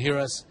interwebs, you can hear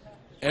us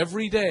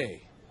every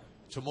day.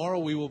 Tomorrow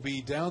we will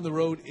be down the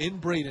road in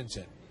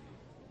Bradenton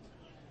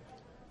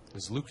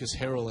as Lucas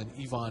Harrell and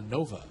Ivan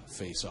Nova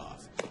face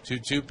off.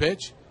 2-2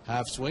 pitch,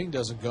 half swing,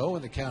 doesn't go,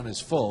 and the count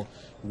is full.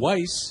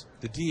 Weiss,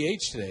 the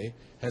DH today,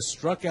 has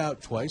struck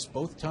out twice,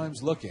 both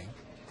times looking.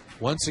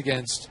 Once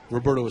against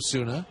Roberto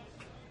Osuna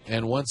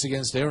and once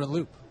against Aaron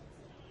Loop.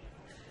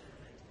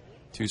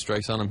 2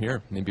 strikes on him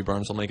here. Maybe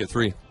Barnes will make it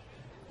 3.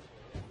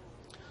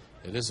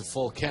 It is a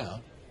full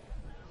count.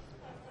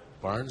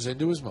 Barnes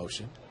into his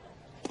motion.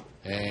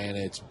 And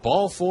it's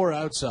ball 4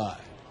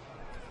 outside.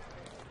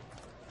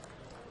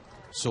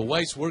 So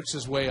Weiss works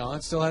his way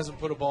on. Still hasn't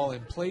put a ball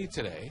in play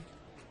today.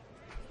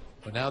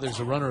 But now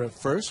there's a runner at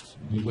first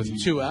with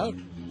 2 out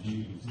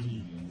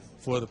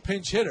for the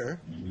pinch hitter,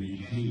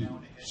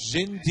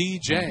 Jindy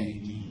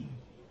Jang.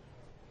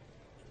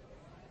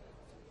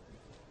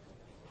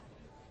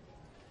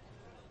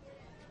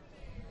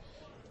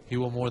 He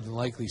will more than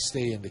likely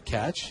stay in to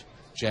catch.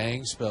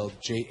 Jang, spelled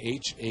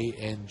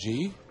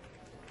Jhang.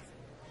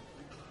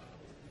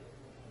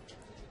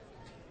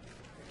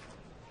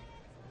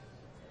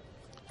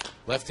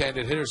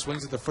 Left-handed hitter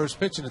swings at the first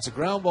pitch, and it's a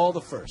ground ball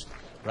to first.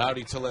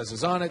 Rowdy Tellez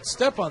is on it,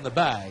 step on the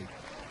bag,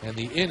 and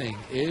the inning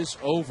is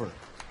over.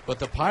 But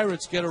the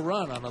Pirates get a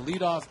run on a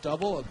leadoff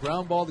double, a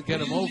ground ball to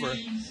get him over,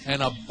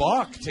 and a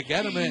balk to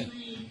get him in.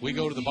 We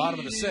go to the bottom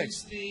of the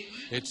 6th.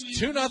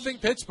 It's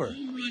 2-0 Pittsburgh.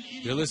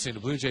 You're listening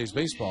to Blue Jays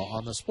Baseball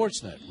on the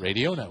Sportsnet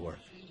Radio Network.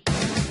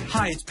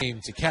 Hi, it's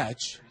game to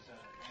catch.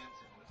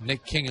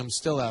 Nick Kingham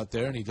still out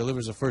there, and he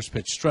delivers a first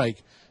pitch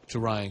strike to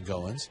Ryan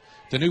Goins.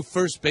 The new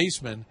first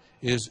baseman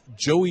is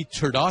Joey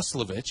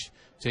Turdoslavich,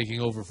 taking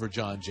over for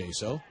John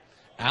Jaso.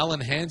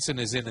 Allan Hansen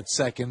is in at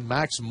second.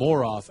 Max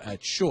Moroff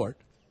at short.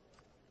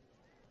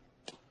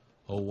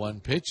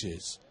 0-1 pitch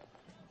is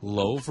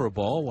low for a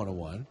ball,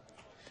 1-1.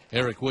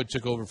 Eric Wood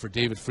took over for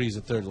David Freese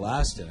at third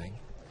last inning.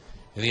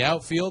 In the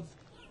outfield,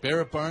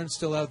 Barrett Barnes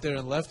still out there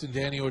in left and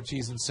Danny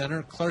Ortiz in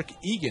center. Clark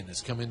Egan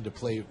has come in to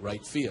play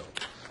right field.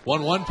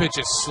 1-1 pitch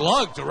is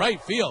slugged to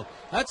right field.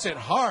 That's it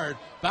hard.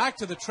 Back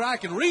to the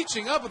track and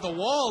reaching up at the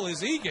wall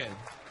is Egan.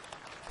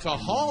 To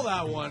haul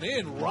that one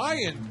in,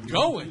 Ryan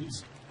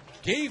Goins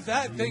gave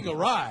that thing a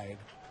ride.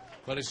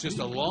 But it's just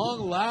a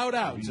long, loud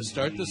out to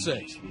start the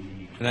 6th.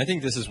 And I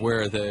think this is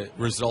where the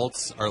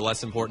results are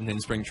less important in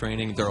spring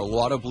training. There are a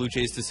lot of Blue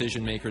Jays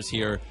decision makers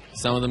here,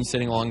 some of them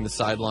sitting along the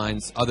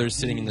sidelines, others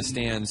sitting in the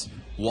stands,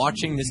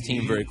 watching this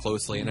team very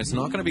closely. And it's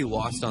not going to be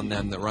lost on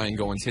them that Ryan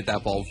Goins hit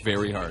that ball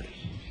very hard.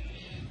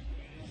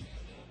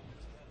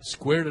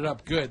 Squared it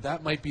up good.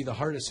 That might be the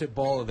hardest hit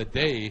ball of the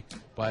day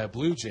by a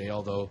Blue Jay,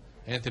 although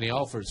Anthony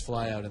Alford's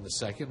fly out in the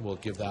second will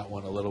give that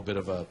one a little bit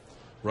of a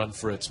run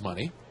for its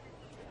money.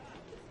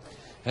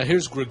 Now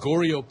here's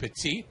Gregorio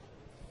Petit.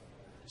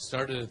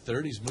 Started at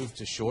third. He's moved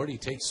to short. He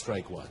takes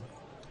strike 1.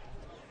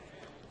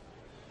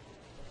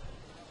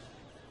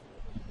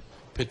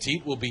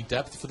 Petit will be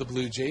depth for the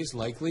Blue Jays,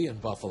 likely in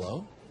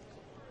Buffalo.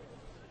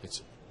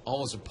 It's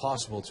almost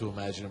impossible to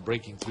imagine him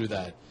breaking through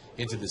that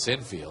into this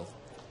infield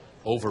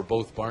over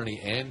both Barney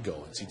and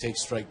Goins. He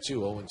takes strike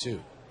 2, 0-2.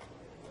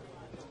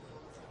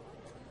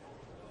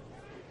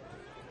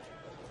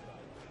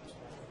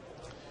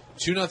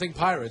 Two 2-0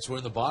 Pirates. We're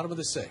in the bottom of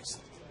the 6th.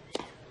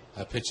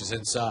 That pitch is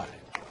inside.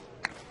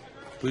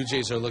 Blue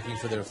Jays are looking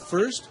for their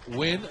first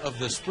win of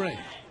the spring.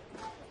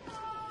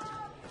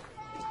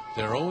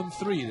 They're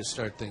 0-3 to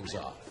start things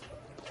off.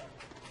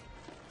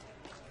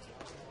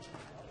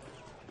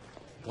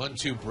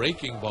 1-2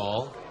 breaking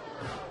ball.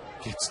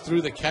 Gets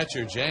through the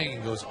catcher, Jang,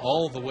 and goes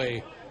all the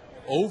way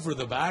over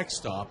the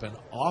backstop and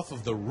off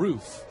of the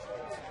roof.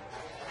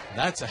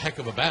 That's a heck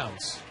of a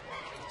bounce.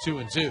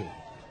 2-2.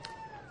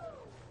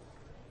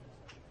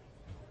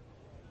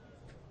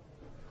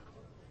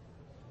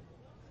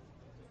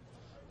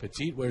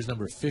 Petit wears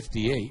number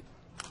 58,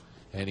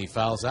 and he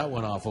fouls that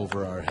one off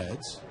over our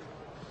heads.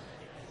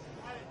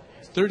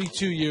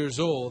 32 years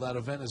old out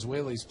of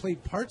Venezuela. He's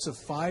played parts of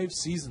 5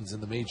 seasons in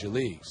the major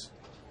leagues,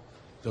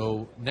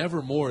 though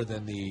never more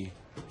than the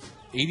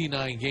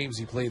 89 games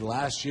he played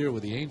last year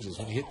with the Angels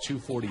when he hit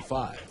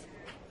 245.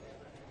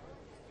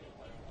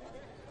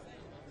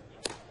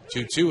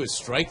 2-2 is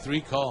strike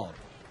 3 called.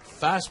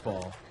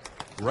 Fastball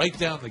right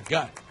down the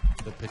gut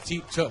that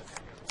Petit took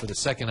for the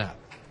second out.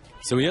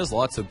 So he has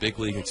lots of big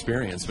league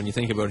experience. When you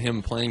think about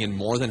him playing in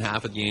more than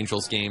half of the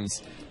Angels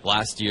games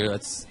last year,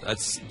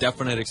 that's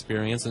definite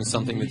experience and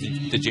something that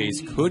the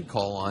Jays could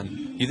call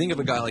on. You think of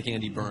a guy like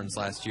Andy Burns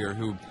last year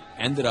who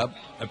ended up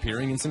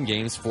appearing in some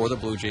games for the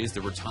Blue Jays.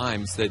 There were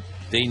times that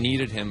they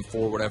needed him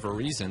for whatever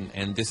reason,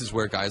 and this is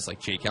where guys like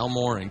Jake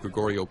Elmore and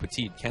Gregorio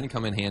Petit can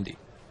come in handy.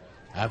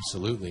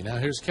 Absolutely. Now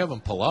here's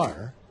Kevin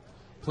Pillar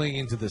playing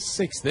into the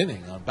 6th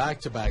inning on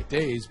back-to-back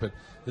days, but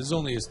this is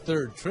only his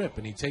 3rd trip,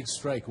 and he takes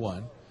strike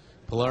 1.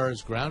 Pillar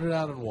is grounded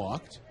out and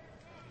walked.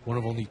 One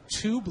of only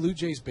 2 Blue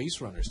Jays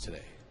base runners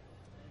today.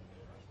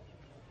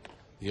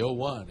 The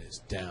 0-1 is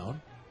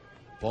down.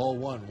 Ball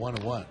 1,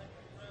 1-1.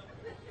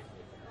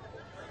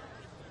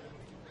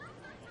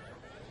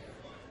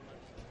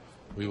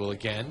 We will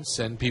again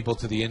send people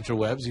to the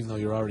interwebs, even though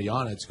you're already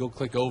on it. So go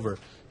click over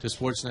to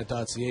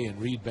sportsnet.ca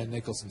and read Ben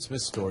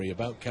Nicholson-Smith's story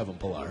about Kevin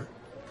Pillar.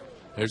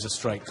 There's a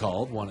strike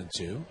called,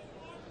 1-2.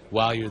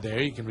 While you're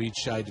there, you can read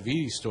Shai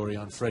Daviti's story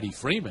on Freddie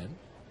Freeman,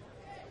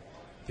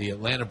 the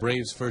Atlanta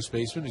Braves first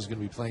baseman who's going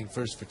to be playing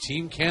first for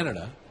Team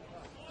Canada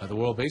at the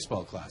World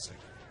Baseball Classic.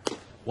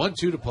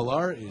 1-2 to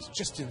Pillar is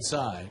just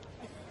inside.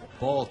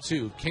 Ball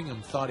 2.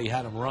 Kingham thought he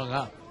had him rung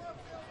up.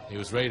 He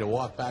was ready to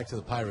walk back to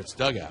the Pirates'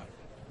 dugout.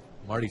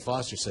 Marty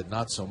Foster said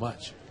not so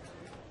much.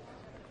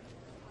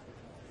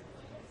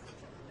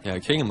 Yeah,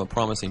 Kingham a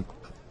promising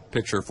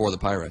pitcher for the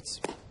Pirates.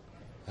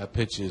 That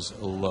pitch is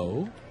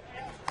low,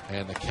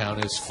 and the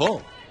count is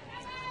full.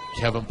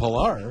 Kevin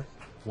Pillar,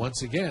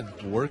 once again,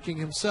 working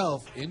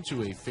himself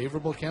into a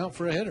favorable count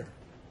for a hitter.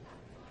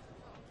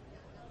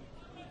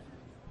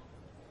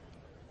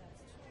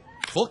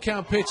 Full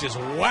count pitch is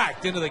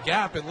whacked into the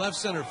gap in left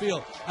center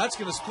field. That's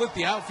going to split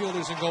the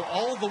outfielders and go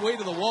all the way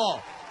to the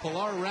wall.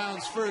 Pillar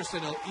rounds first,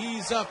 and he'll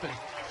ease up and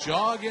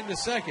jog into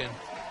second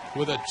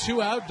with a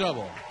 2-out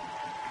double.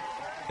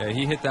 Yeah,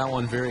 he hit that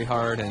one very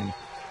hard, and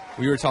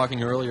we were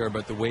talking earlier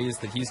about the ways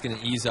that he's going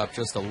to ease up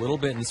just a little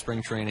bit in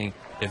spring training.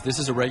 If this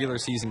is a regular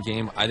season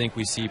game, I think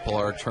we see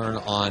Pillar turn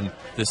on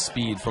the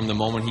speed from the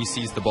moment he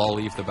sees the ball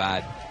leave the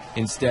bat.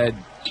 Instead,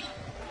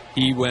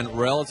 he went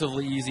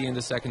relatively easy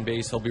into second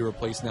base. He'll be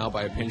replaced now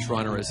by a pinch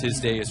runner as his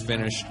day is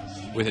finished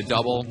with a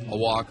double, a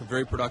walk. A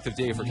very productive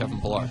day for Kevin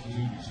Pillar.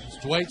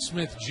 Dwight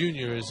Smith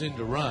Jr. is in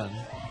to run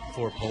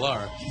for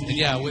Pillar. And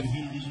yeah,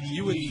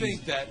 you would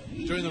think that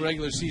during the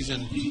regular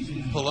season,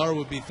 Pillar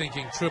would be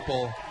thinking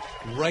triple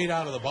right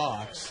out of the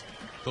box,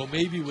 though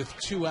maybe with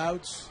 2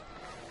 outs,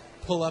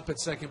 pull up at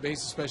second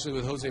base, especially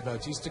with Jose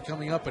Bautista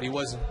coming up, but he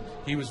wasn't.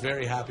 He was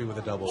very happy with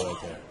a double right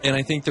there. And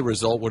I think the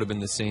result would have been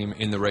the same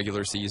in the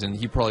regular season.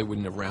 He probably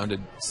wouldn't have rounded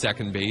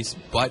second base,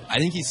 but I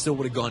think he still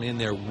would have gone in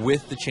there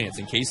with the chance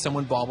in case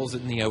someone bobbles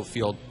it in the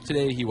outfield.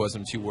 Today, he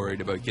wasn't too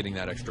worried about getting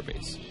that extra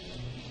base.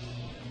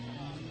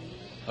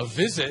 A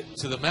visit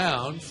to the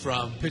mound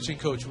from pitching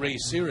coach Ray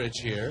Searage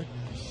here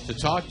to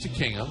talk to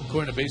Kingham.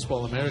 According to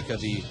Baseball America,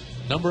 the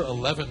number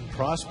 11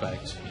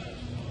 prospect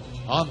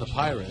on the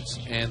Pirates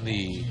and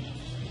the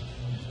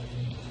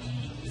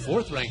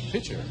 4th-ranked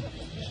pitcher,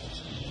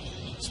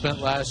 spent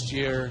last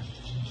year,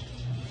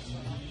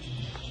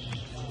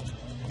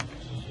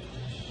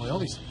 well, he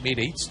only made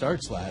 8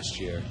 starts last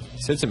year.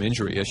 He's had some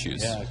injury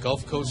issues. Yeah,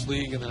 Gulf Coast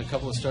League, and then a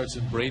couple of starts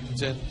in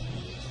Bradenton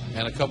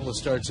and a couple of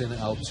starts in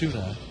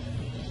Altoona.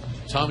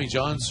 Tommy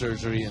John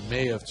surgery in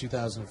May of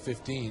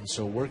 2015,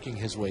 so working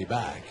his way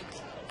back.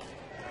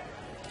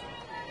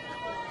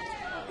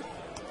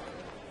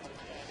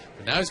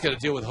 But now he's got to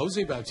deal with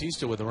Jose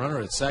Bautista with a runner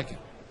at second.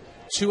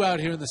 2 out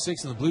here in the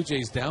 6th, and the Blue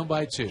Jays down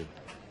by 2.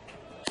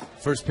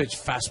 First pitch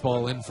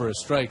fastball in for a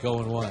strike,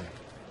 0-1.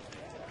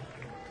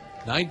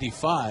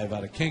 95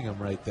 out of Kingham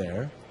right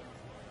there.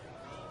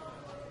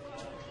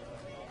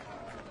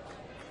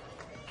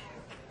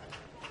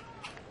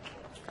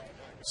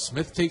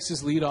 Smith takes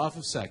his lead off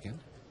of second.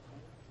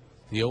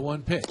 The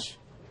 0-1 pitch.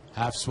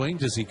 Half swing.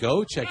 Does he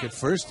go? Check it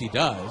first. He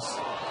does.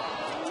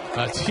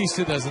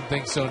 Bautista doesn't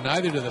think so.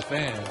 Neither do the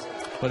fans.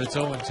 But it's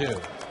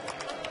 0-2.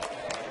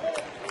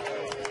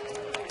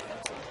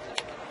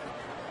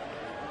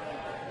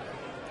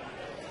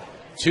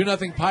 Two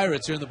 2-0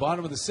 Pirates here in the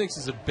bottom of the 6th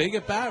is a big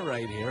at bat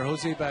right here.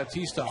 Jose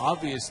Bautista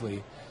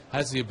obviously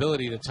has the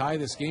ability to tie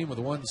this game with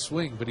one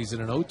swing, but he's in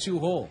an 0-2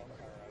 hole.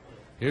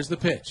 Here's the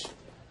pitch.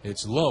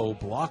 It's low,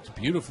 blocked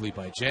beautifully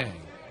by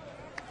Jang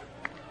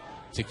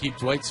to keep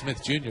Dwight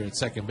Smith Jr. at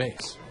second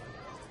base.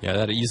 Yeah,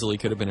 that easily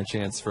could have been a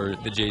chance for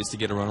the Jays to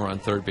get a runner on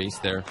third base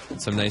there.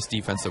 Some nice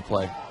defensive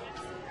play.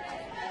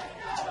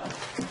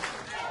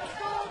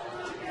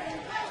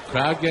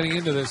 Crowd getting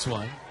into this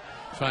one,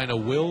 trying to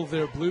will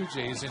their Blue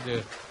Jays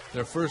into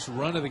their first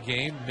run of the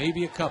game,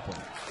 maybe a couple.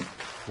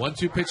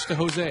 1-2 pitch to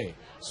Jose.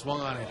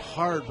 Swung on it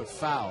hard but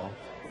foul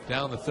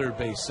down the third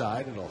base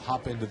side. It'll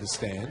hop into the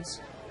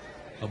stands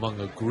among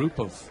a group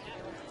of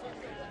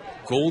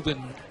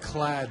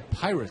golden-clad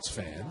Pirates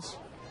fans.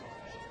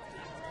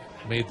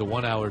 Made the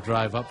 1-hour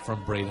drive up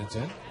from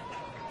Bradenton.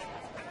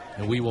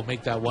 And we will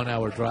make that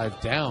 1-hour drive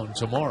down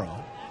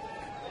tomorrow.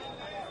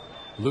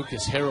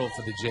 Lucas Harrell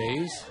for the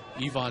Jays,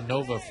 Ivan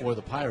Nova for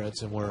the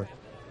Pirates, and we're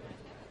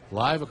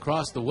live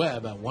across the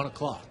web at 1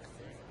 o'clock.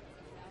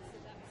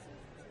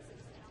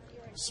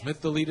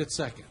 Smith the lead at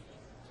second.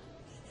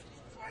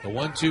 The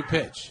 1-2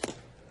 pitch.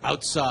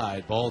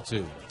 Outside, ball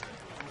 2.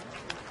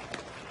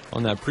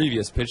 On that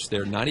previous pitch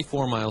there,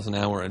 94 miles an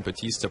hour, and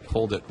Batista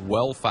pulled it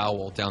well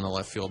foul down the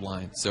left field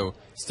line. So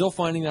still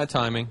finding that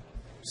timing,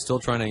 still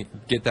trying to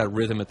get that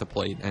rhythm at the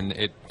plate, and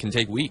it can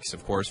take weeks,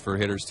 of course, for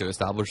hitters to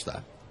establish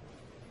that.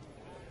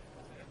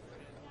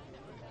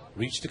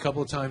 Reached a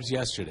couple of times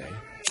yesterday.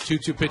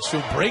 2-2 pitch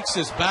to him, breaks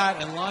his bat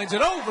and lines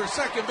it over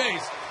second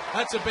base.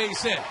 That's a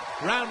base hit.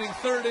 Rounding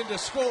third in to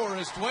score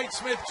is Dwight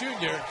Smith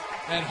Jr.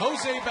 and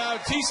Jose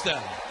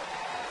Bautista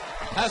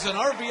has an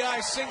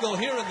RBI single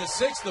here in the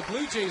 6th. The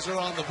Blue Jays are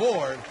on the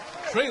board,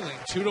 trailing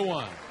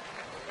 2-1.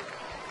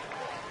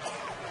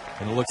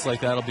 And it looks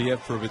like that'll be it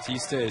for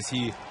Batista as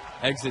he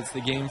exits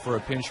the game for a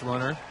pinch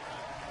runner.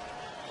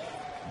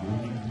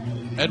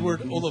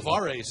 Edward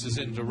Olivares is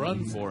in to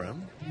run for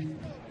him.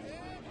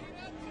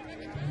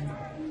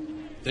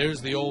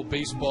 There's the old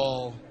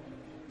baseball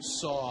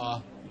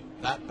saw.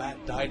 That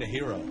bat died a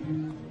hero.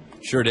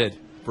 Sure did.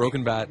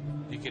 Broken bat.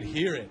 You could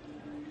hear it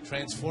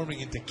transforming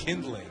into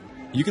kindling.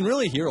 You can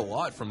really hear a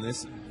lot from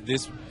this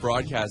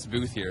broadcast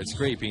booth here. It's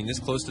great being this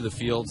close to the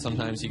field.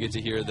 Sometimes you get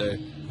to hear the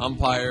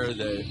umpire,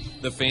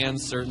 the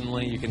fans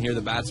certainly. You can hear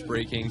the bats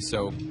breaking,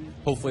 so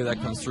hopefully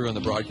that comes through on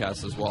the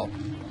broadcast as well.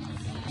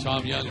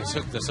 Tom Young has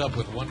hooked us up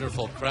with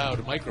wonderful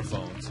crowd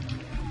microphones,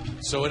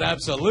 so it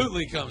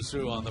absolutely comes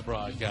through on the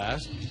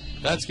broadcast.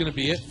 That's going to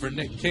be it for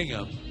Nick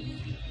Kingham.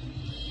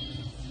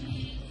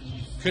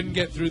 Couldn't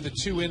get through the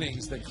 2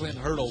 innings that Clint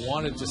Hurdle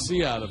wanted to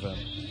see out of him.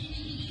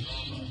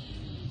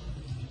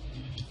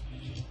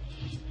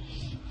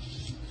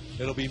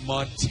 It'll be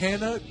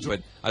Montana.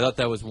 But I thought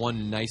that was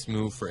one nice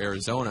move for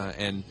Arizona.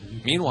 And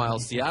meanwhile,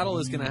 Seattle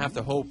is going to have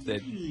to hope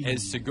that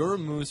as Segura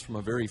moves from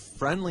a very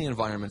friendly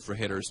environment for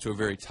hitters to a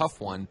very tough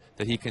one,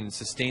 that he can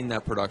sustain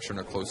that production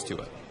or close to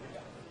it.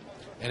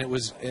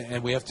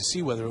 And we have to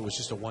see whether it was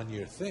just a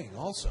 1-year thing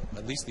also,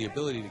 at least the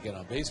ability to get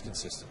on base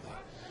consistently.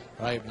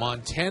 All right,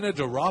 Montana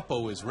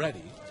DeRapo is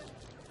ready,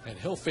 and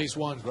he'll face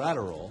Juan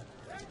Graterol.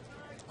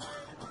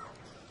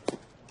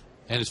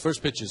 And his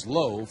first pitch is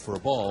low for a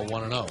ball,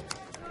 1-0.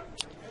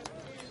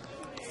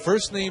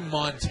 First name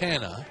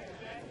Montana,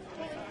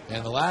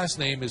 and the last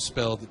name is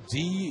spelled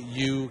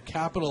D-U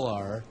capital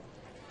R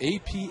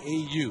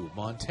A-P-A-U,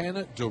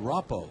 Montana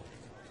DeRapo.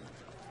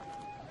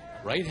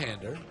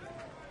 Right-hander.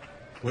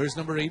 Wears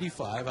number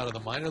 85 out of the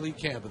minor league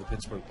camp of the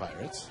Pittsburgh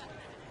Pirates.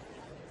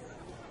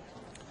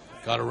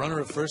 Got a runner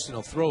at first, and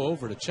he'll throw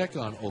over to check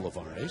on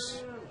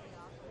Olivares.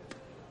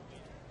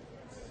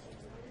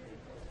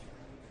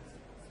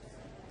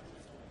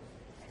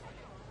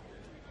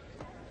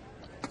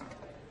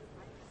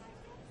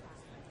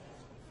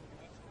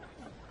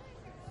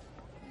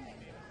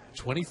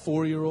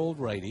 '24-year-old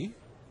righty.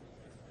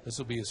 This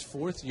will be his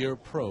 4th year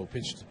pro.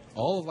 Pitched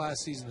all of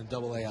last season in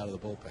Double-A out of the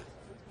bullpen.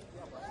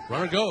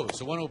 Runner goes.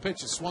 The 1-0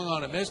 pitch is swung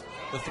on and missed.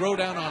 The throw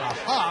down on a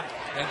hop,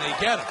 and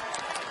they get him.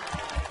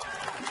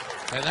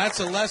 And that's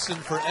a lesson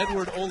for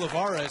Edward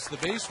Olivares, the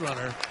base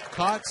runner.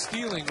 Caught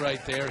stealing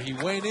right there. He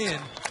went in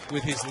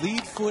with his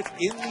lead foot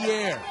in the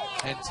air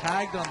and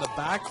tagged on the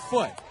back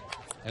foot.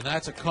 And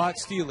that's a caught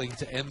stealing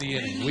to end the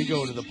inning. We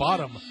go to the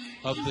bottom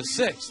of the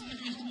 6th.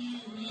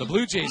 The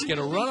Blue Jays get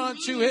a run on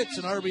 2 hits,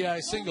 an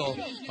RBI single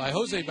by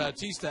Jose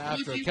Bautista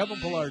after a Kevin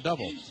Pillar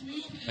double.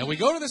 And we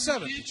go to the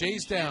 7th.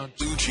 Jays down.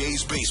 Blue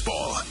Jays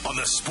baseball on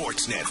the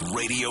Sportsnet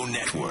Radio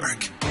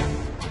Network.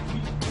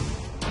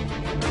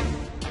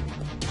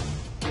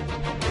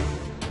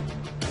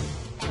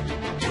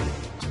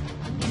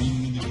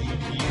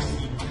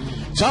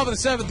 Top of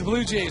the 7th, the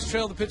Blue Jays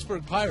trail the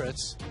Pittsburgh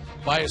Pirates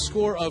by a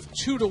score of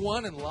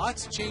 2-1, and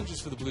lots of changes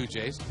for the Blue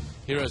Jays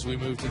here as we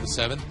move to the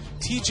 7th.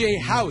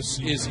 TJ House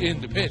is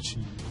in to pitch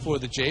for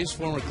the Jays,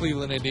 former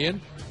Cleveland Indian,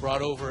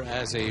 brought over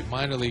as a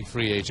minor league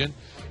free agent.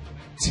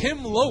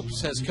 Tim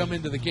Lopes has come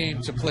into the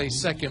game to play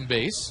second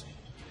base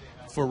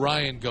for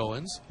Ryan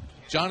Goins.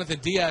 Jonathan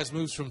Diaz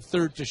moves from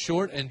third to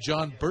short, and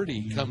John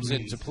Berti comes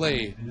in to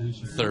play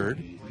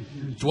third.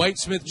 Dwight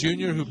Smith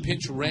Jr., who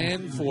pinch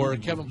ran for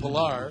Kevin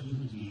Pillar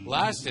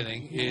last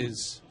inning,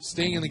 is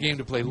staying in the game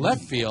to play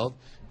left field.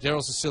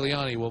 Daryl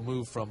Siciliani will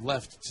move from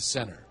left to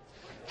center.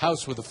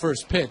 House with the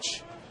first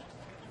pitch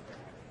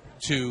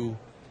to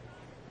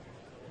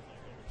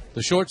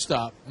the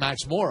shortstop,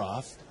 Max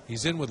Moroff.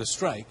 He's in with a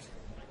strike,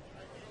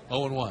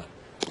 0-1.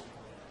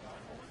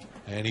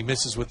 And he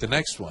misses with the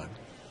next one.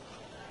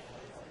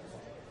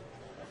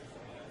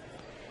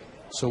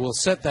 So we'll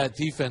set that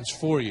defense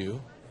for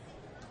you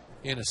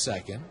in a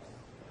second.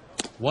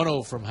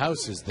 1-0 from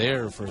House is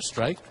there for a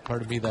strike.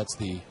 Pardon me, that's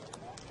the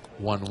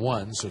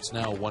 1-1, so it's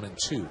now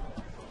 1-2.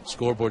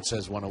 Scoreboard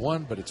says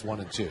 1-1, but it's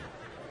 1-2.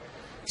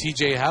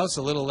 TJ House,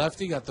 a little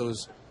lefty, got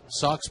those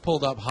socks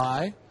pulled up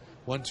high.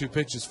 1-2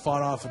 pitch is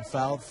fought off and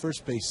fouled,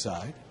 first base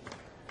side.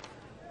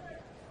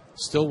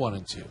 Still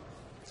 1-2.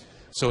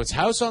 So it's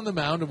House on the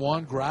mound and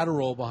Juan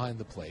Graterol behind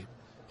the plate.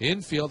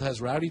 Infield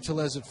has Rowdy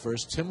Tellez at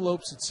first, Tim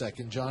Lopes at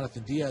second,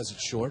 Jonathan Diaz at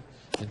short,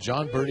 and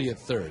John Birdie at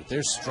third.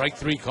 There's strike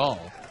 3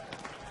 call.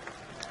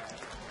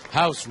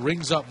 House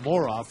rings up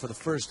Moroff for the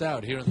first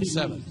out here in the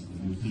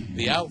 7th.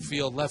 The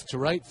outfield left to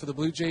right for the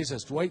Blue Jays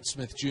has Dwight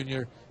Smith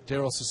Jr.,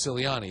 Daryl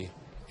Siciliani,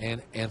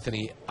 and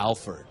Anthony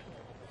Alford.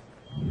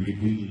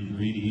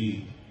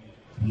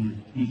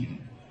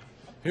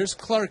 Here's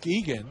Clark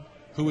Egan,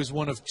 who is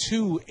one of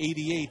 2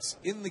 88s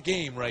in the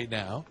game right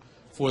now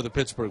for the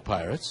Pittsburgh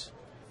Pirates,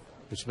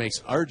 which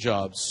makes our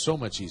job so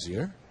much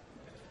easier.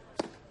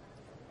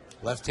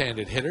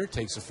 Left-handed hitter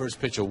takes the first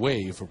pitch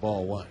away for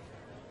ball 1.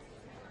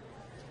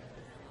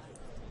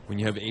 When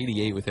you have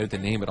 88 without the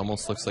name, it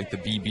almost looks like the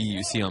BB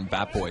you see on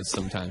Bat Boys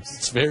sometimes.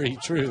 It's very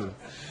true.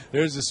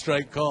 There's a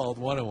strike called,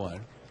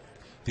 1-1.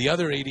 The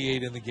other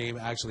 88 in the game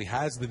actually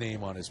has the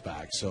name on his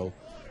back, so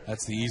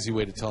that's the easy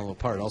way to tell them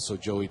apart. Also,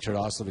 Joey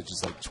Terdoslavich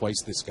is like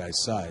twice this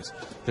guy's size.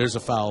 There's a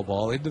foul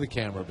ball into the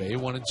camera bay,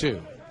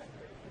 1-2.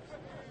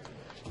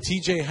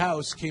 TJ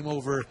House came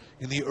over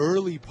in the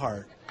early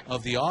part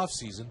of the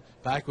offseason,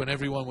 back when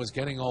everyone was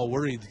getting all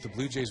worried that the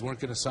Blue Jays weren't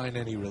going to sign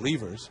any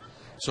relievers.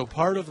 So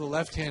part of the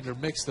left-hander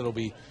mix that'll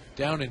be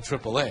down in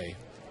AAA.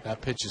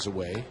 That pitch is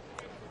away.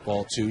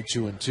 Ball 2,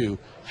 2-2.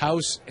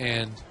 House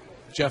and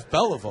Jeff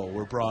Beliveau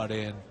were brought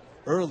in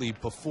early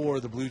before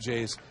the Blue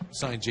Jays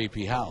signed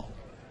J.P. Howell.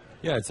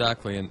 Yeah,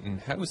 exactly.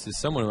 And House is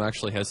someone who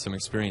actually has some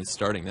experience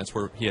starting. That's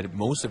where he had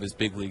most of his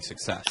big league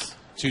success.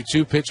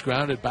 2-2 pitch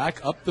grounded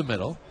back up the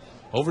middle.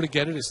 Over to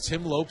get it is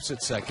Tim Lopes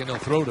at second. He'll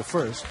throw to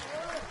first,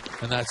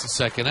 and that's the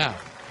second out.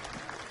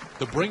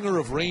 The Bringer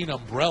of Rain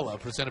umbrella,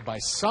 presented by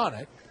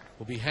Sonnet,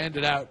 will be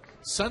handed out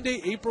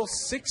Sunday, April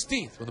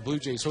 16th, when the Blue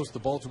Jays host the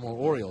Baltimore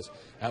Orioles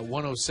at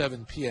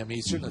 1:07 p.m.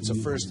 Eastern. That's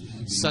the first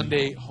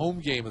Sunday home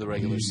game of the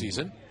regular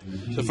season.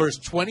 The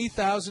first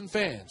 20,000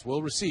 fans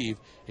will receive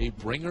a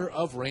Bringer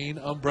of Rain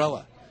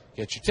umbrella.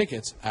 Get your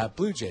tickets at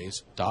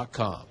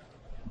BlueJays.com.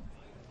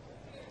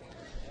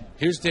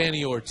 Here's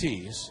Danny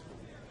Ortiz.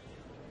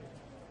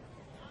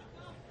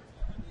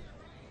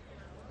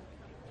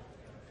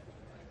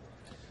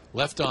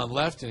 Left on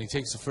left, and he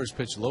takes the first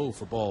pitch low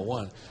for ball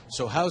 1.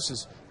 So House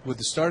is, with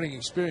the starting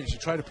experience, you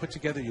try to put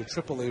together your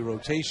AAA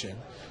rotation.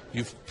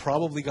 You've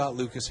probably got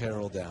Lucas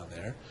Harrell down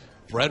there.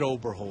 Brett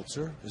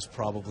Oberholzer is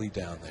probably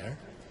down there.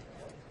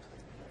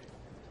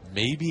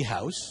 Maybe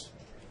House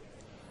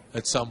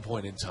at some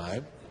point in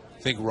time. I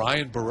think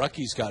Ryan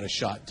Borucki's got a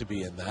shot to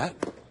be in that.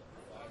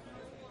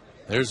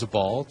 There's a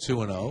ball,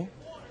 2-0.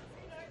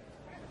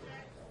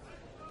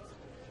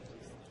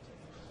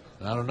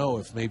 And I don't know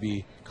if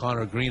maybe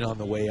Connor Green on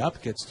the way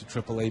up gets to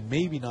AAA,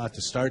 maybe not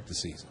to start the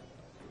season.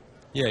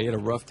 Yeah, he had a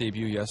rough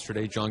debut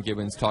yesterday. John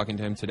Gibbons talking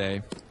to him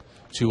today.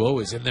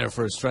 2-0 is in there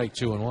for a strike,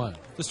 2-1.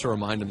 Just to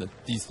remind him that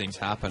these things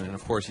happen, and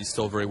of course he's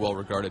still very well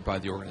regarded by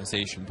the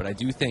organization. But I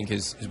do think,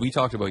 as we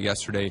talked about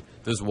yesterday,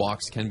 those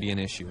walks can be an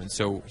issue. And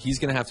so he's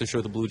going to have to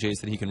show the Blue Jays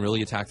that he can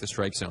really attack the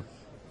strike zone.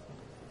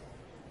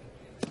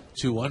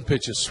 2-1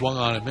 pitch is swung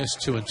on and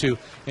missed, 2-2.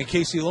 And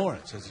Casey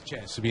Lawrence has a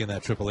chance to be in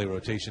that AAA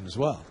rotation as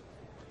well.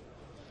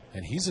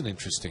 And he's an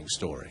interesting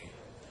story.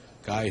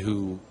 Guy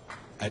who,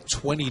 at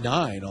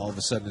 29, all of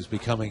a sudden is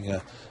becoming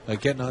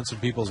getting on some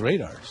people's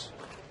radars.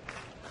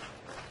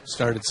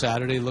 Started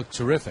Saturday, looked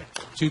terrific.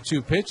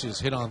 2-2 pitch is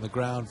hit on the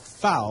ground,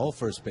 foul,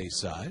 first base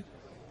side.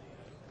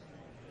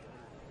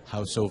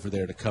 House over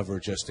there to cover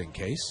just in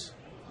case.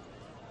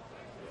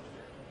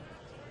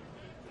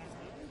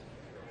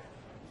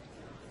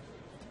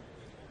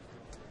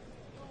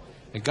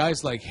 And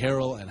guys like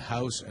Harrell and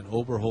House and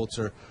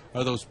Oberholzer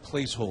are those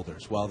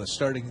placeholders, while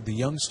the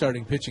young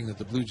starting pitching that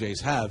the Blue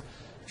Jays have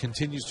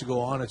continues to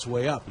go on its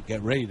way up and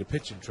get ready to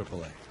pitch in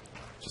AAA.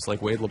 Just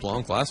like Wade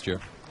LeBlanc last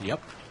year.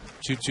 Yep.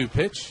 2-2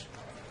 pitch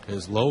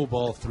is low,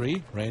 ball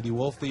 3. Randy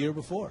Wolf the year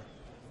before.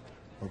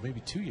 Or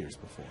maybe 2 years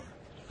before.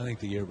 I think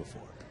the year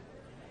before.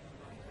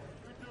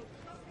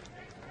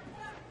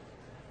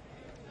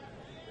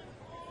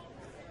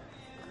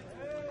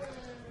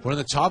 We're in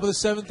the top of the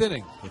 7th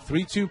inning. The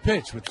 3-2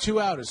 pitch with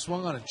 2 out is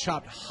swung on and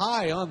chopped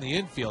high on the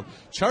infield.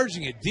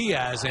 Charging at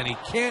Diaz, and he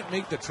can't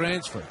make the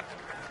transfer.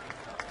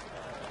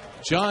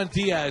 John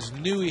Diaz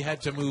knew he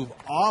had to move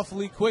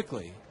awfully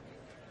quickly.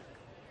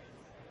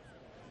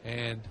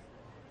 And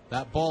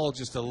that ball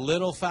just a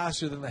little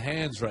faster than the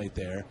hands right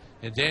there.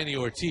 And Danny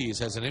Ortiz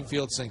has an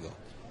infield single.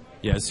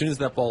 Yeah, as soon as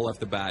that ball left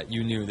the bat,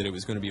 you knew that it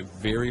was going to be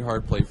a very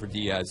hard play for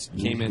Diaz.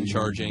 Came in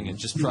charging and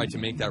just tried to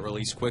make that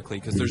release quickly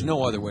because there's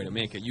no other way to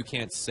make it. You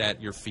can't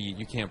set your feet,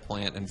 you can't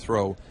plant and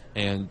throw,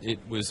 and it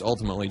was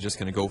ultimately just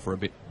going to go for a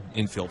big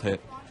infield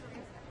hit.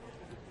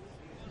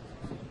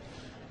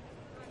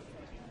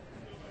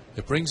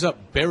 It brings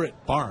up Barrett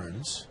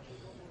Barnes.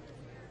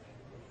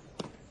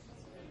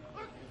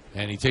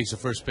 And he takes a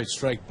first pitch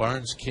strike.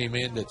 Barnes came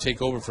in to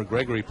take over for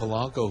Gregory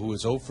Polanco, who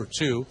was 0 for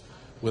 2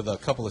 with a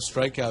couple of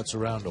strikeouts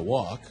around a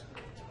walk.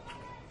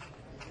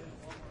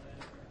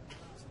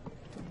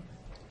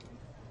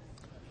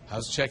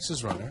 House checks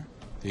his runner.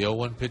 The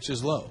 0-1 pitch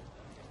is low.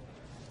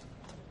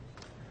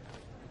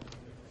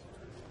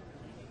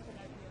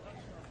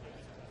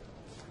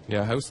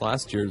 Yeah, House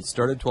last year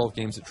started 12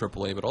 games at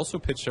AAA, but also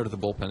pitched out of the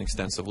bullpen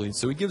extensively,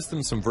 so he gives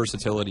them some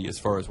versatility as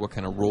far as what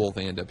kind of role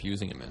they end up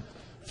using him in.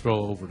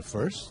 Throw over to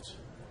first.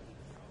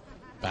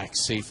 Back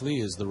safely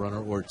is the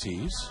runner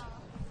Ortiz.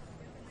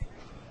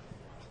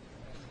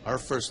 Our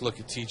first look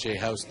at TJ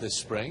House this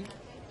spring.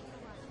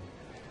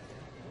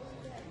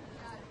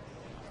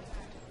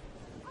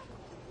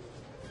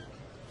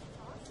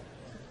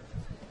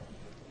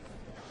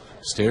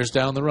 Stares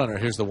down the runner.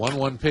 Here's the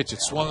 1-1 pitch.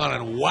 It swung on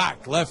and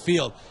whacked left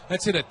field.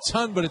 That's hit a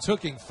ton, but it's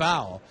hooking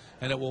foul.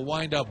 And it will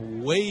wind up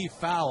way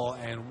foul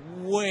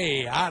and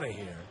way out of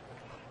here.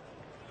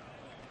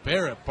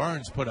 Barrett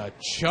Barnes put a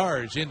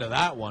charge into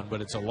that one,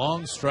 but it's a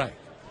long strike.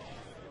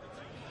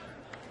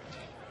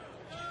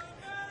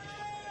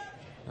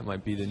 That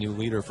might be the new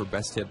leader for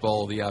best hit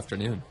ball of the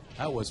afternoon.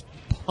 That was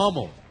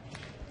pummeled.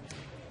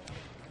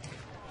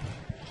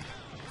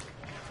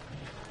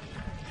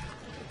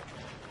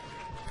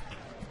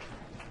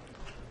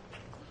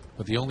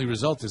 But the only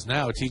result is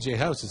now TJ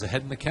House is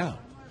ahead in the count.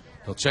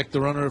 He'll check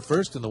the runner at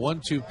first, and the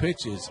 1-2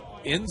 pitch is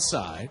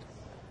inside.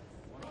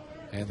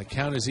 And the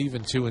count is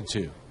even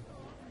 2-2.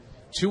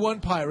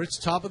 2-1 Pirates,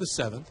 top of the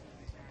 7th.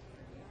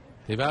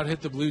 They've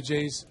out-hit the Blue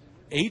Jays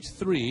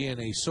 8-3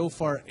 in a so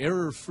far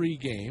error-free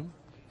game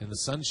in the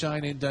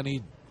Sunshine in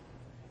Dunedin.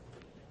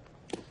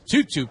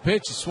 2-2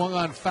 pitch is swung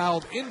on,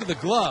 fouled into the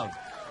glove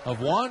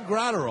of Juan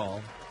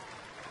Gratterall.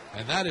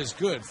 And that is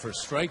good for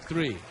strike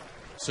 3.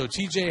 So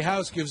TJ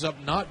House gives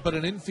up not but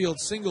an infield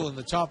single in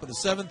the top of the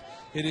 7th.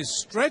 It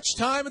is stretch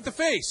time at the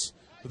face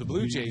with the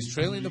Blue Jays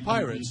trailing the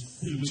Pirates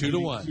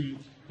 2-1.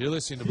 You're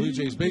listening to Blue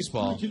Jays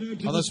baseball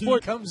on the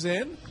Sport. Comes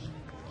in.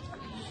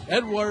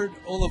 Edward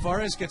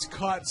Olivares gets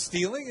caught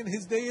stealing, and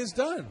his day is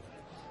done.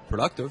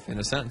 Productive, in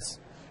a sense.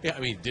 Yeah, I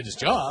mean, did his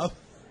job.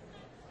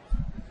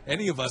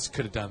 Any of us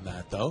could have done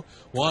that, though.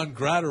 Juan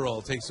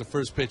Gratterall takes the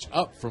first pitch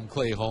up from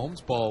Clay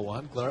Holmes, ball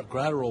 1.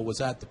 Gratterall was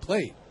at the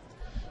plate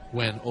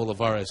when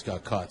Olivares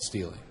got caught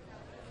stealing.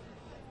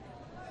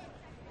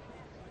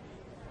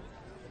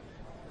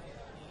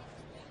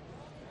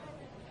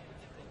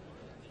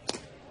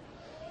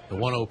 The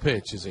 1-0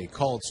 pitch is a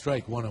called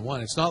strike,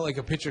 1-1. It's not like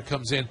a pitcher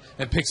comes in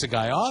and picks a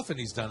guy off and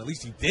he's done. At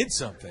least he did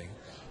something.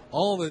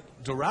 All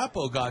that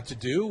DiRappo got to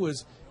do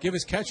was give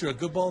his catcher a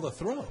good ball to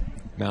throw.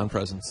 Mound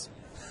presence.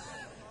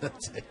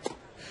 That's it.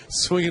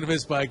 Swing and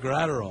miss by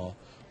Gratterall,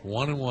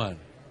 1-1.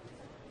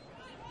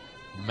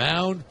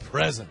 Mound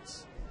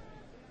presence.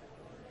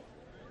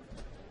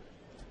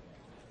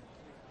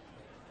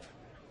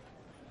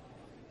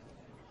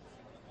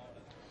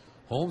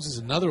 Holmes is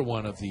another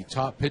one of the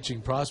top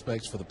pitching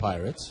prospects for the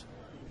Pirates.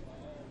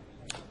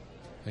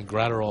 And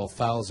Gratterall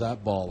fouls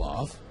that ball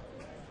off.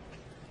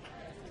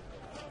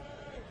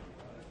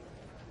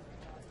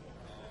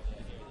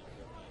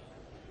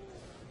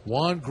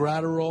 Juan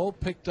Gratterall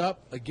picked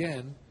up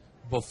again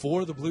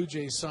before the Blue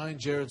Jays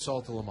signed Jared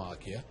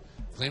Saltalamacchia.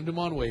 Claimed him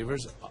on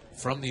waivers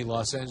from the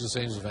Los Angeles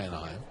Angels of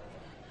Anaheim.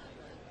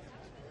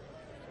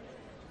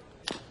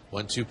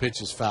 1-2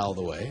 pitch is fouled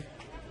away.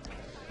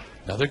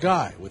 Another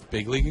guy with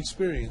big league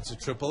experience at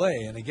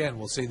AAA, and again,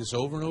 we'll say this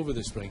over and over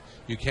this spring,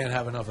 you can't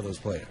have enough of those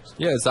players.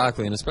 Yeah,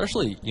 exactly, and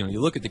especially, you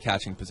look at the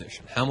catching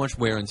position, how much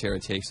wear and tear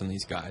it takes on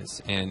these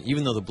guys, and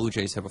even though the Blue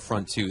Jays have a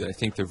front two that I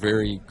think they're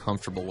very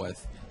comfortable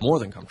with, more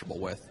than comfortable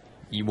with,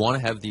 you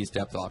want to have these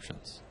depth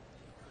options.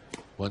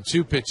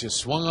 1-2 pitch is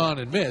swung on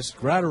and missed.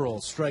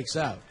 Gratterall strikes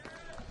out,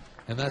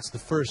 and that's the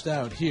first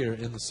out here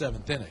in the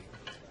 7th inning.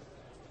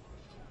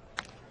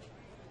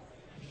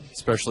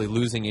 Especially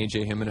losing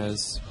A.J.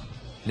 Jimenez,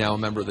 now a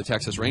member of the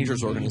Texas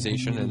Rangers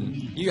organization, and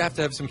you have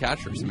to have some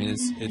catchers. I mean,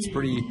 it's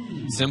pretty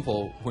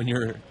simple when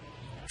you're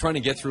trying to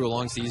get through a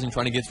long season,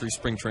 trying to get through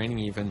spring training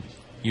even,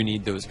 you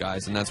need those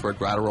guys, and that's where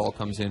Gratterall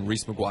comes in,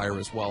 Reese McGuire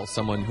as well,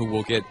 someone who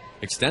will get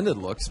extended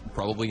looks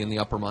probably in the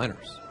upper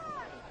minors.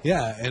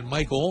 Yeah, and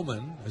Mike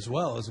Ullman as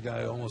well, is a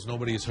guy almost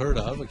nobody has heard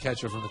of, a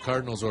catcher from the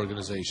Cardinals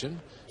organization,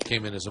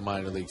 came in as a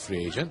minor league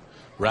free agent.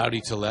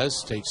 Rowdy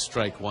Tellez takes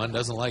strike 1,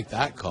 doesn't like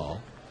that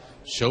call,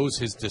 shows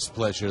his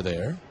displeasure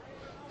there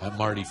at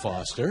Marty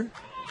Foster.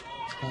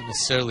 Not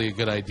necessarily a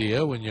good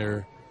idea when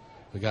you're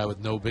the guy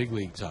with no big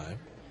league time.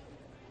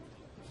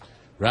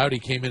 Rowdy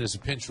came in as a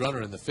pinch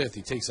runner in the 5th.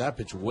 He takes that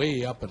pitch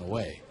way up and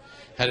away.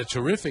 Had a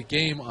terrific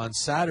game on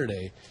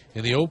Saturday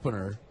in the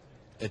opener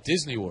at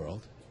Disney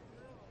World.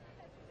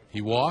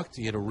 He walked,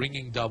 he had a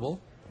ringing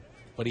double,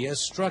 but he has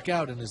struck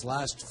out in his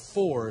last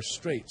 4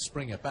 straight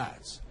spring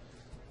at-bats.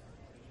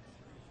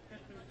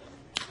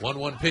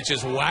 1-1 pitch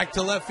is whacked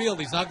to left field.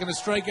 He's not going to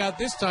strike out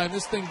this time.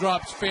 This thing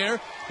drops fair,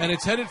 and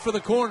it's headed for the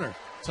corner.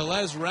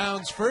 Tellez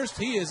rounds first.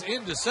 He is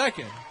into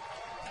second.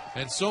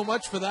 And so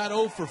much for that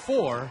 0 for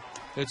 4.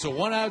 It's a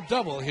 1-out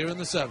double here in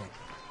the 7th.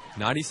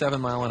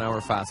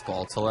 97-mile-an-hour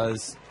fastball.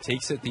 Tellez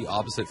takes it the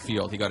opposite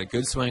field. He got a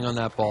good swing on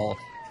that ball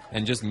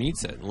and just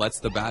meets it. Lets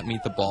the bat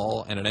meet the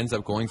ball, and it ends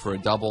up going for a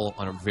double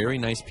on a very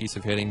nice piece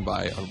of hitting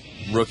by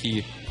a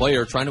rookie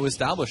player trying to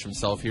establish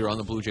himself here on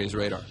the Blue Jays'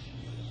 radar.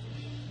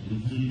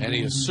 And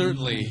he has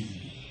certainly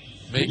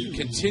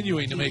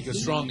continuing to make a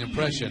strong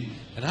impression.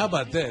 And how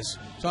about this?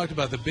 Talked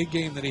about the big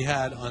game that he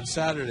had on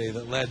Saturday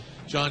that led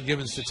John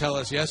Gibbons to tell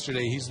us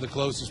yesterday he's the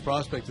closest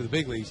prospect to the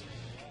big leagues.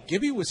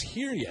 Gibby was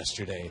here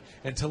yesterday,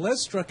 and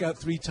Tellez struck out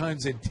 3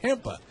 times in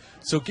Tampa.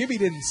 So Gibby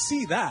didn't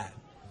see that.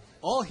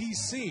 All he's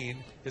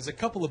seen is a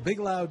couple of big,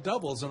 loud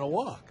doubles and a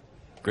walk.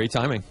 Great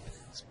timing.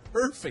 It's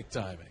perfect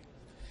timing.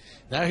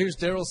 Now here's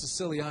Daryl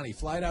Siciliani,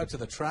 flied out to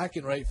the track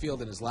in right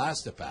field in his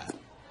last at-bat.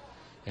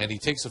 And he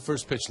takes the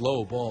first pitch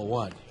low, ball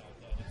 1.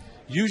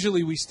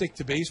 Usually we stick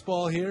to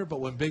baseball here, but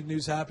when big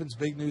news happens.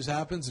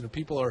 And if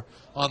people are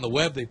on the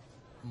web, they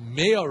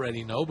may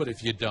already know, but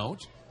if you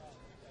don't,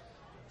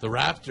 the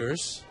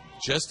Raptors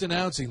just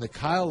announcing that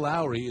Kyle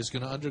Lowry is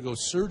going to undergo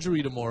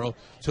surgery tomorrow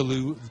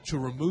to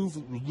remove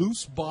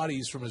loose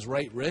bodies from his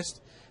right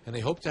wrist, and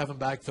they hope to have him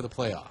back for the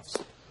playoffs.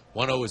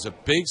 1-0 is a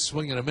big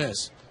swing and a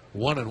miss,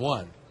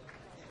 1-1.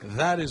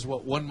 That is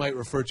what one might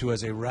refer to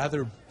as a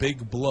rather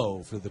big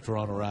blow for the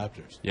Toronto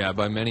Raptors. Yeah,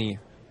 by many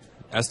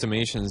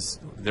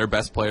estimations, their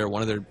best player,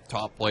 one of their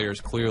top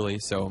players, clearly.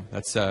 So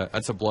that's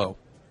a blow.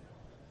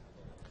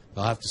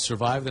 They'll have to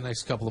survive the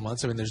next couple of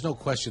months. I mean, there's no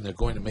question they're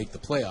going to make the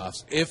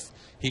playoffs. If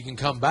he can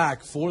come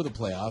back for the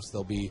playoffs,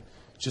 they'll be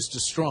just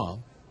as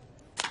strong.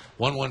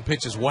 1-1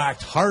 pitch is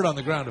whacked hard on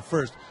the ground at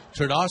first.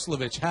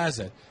 Turdoslavich has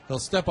it. He'll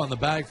step on the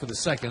bag for the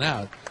second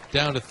out.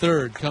 Down to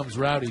third comes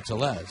Rowdy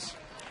Tellez.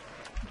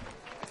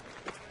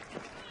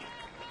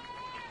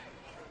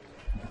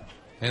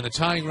 And the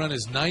tying run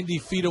is 90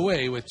 feet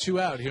away with 2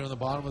 out here in the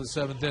bottom of the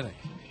 7th inning.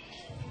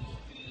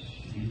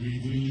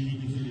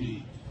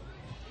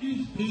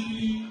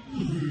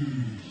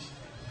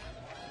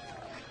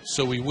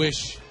 So we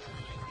wish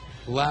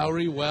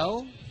Lowry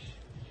well,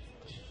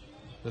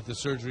 that the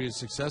surgery is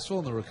successful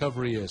and the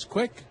recovery is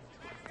quick,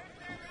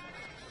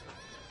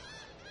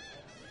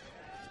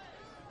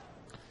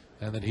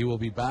 and that he will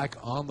be back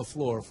on the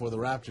floor for the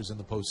Raptors in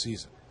the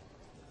postseason.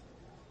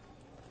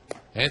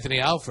 Anthony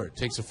Alford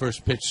takes a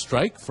first pitch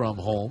strike from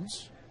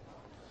Holmes.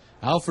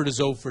 Alford is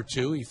 0 for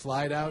 2. He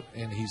flied out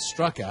and he's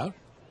struck out.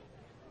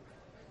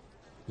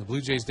 The Blue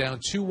Jays down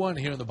 2-1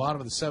 here in the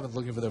bottom of the 7th,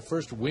 looking for their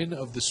first win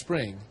of the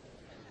spring.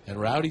 And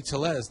Rowdy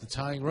Tellez, the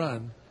tying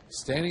run,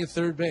 standing at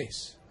third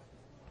base.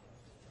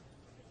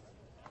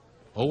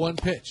 0-1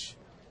 pitch.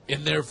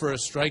 In there for a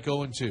strike,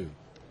 0-2.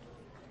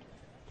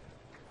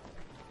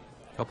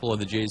 A couple of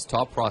the Jays'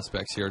 top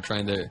prospects here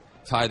trying to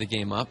tie the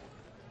game up.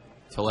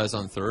 Tellez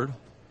on third.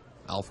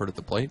 Alford at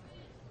the plate.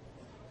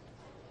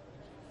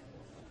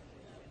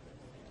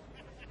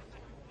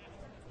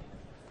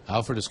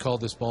 Alford has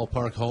called this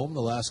ballpark home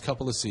the last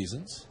couple of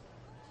seasons.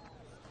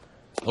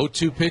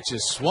 0-2 pitch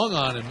is swung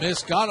on and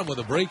missed. Got him with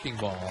a breaking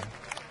ball.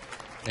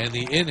 And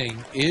the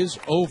inning is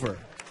over.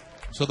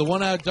 So the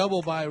 1-out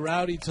double by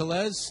Rowdy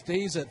Tellez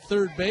stays at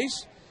third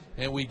base.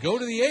 And we go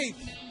to the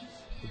 8th.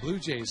 The Blue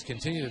Jays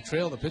continue to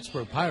trail the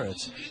Pittsburgh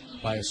Pirates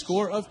by a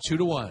score of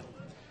 2-1.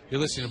 You're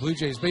listening to Blue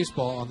Jays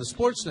Baseball on the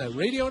Sportsnet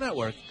Radio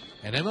Network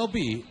and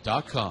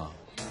MLB.com.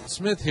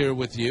 Smith here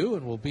with you,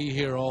 and we'll be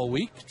here all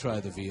week. Try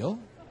the veal.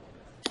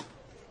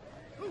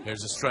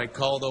 There's a strike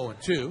called,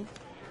 0-2.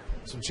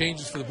 Some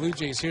changes for the Blue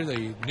Jays here.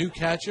 The new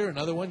catcher,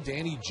 another one,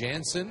 Danny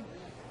Jansen,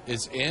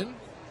 is in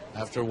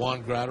after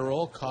Juan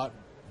Gratterol caught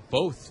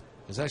both.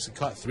 Has actually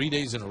caught 3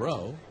 days in a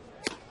row.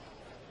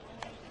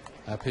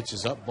 That pitch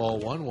is up, ball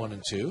 1,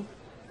 1-2.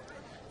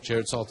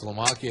 Jared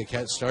Saltalamacchia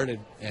catch started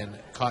and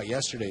caught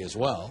yesterday as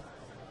well.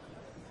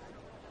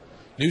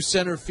 New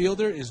center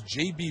fielder is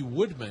J.B.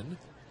 Woodman,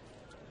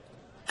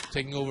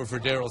 taking over for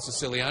Daryl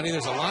Siciliani.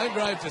 There's a line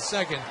drive to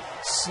second,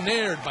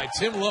 snared by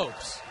Tim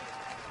Lopes.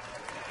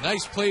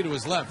 Nice play to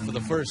his left for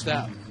the first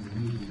out.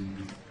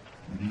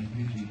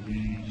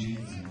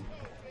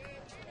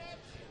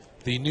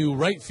 The new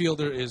right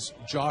fielder is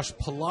Josh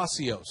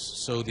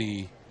Palacios. So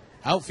the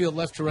outfield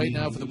left to right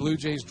now for the Blue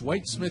Jays,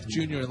 Dwight Smith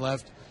Jr. in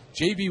left,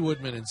 J.B.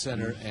 Woodman in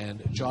center,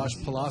 and Josh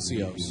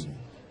Palacios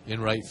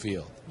in right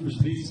field.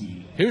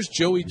 Here's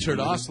Joey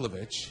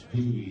Turdoslavich.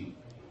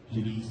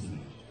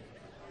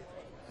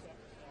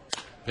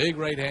 Big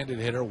right-handed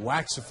hitter,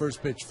 whacks the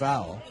first pitch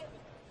foul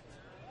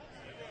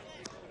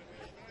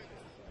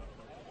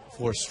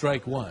for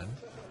strike 1.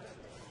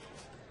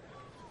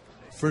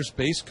 First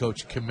base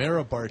coach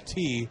Kamara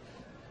Barti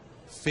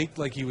faked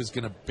like he was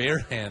going to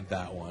barehand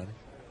that one.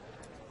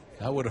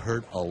 That would have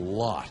hurt a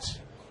lot.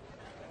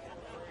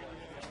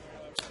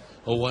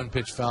 0-1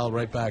 pitch foul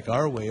right back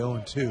our way,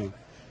 0-2. Do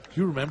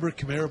you remember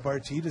Kamara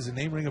Barti? Does the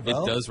name ring a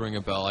bell? It does ring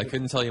a bell. I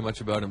couldn't tell you much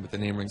about him, but the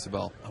name rings a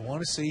bell. I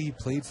want to say he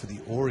played for the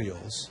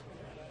Orioles.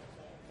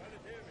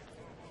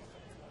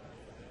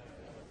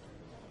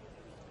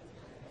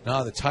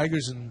 No, the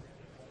Tigers and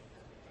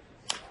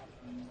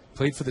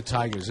played for the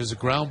Tigers. There's a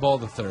ground ball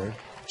to third.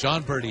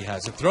 John Birdie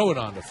has it. Throw it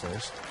on to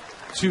first.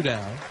 2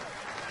 down.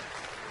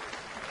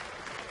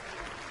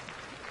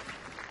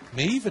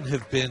 May even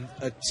have been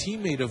a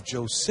teammate of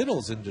Joe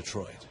Siddle's in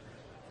Detroit.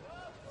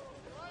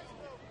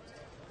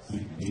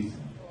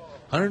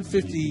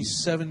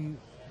 157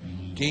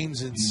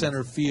 games in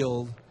center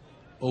field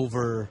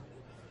over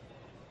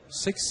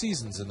 6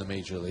 seasons in the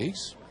major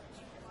leagues.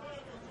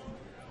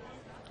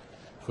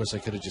 Of course, I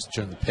could have just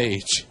turned the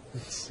page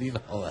and seen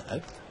all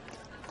that.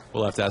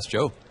 We'll have to ask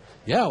Joe.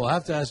 Yeah, we'll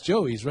have to ask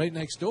Joe. He's right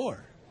next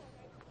door.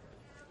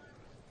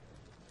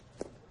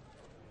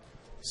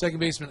 Second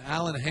baseman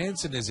Allan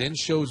Hansen is in,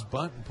 shows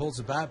bunt, and pulls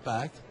the bat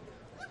back.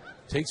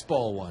 Takes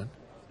ball one.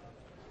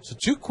 So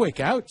 2 quick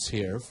outs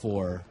here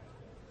for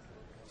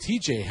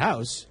TJ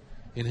House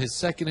in his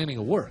second inning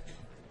of work.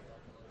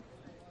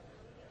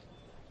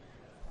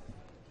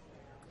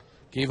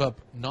 Gave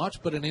up naught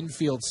but an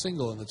infield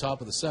single in the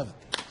top of the 7th.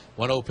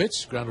 1-0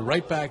 pitch, grounded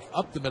right back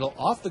up the middle,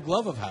 off the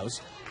glove of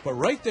House. But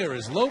right there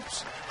is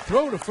Lopes.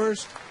 Throw to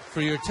first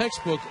for your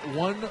textbook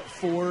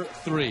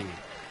 1-4-3.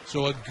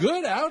 So a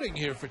good outing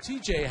here for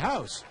TJ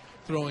House,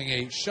 throwing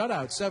a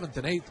shutout 7th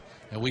and 8th.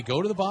 And we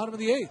go to the bottom of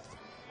the 8th.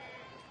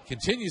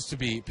 Continues to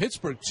be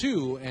Pittsburgh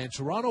 2 and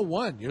Toronto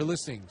 1. You're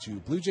listening to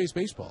Blue Jays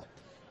Baseball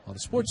on the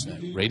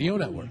Sportsnet Radio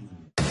Network.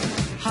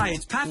 Hi,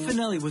 it's Pat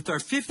Finelli with our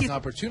 50th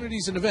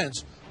opportunities and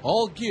events,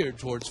 all geared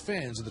towards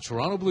fans of the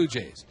Toronto Blue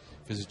Jays.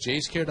 Visit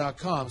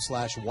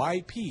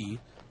jayscare.com/YP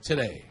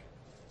today.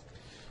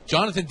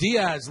 Jonathan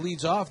Diaz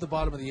leads off the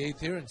bottom of the 8th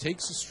here and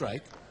takes a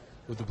strike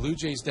with the Blue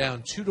Jays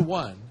down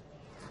 2-1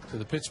 to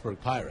the Pittsburgh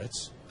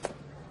Pirates.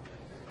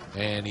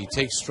 And he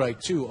takes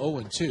strike 2,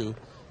 0-2.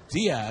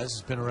 Diaz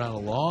has been around a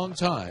long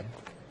time.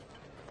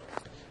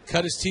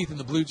 Cut his teeth in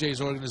the Blue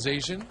Jays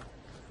organization.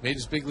 Made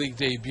his big league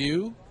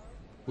debut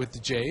with the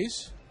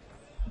Jays.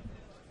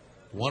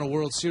 Won a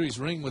World Series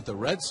ring with the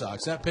Red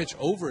Sox. That pitch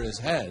over his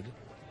head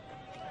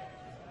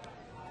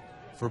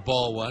for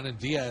ball one, and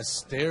Diaz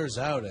stares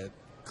out at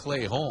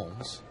Clay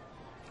Holmes.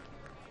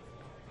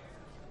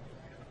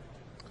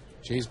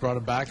 Jays brought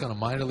him back on a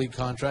minor league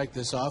contract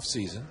this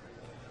offseason.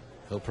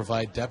 He'll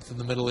provide depth in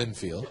the middle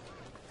infield.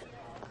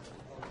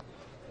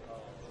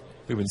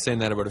 We've been saying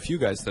that about a few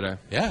guys today.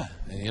 Yeah,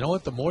 and you know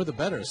what? The more the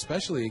better,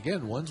 especially,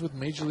 again, ones with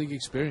major league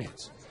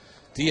experience.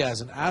 Diaz,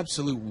 an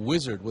absolute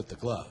wizard with the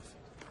glove.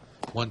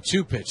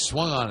 1-2 pitch,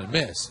 swung on and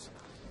missed.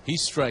 He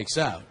strikes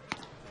out.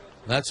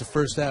 That's a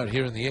first out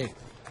here in the 8th.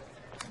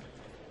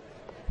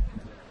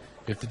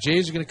 If the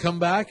Jays are going to come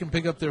back and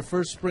pick up their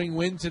first spring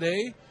win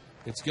today,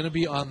 it's going to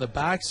be on the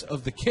backs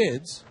of the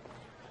kids.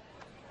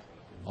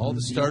 All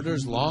the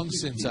starters long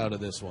since out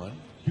of this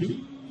one.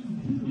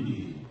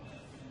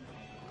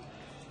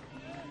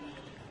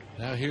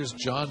 Now here's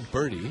John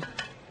Birdie.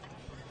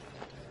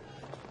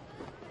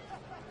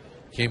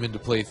 Came into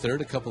play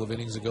third a couple of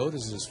innings ago.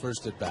 This is his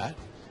first at bat,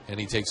 and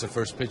he takes a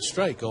first pitch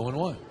strike,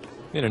 0-1.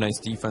 He had a nice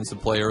defensive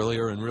play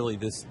earlier, and really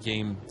this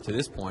game to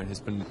this point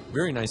has been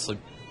very nicely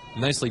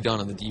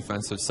done on the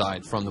defensive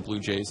side from the Blue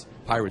Jays.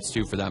 Pirates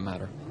too, for that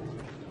matter.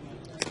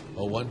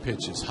 0-1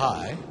 pitch is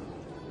high.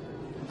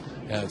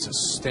 Yeah, it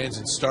stands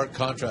in stark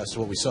contrast to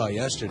what we saw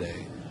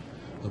yesterday.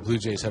 The Blue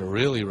Jays had a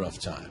really rough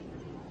time.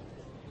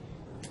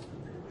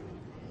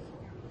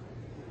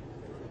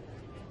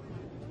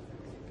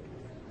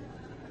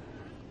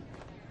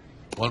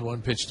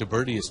 1-1 pitch to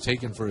Birdie is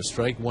taken for a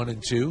strike,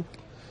 1-2.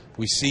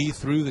 We see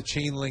through the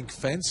chain link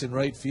fence in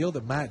right field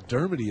that Matt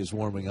Dermody is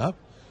warming up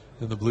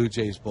in the Blue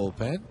Jays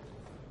bullpen.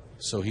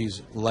 So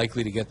he's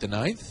likely to get the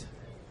 9th.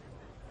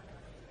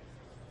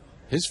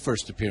 His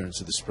first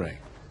appearance of the spring.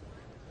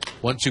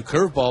 1-2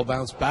 curveball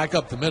bounced back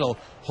up the middle.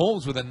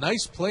 Holmes with a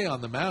nice play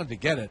on the mound to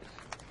get it.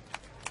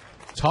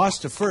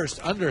 Tossed to first,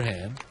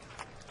 underhand,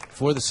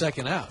 for the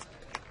second out.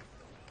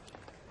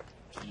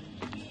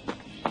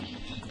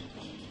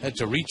 Had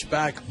to reach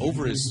back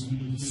over his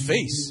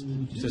face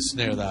to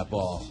snare that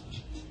ball.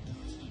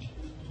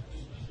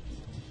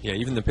 Yeah,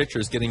 even the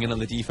pitchers getting in on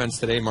the defense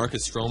today.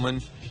 Marcus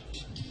Stroman,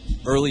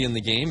 early in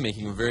the game,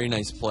 making a very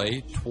nice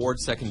play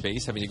towards second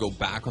base, having to go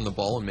back on the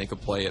ball and make a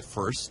play at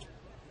first.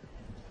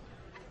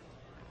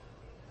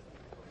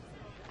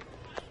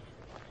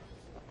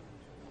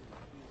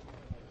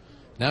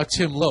 Now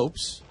Tim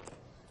Lopes.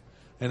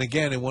 And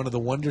again, in one of the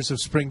wonders of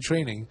spring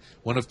training,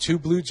 one of 2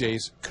 Blue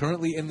Jays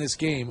currently in this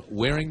game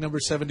wearing number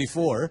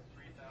 74.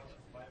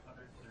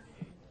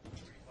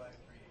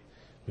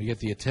 We get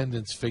the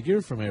attendance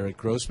figure from Eric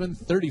Grossman,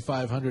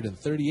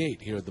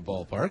 3,538 here at the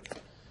ballpark.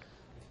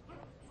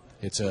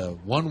 It's a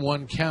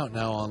 1-1 count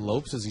now on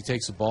Lopes as he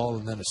takes a ball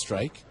and then a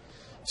strike.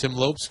 Tim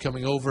Lopes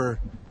coming over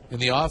in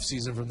the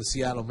offseason from the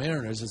Seattle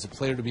Mariners as a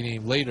player to be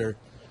named later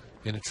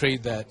in a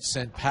trade that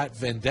sent Pat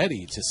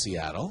Venditti to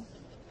Seattle.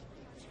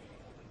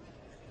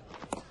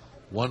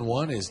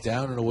 1-1 is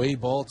down and away,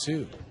 ball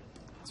 2.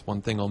 It's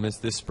one thing I'll miss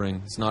this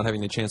spring. It's not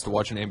having the chance to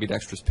watch an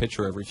ambidextrous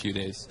pitcher every few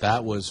days.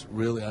 That was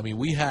really, I mean,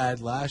 we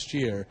had last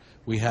year,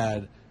 we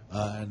had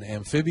an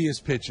amphibious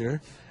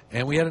pitcher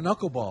and we had a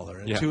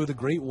knuckleballer, and 2 of the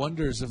great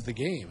wonders of the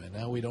game, and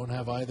now we don't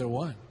have either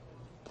one.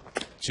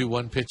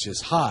 2-1 pitch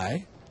is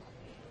high,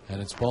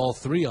 and it's ball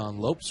 3 on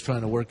Lopes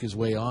trying to work his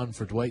way on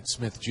for Dwight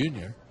Smith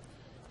Jr.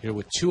 Here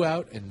with 2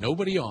 out and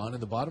nobody on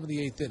in the bottom of the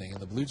 8th inning,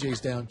 and the Blue Jays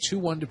down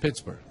 2-1 to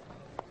Pittsburgh.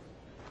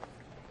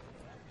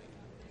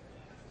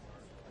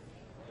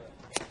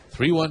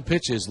 3-1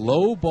 pitch is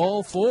low,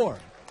 ball 4.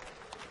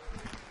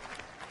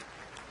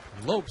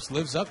 Lopes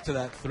lives up to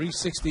that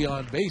 360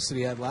 on base that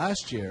he had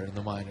last year in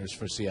the minors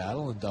for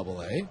Seattle in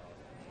Double-A.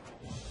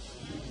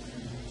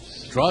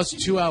 Draws a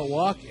 2-out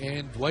walk,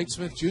 and Dwight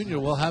Smith Jr.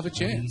 will have a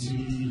chance.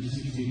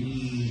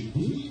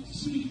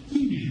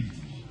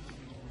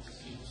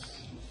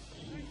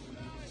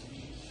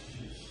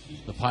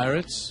 The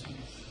Pirates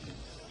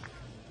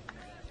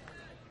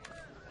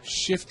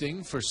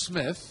shifting for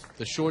Smith.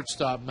 The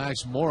shortstop,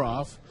 Max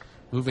Moroff,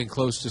 moving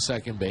close to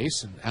second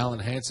base, and Allan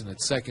Hansen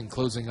at second,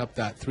 closing up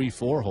that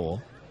 3-4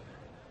 hole,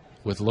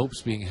 with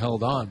Lopes being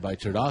held on by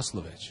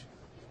Terdoslavich.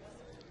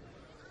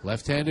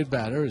 Left-handed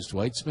batter is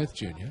Dwight Smith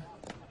Jr.,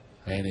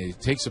 and he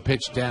takes a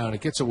pitch down.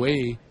 It gets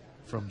away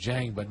from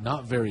Jang, but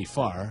not very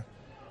far,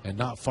 and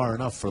not far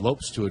enough for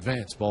Lopes to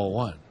advance. Ball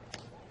 1.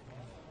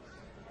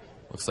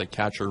 Looks like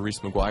catcher Reese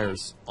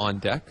McGuire's on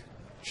deck,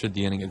 should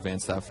the inning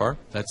advance that far.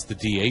 That's the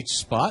DH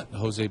spot.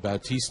 Jose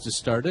Bautista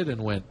started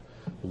and went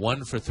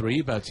 1 for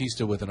 3.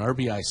 Bautista with an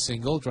RBI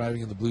single,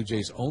 driving in the Blue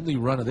Jays' only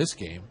run of this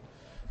game.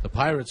 The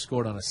Pirates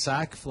scored on a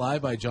sac fly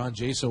by John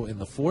Jaso in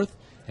the 4th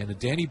and a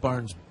Danny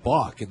Barnes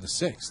balk in the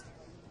 6th.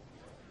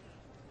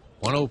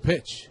 1-0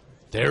 pitch.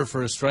 There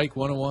for a strike,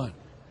 1-1.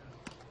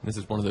 This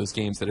is one of those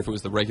games that if it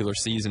was the regular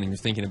season and you're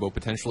thinking about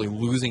potentially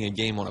losing a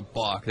game on a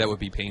balk, that would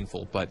be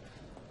painful, but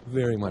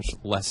very much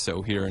less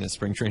so here in a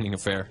spring training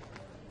affair.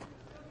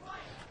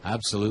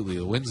 Absolutely.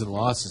 The wins and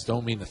losses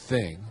don't mean a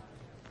thing.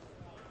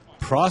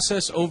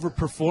 Process over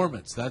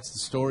performance. That's the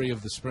story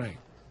of the spring.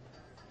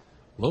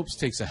 Lopes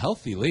takes a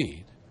healthy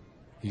lead.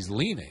 He's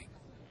leaning.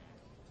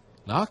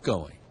 Not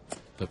going.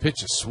 The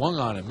pitch is swung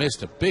on and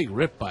missed. A big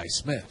rip by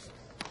Smith.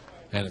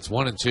 And it's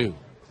 1-2.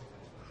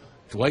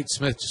 Dwight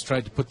Smith just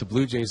tried to put the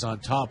Blue Jays on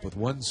top with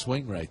one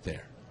swing right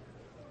there.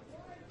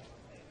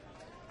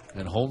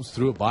 And Holmes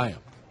threw it by him.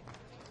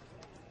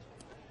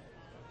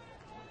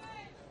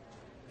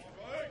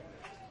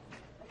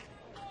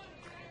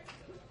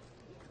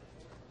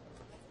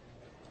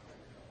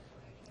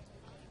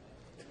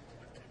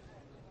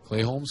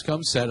 Clay Holmes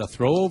comes set, a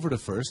throw over to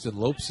first, and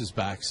Lopes is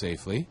back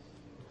safely.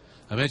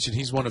 I mentioned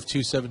he's one of 2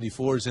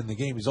 74s in the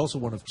game. He's also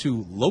one of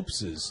 2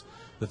 Lopeses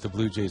that the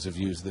Blue Jays have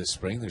used this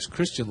spring. There's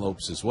Christian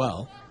Lopes as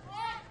well.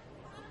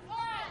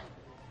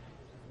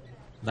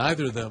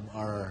 Neither of them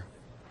are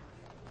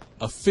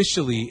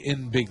officially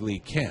in big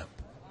league camp.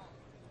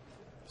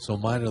 So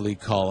minor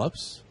league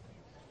call-ups,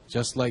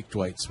 just like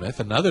Dwight Smith.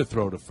 Another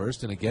throw to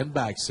first, and again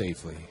back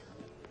safely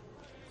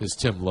is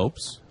Tim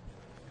Lopes.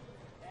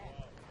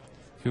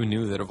 Who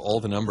knew that of all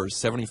the numbers,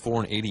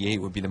 74 and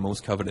 88 would be the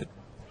most coveted?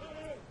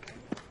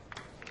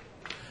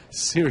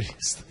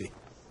 Seriously.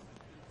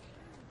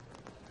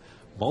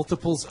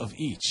 Multiples of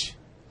each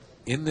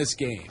in this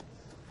game.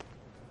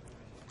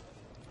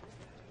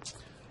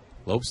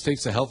 Lopes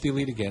takes a healthy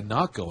lead again,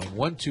 not going.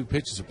 1-2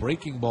 pitch is a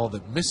breaking ball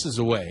that misses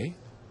away.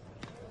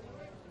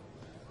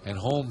 And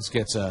Holmes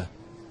gets a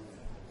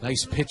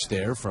nice pitch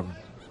there from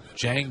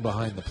Jang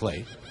behind the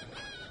plate.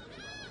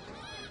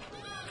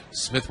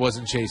 Smith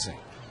wasn't chasing.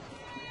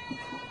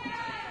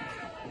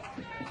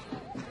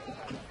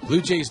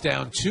 Blue Jays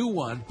down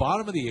 2-1,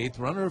 bottom of the 8th,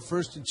 runner at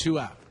first and 2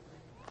 out.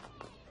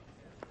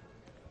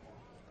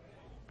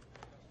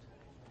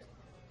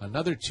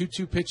 Another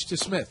 2-2 pitch to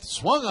Smith.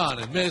 Swung on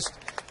and missed.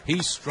 He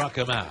struck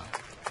him out.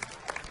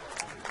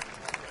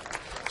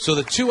 So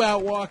the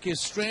 2-out walk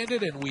is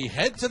stranded, and we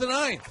head to the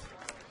 9th.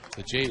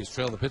 The Jays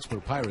trail the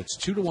Pittsburgh Pirates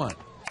 2-1.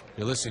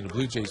 You're listening to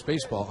Blue Jays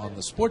Baseball on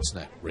the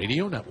Sportsnet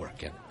Radio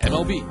Network and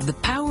MLB. The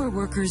Power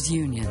Workers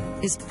Union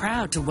is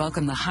proud to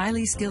welcome the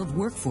highly skilled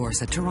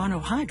workforce at Toronto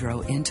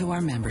Hydro into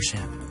our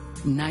membership.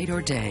 Night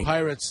or day.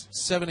 Pirates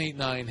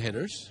 7-8-9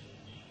 hitters.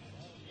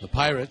 The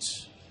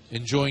Pirates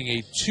enjoying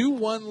a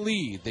 2-1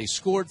 lead. They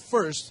scored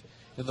first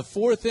in the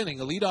 4th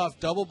inning, a leadoff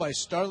double by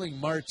Starling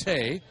Marte,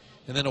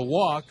 and then a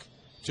walk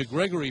to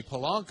Gregory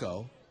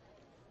Polanco.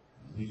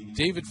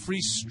 David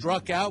Freese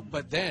struck out,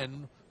 but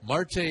then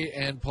Marte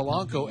and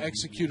Polanco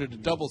executed a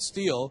double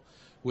steal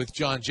with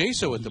John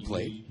Jaso at the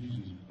plate.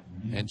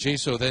 And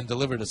Jaso then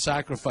delivered a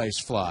sacrifice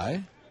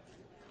fly.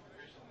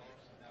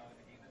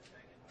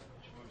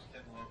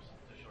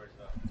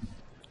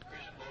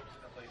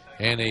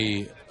 And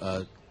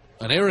an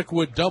Eric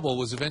Wood double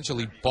was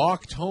eventually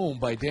balked home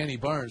by Danny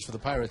Barnes for the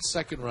Pirates'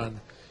 second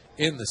run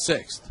in the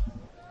 6th.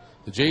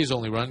 The Jays'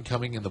 only run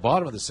coming in the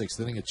bottom of the 6th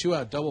inning. A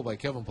 2-out double by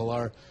Kevin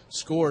Pillar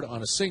scored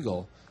on a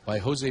single by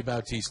Jose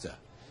Bautista.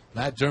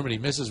 Matt Dermody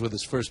misses with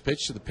his first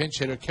pitch to the pinch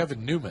hitter,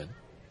 Kevin Newman.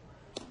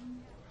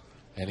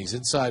 And he's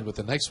inside with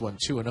the next one,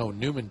 2-0.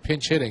 Newman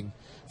pinch hitting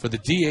for the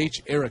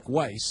DH, Eric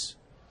Weiss,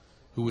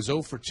 who was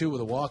 0 for 2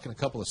 with a walk and a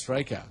couple of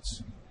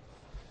strikeouts.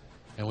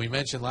 And we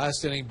mentioned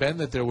last inning, Ben,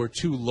 that there were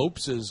 2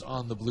 Lopeses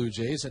on the Blue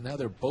Jays, and now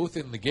they're both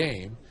in the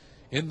game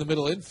in the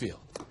middle infield.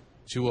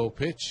 2-0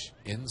 pitch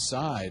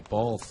inside,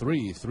 ball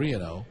 3,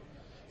 3-0.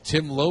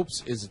 Tim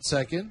Lopes is at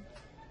second.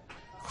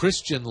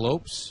 Tim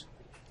Lopes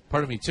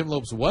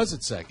was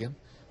at second,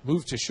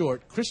 moved to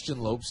short. Christian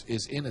Lopes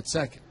is in at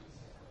second.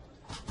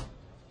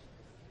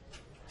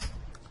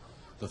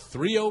 The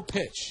 3-0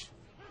 pitch,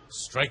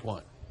 strike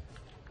 1.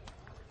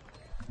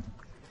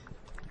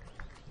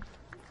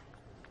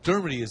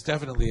 Dermody is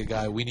definitely a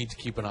guy we need to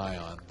keep an eye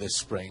on this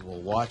spring.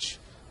 We'll watch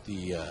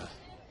the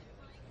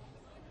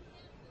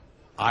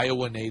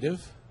Iowa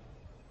native.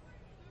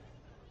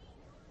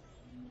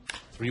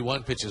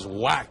 3-1 pitch is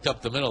whacked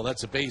up the middle.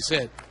 That's a base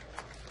hit.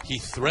 He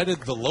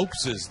threaded the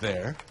Lopeses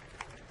there.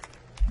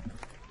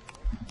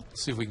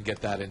 Let's see if we can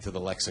get that into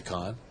the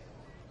lexicon.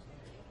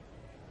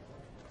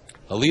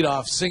 A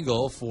leadoff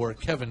single for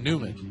Kevin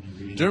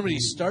Newman. Dermody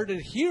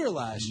started here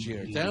last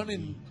year, down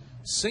in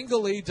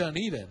Single A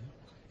Dunedin,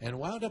 and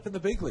wound up in the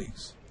big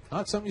leagues.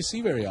 Not something you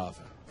see very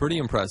often. Pretty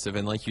impressive,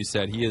 and like you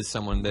said, he is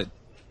someone that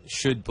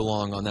should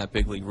belong on that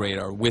big league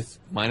radar with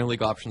minor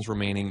league options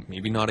remaining.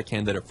 Maybe not a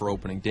candidate for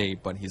opening day,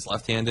 but he's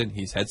left-handed.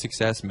 He's had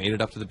success, made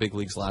it up to the big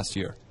leagues last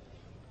year.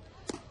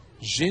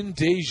 Jin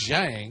De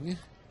Zhang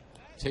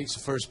takes the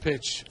first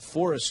pitch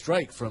for a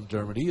strike from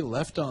Dermody,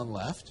 left on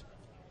left.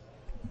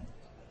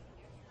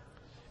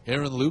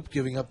 Aaron Loup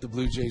giving up the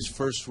Blue Jays'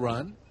 first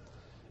run,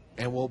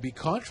 and will be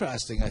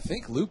contrasting, I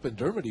think, Loup and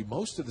Dermody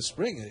most of the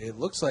spring. It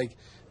looks like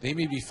they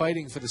may be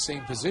fighting for the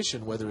same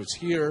position, whether it's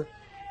here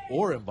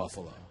or in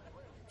Buffalo.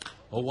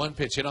 A 1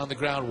 pitch hit on the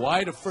ground,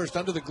 wide of first,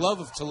 under the glove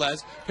of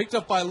Tellez, picked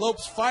up by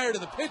Lopes, fired to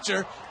the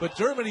pitcher, but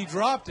Dermody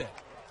dropped it.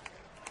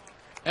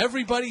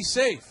 Everybody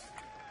safe.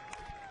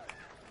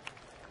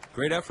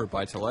 Great effort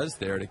by Tellez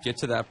there to get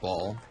to that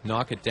ball,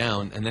 knock it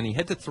down, and then he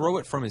had to throw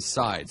it from his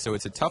side. So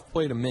it's a tough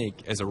play to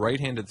make as a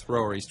right-handed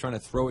thrower. He's trying to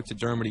throw it to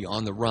Dermody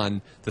on the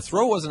run. The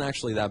throw wasn't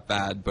actually that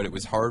bad, but it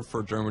was hard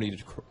for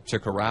Dermody to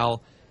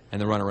corral,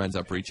 and the runner ends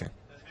up reaching.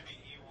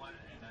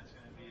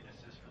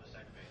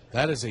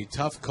 That is a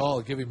tough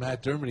call, giving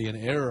Matt Dermody an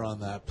error on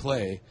that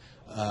play.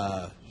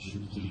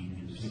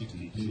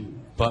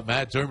 But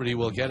Matt Dermody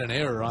will get an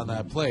error on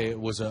that play. It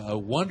was a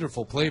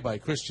wonderful play by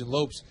Christian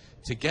Lopes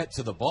to get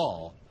to the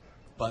ball,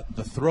 but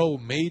the throw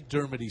made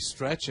Dermody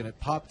stretch, and it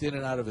popped in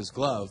and out of his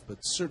glove, but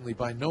certainly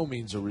by no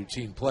means a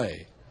routine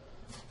play.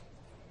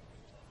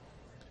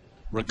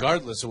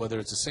 Regardless of whether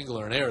it's a single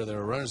or an error, there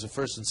are runners at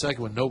first and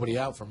second with nobody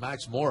out for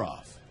Max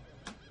Moroff.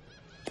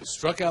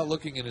 Struck out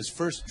looking in his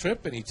first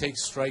trip, and he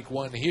takes strike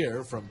one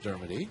here from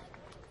Dermody.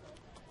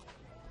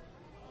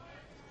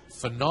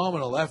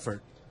 Phenomenal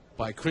effort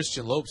by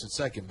Christian Lopes at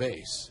second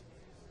base.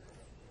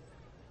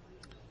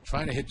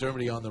 Trying to hit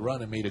Dermody on the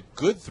run and made a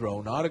good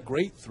throw, not a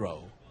great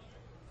throw.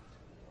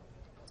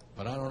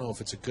 But I don't know if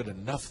it's a good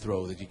enough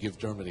throw that you give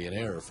Dermody an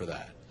error for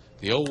that.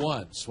 The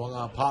 0-1 swung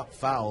on, pop,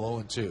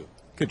 foul, 0-2.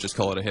 Could just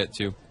call it a hit,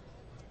 too.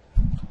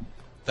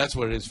 That's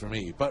what it is for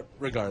me. But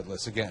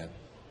regardless, again,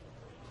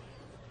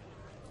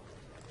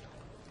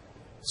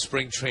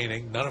 spring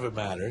training, none of it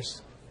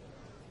matters.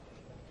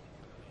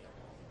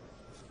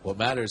 What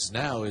matters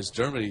now is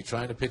Dermody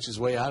trying to pitch his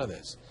way out of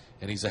this.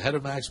 And he's ahead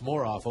of Max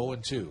Moroff,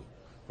 0-2.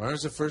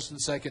 Runners at first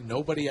and second,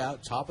 nobody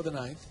out, top of the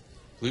ninth.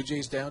 Blue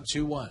Jays down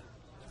 2-1.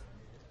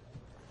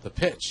 The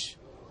pitch,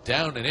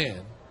 down and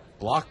in,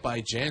 blocked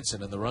by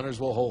Jansen, and the runners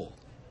will hold.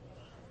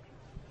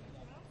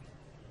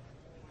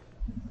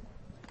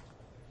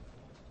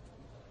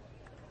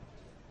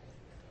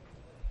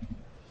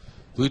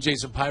 Blue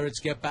Jays and Pirates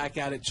get back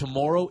at it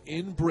tomorrow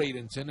in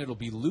Bradenton. It'll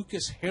be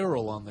Lucas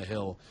Harrell on the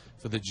hill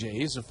for the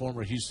Jays, a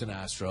former Houston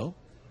Astro,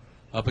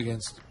 up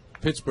against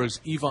Pittsburgh's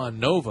Ivan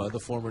Nova,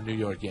 the former New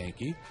York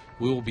Yankee.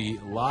 We will be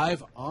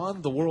live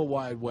on the World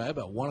Wide Web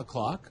at 1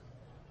 o'clock,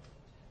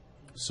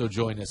 so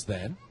join us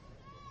then.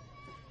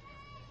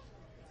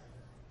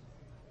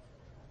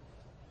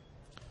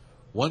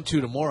 1-2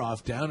 to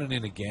Moroff, down and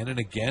in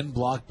again,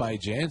 blocked by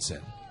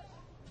Jansen.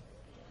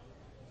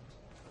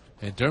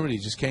 And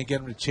Dermody just can't get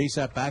him to chase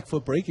that back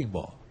foot breaking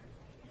ball.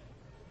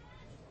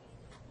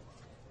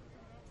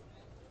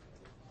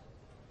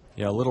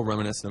 Yeah, a little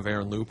reminiscent of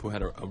Aaron Loup, who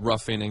had a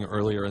rough inning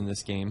earlier in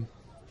this game,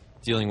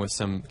 dealing with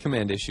some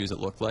command issues, it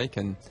looked like.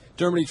 And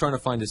Dermody trying to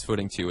find his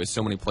footing, too, as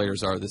so many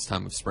players are this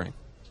time of spring.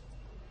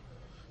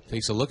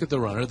 Takes a look at the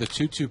runner. The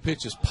 2-2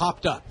 pitch is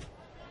popped up.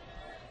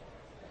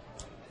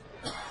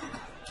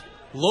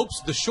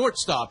 Lopes, the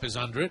shortstop, is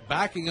under it.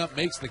 Backing up,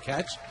 makes the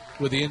catch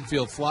with the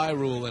infield fly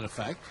rule in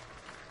effect.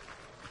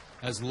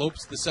 As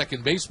Lopes, the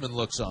second baseman,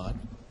 looks on.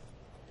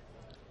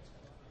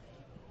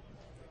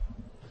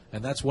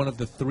 And that's one of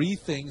the three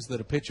things that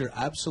a pitcher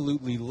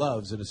absolutely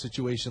loves in a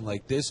situation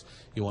like this.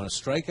 You want a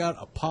strikeout,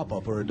 a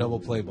pop-up, or a double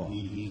play ball.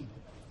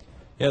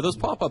 Yeah, those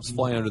pop-ups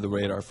fly under the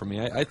radar for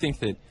me. I think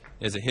that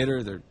as a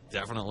hitter, they're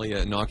definitely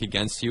a knock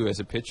against you. As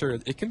a pitcher,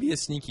 it can be a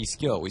sneaky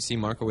skill. We see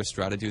Marco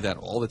Estrada do that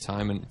all the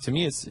time, and to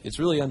me, it's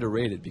really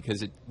underrated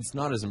because it's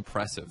not as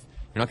impressive.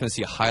 You're not going to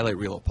see a highlight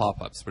reel of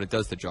pop-ups, but it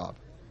does the job.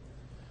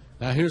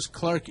 Now here's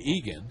Clark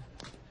Egan.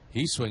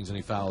 He swings and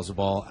he fouls the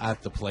ball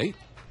at the plate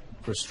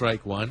for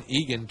strike one.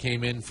 Egan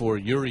came in for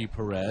Yuri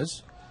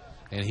Perez,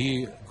 and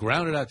he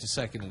grounded out to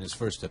second in his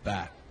first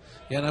at-bat.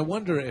 Yeah, and I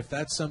wonder if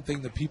that's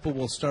something that people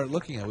will start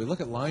looking at. We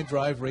look at line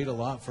drive rate a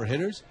lot for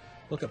hitters.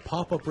 Look at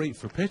pop-up rate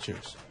for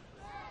pitchers.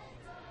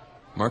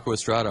 Marco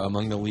Estrada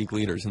among the league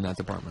leaders in that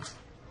department.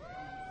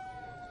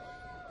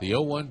 The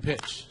 0-1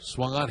 pitch.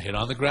 Swung on, hit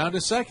on the ground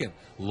to second.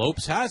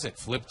 Lopes has it.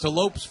 Flipped to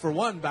Lopes for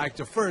one, back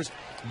to first.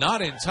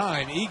 Not in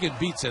time. Egan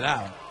beats it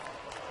out.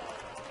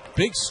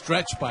 Big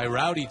stretch by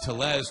Rowdy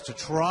Tellez to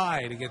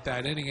try to get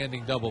that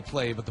inning-ending double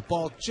play, but the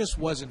ball just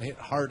wasn't hit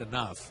hard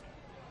enough.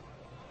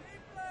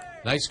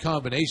 Nice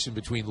combination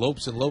between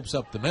Lopes and Lopes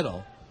up the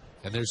middle,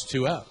 and there's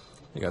 2 out.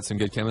 They got some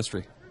good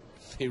chemistry.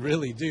 They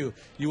really do.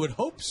 You would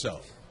hope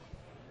so.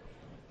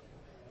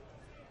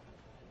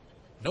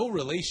 No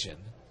relation.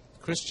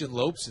 Christian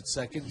Lopes at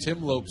second,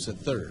 Tim Lopes at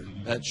third.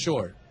 That's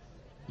short.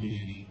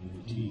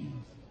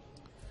 And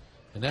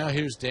now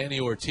here's Danny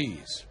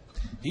Ortiz.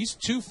 He's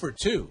 2 for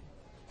 2.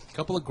 A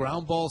couple of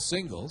ground ball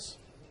singles.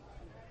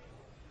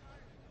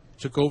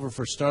 Took over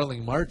for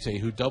Starling Marte,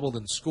 who doubled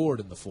and scored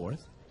in the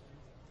 4th.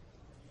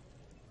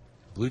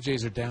 Blue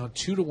Jays are down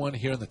 2-1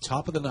 here in the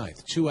top of the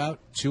 9th. 2 out,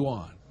 2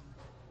 on.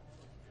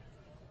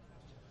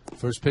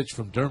 First pitch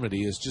from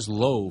Dermody is just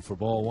low for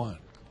ball 1.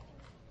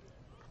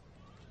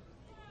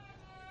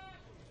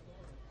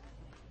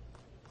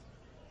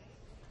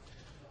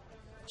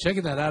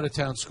 Checking that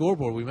out-of-town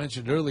scoreboard, we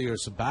mentioned earlier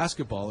some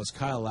basketball as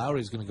Kyle Lowry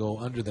is going to go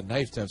under the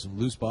knife to have some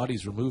loose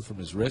bodies removed from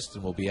his wrist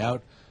and will be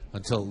out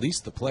until at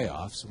least the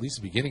playoffs, at least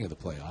the beginning of the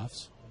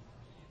playoffs.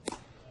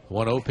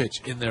 1-0 pitch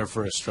in there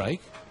for a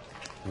strike.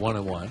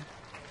 1-1.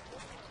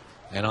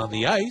 And on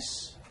the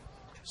ice,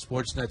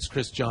 Sportsnet's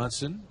Chris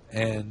Johnson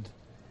and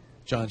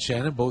John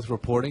Shannon both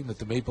reporting that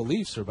the Maple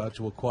Leafs are about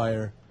to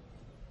acquire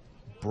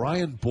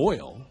Brian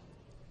Boyle.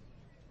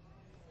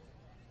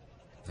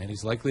 And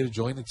he's likely to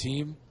join the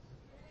team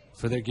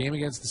for their game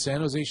against the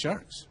San Jose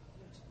Sharks.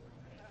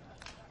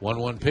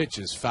 1-1 pitch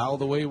is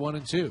fouled away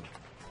 1-2.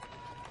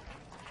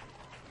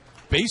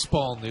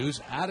 Baseball news,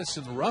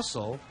 Addison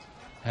Russell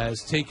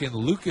has taken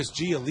Lucas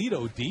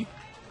Giolito deep,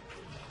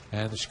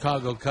 and the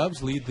Chicago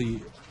Cubs lead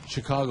the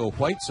Chicago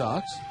White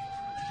Sox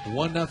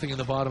 1-0 in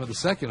the bottom of the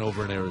 2nd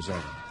over in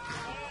Arizona.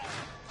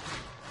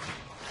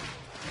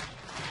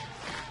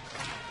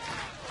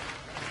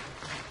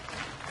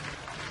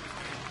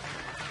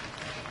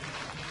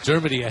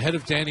 Dermody ahead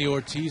of Danny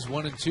Ortiz,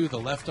 1-2, the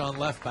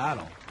left-on-left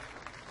battle.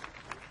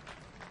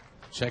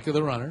 Check of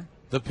the runner,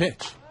 the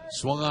pitch.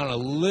 Swung on a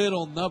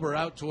little nubber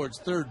out towards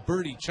third.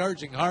 Birdie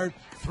charging hard,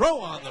 throw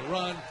on the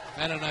run,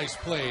 and a nice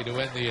play to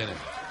end the inning.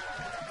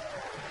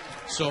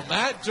 So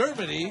Matt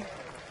Dermody,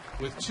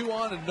 with 2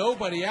 on and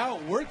nobody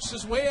out, works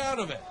his way out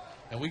of it.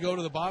 And we go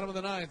to the bottom of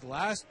the 9th.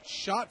 Last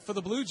shot for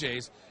the Blue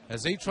Jays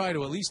as they try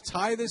to at least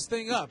tie this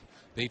thing up.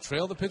 They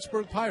trail the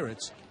Pittsburgh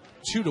Pirates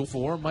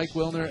 2-4. Mike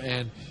Wilner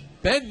and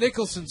Ben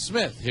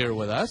Nicholson-Smith here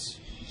with us.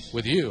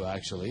 With you,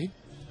 actually.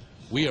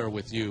 We are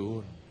with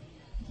you.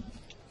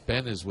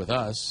 Ben is with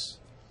us.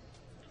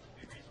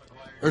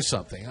 Or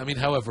something. I mean,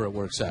 however it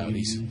works out.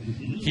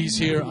 He's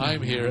here,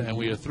 I'm here, and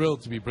we are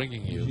thrilled to be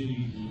bringing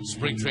you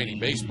Spring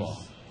Training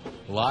Baseball.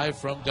 Live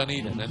from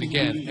Dunedin. And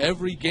again,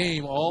 every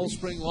game all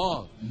spring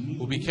long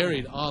will be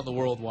carried on the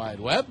World Wide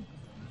Web.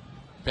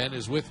 Ben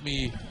is with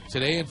me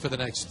today and for the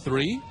next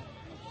 3.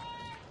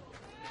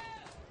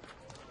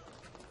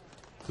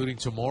 Including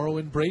tomorrow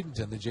in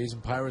Bradenton, the Jays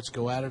and Pirates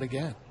go at it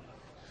again.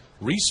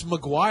 Reese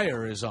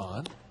McGuire is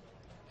on,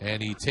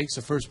 and he takes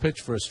the first pitch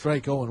for a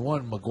strike,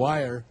 0-1.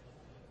 McGuire,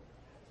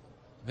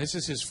 this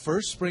is his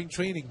first spring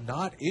training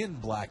not in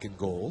black and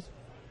gold,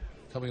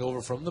 coming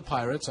over from the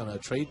Pirates on a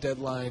trade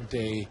deadline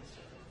day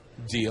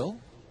deal.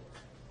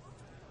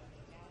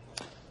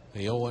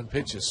 The 0-1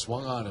 pitch is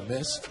swung on and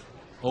missed,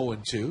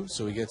 0-2,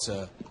 so he gets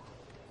a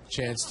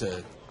chance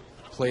to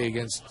play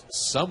against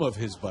some of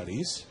his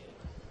buddies.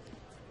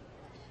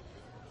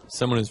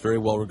 Someone who's very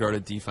well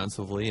regarded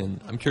defensively, and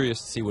I'm curious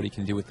to see what he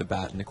can do with the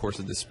bat in the course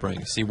of this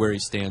spring, see where he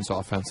stands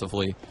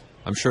offensively.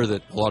 I'm sure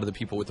that a lot of the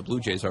people with the Blue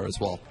Jays are as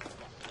well.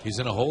 He's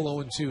in a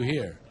hole 0-2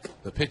 here.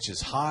 The pitch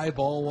is high,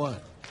 ball 1.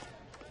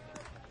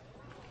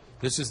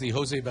 This is the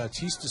Jose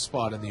Bautista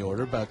spot in the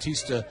order.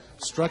 Bautista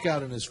struck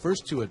out in his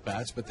first 2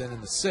 at-bats, but then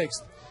in the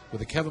 6th,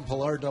 with a Kevin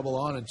Pillar double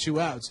on and 2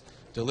 outs,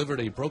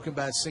 delivered a broken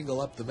bat single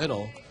up the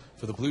middle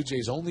for the Blue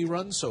Jays' only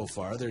run so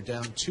far. They're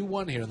down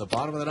 2-1 here in the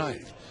bottom of the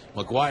 9th.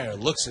 McGuire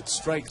looks at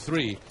strike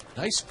 3.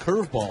 Nice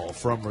curveball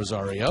from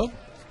Rosario.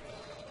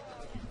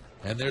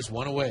 And there's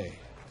 1 away.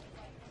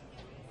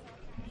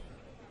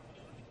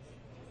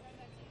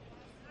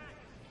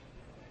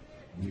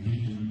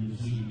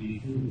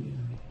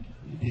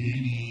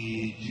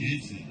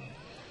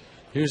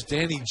 Here's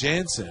Danny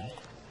Jansen.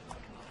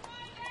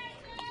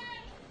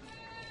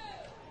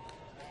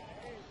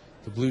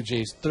 The Blue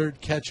Jays'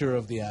 3rd catcher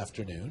of the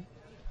afternoon.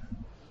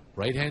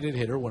 Right-handed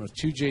hitter, one of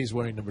 2 Jays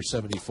wearing number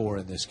 74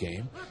 in this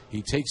game.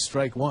 He takes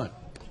strike 1.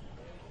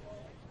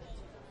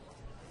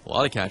 A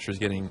lot of catchers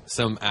getting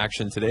some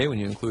action today when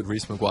you include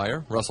Reese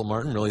McGuire. Russell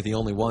Martin, really the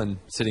only one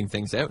sitting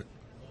things out.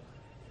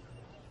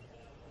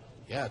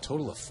 Yeah, a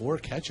total of 4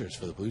 catchers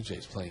for the Blue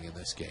Jays playing in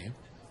this game.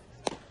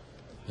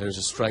 There's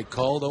a strike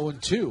called,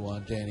 0-2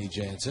 on Danny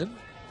Jansen.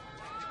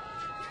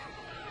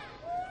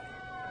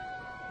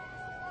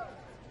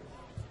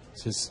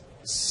 It's his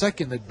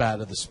 2nd at-bat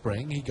of the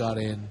spring. He got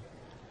in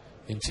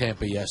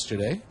Tampa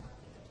yesterday.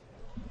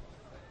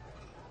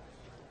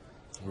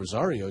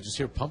 Rosario just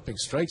here pumping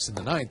strikes in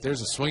the 9th.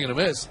 There's a swing and a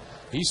miss.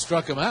 He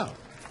struck him out.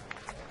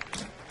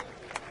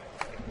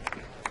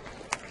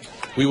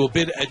 We will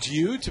bid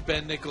adieu to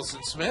Ben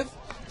Nicholson-Smith.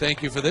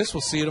 Thank you for this.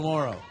 We'll see you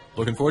tomorrow.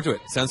 Looking forward to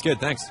it. Sounds good.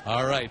 Thanks.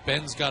 All right.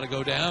 Ben's got to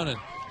go down and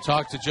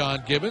talk to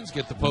John Gibbons,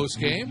 get the post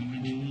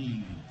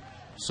game.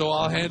 So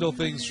I'll handle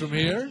things from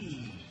here.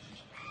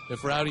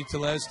 If Rowdy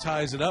Tellez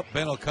ties it up,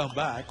 Ben will come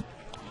back.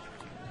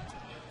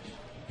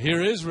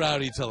 Here is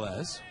Rowdy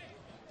Tellez.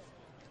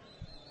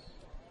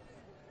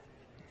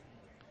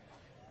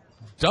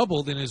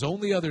 Doubled in his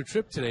only other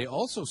trip today.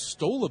 Also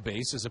stole a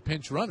base as a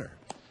pinch runner.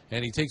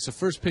 And he takes the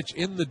first pitch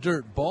in the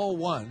dirt, ball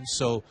one.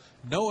 So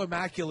no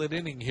immaculate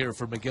inning here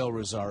for Miguel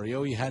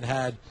Rosario. He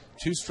had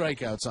 2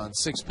 strikeouts on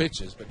 6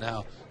 pitches, but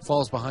now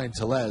falls behind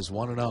Tellez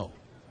 1-0.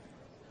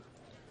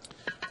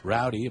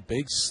 Rowdy, a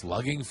big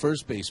slugging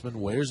first baseman,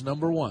 wears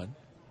number 1.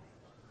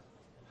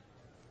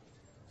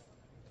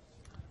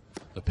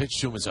 The pitch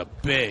to him is a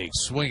big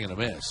swing and a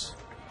miss.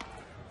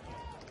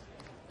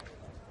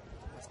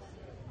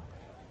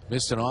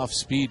 Missed an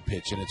off-speed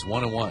pitch, and it's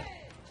 1-1.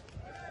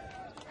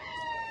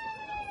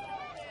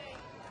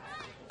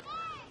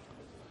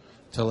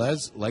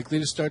 Tellez likely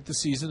to start the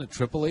season at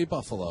AAA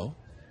Buffalo.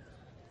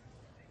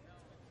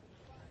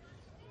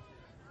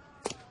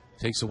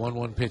 Takes a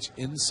 1-1 pitch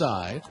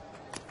inside.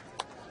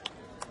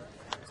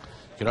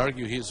 Could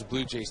argue he is the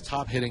Blue Jays'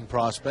 top hitting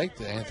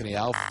prospect, Anthony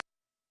Alford.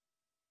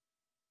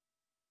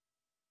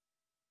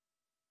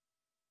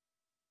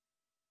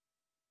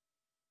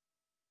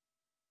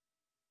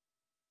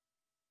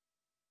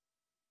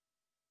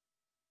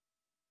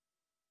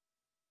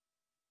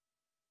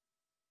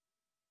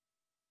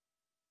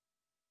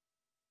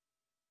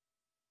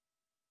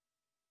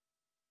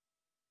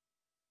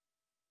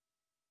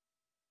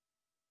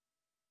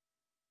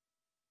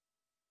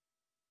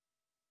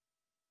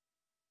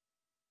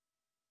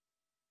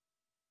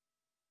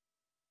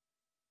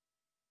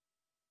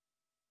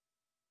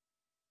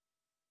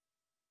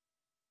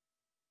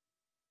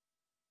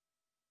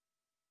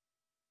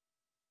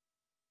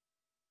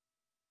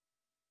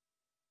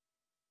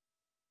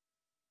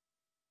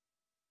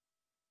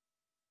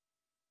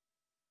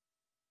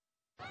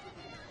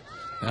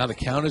 Now the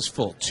count is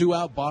full. 2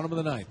 out, bottom of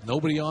the 9th.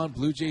 Nobody on.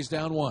 Blue Jays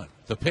down 1.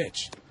 The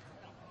pitch.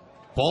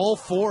 Ball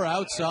 4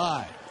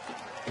 outside.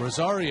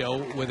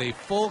 Rosario with a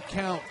full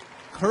count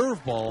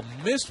curveball,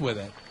 missed with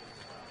it.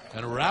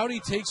 And Rowdy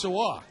takes a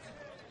walk.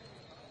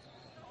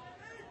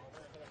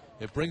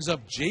 It brings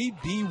up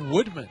J.B.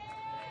 Woodman.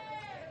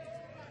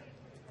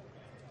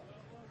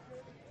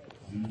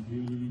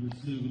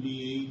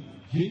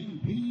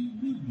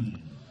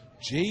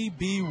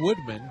 J.B.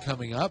 Woodman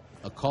coming up.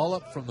 A call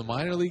up from the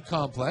minor league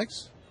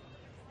complex.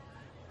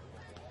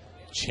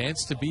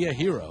 Chance to be a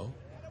hero.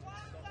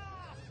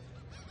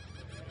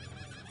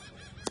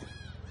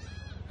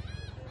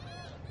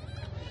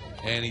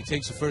 And he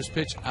takes the first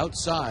pitch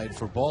outside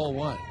for ball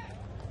 1.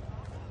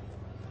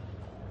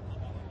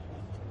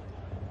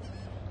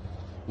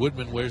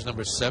 Woodman wears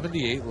number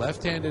 78,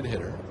 left-handed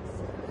hitter.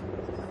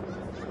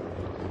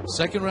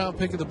 Second round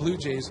pick of the Blue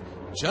Jays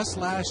just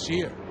last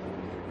year.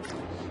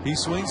 He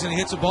swings and he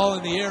hits a ball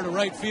in the air to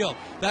right field.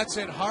 That's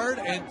it hard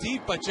and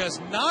deep, but just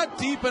not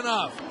deep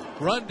enough.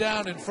 Run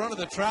down in front of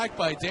the track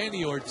by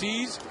Danny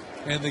Ortiz,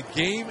 and the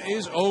game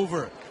is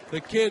over. The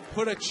kid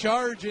put a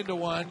charge into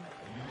one,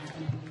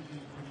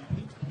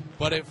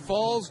 but it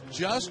falls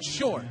just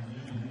short.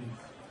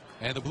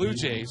 And the Blue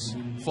Jays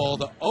fall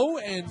to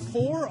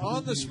 0-4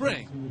 on the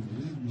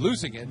spring,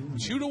 losing it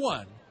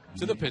 2-1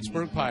 to the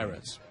Pittsburgh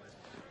Pirates.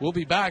 We'll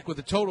be back with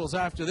the totals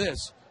after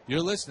this.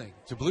 You're listening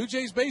to Blue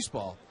Jays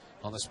Baseball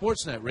on the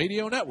Sportsnet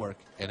Radio Network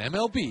and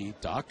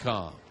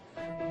MLB.com.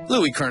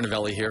 Louis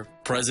Carnavelli here,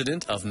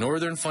 president of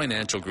Northern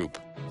Financial Group.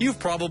 You've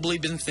probably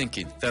been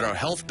thinking that our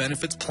health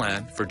benefits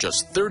plan for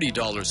just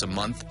 $30 a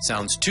month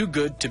sounds too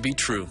good to be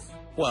true.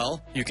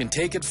 Well, you can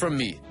take it from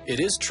me. It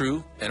is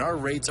true, and our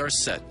rates are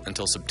set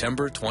until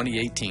September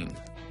 2018.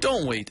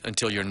 Don't wait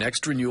until your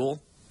next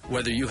renewal.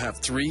 Whether you have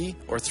 3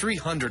 or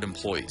 300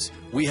 employees,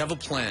 we have a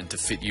plan to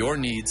fit your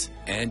needs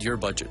and your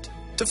budget.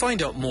 To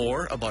find out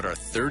more about our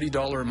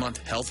 $30 a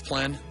month health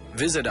plan,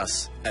 visit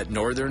us at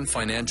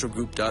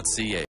northernfinancialgroup.ca.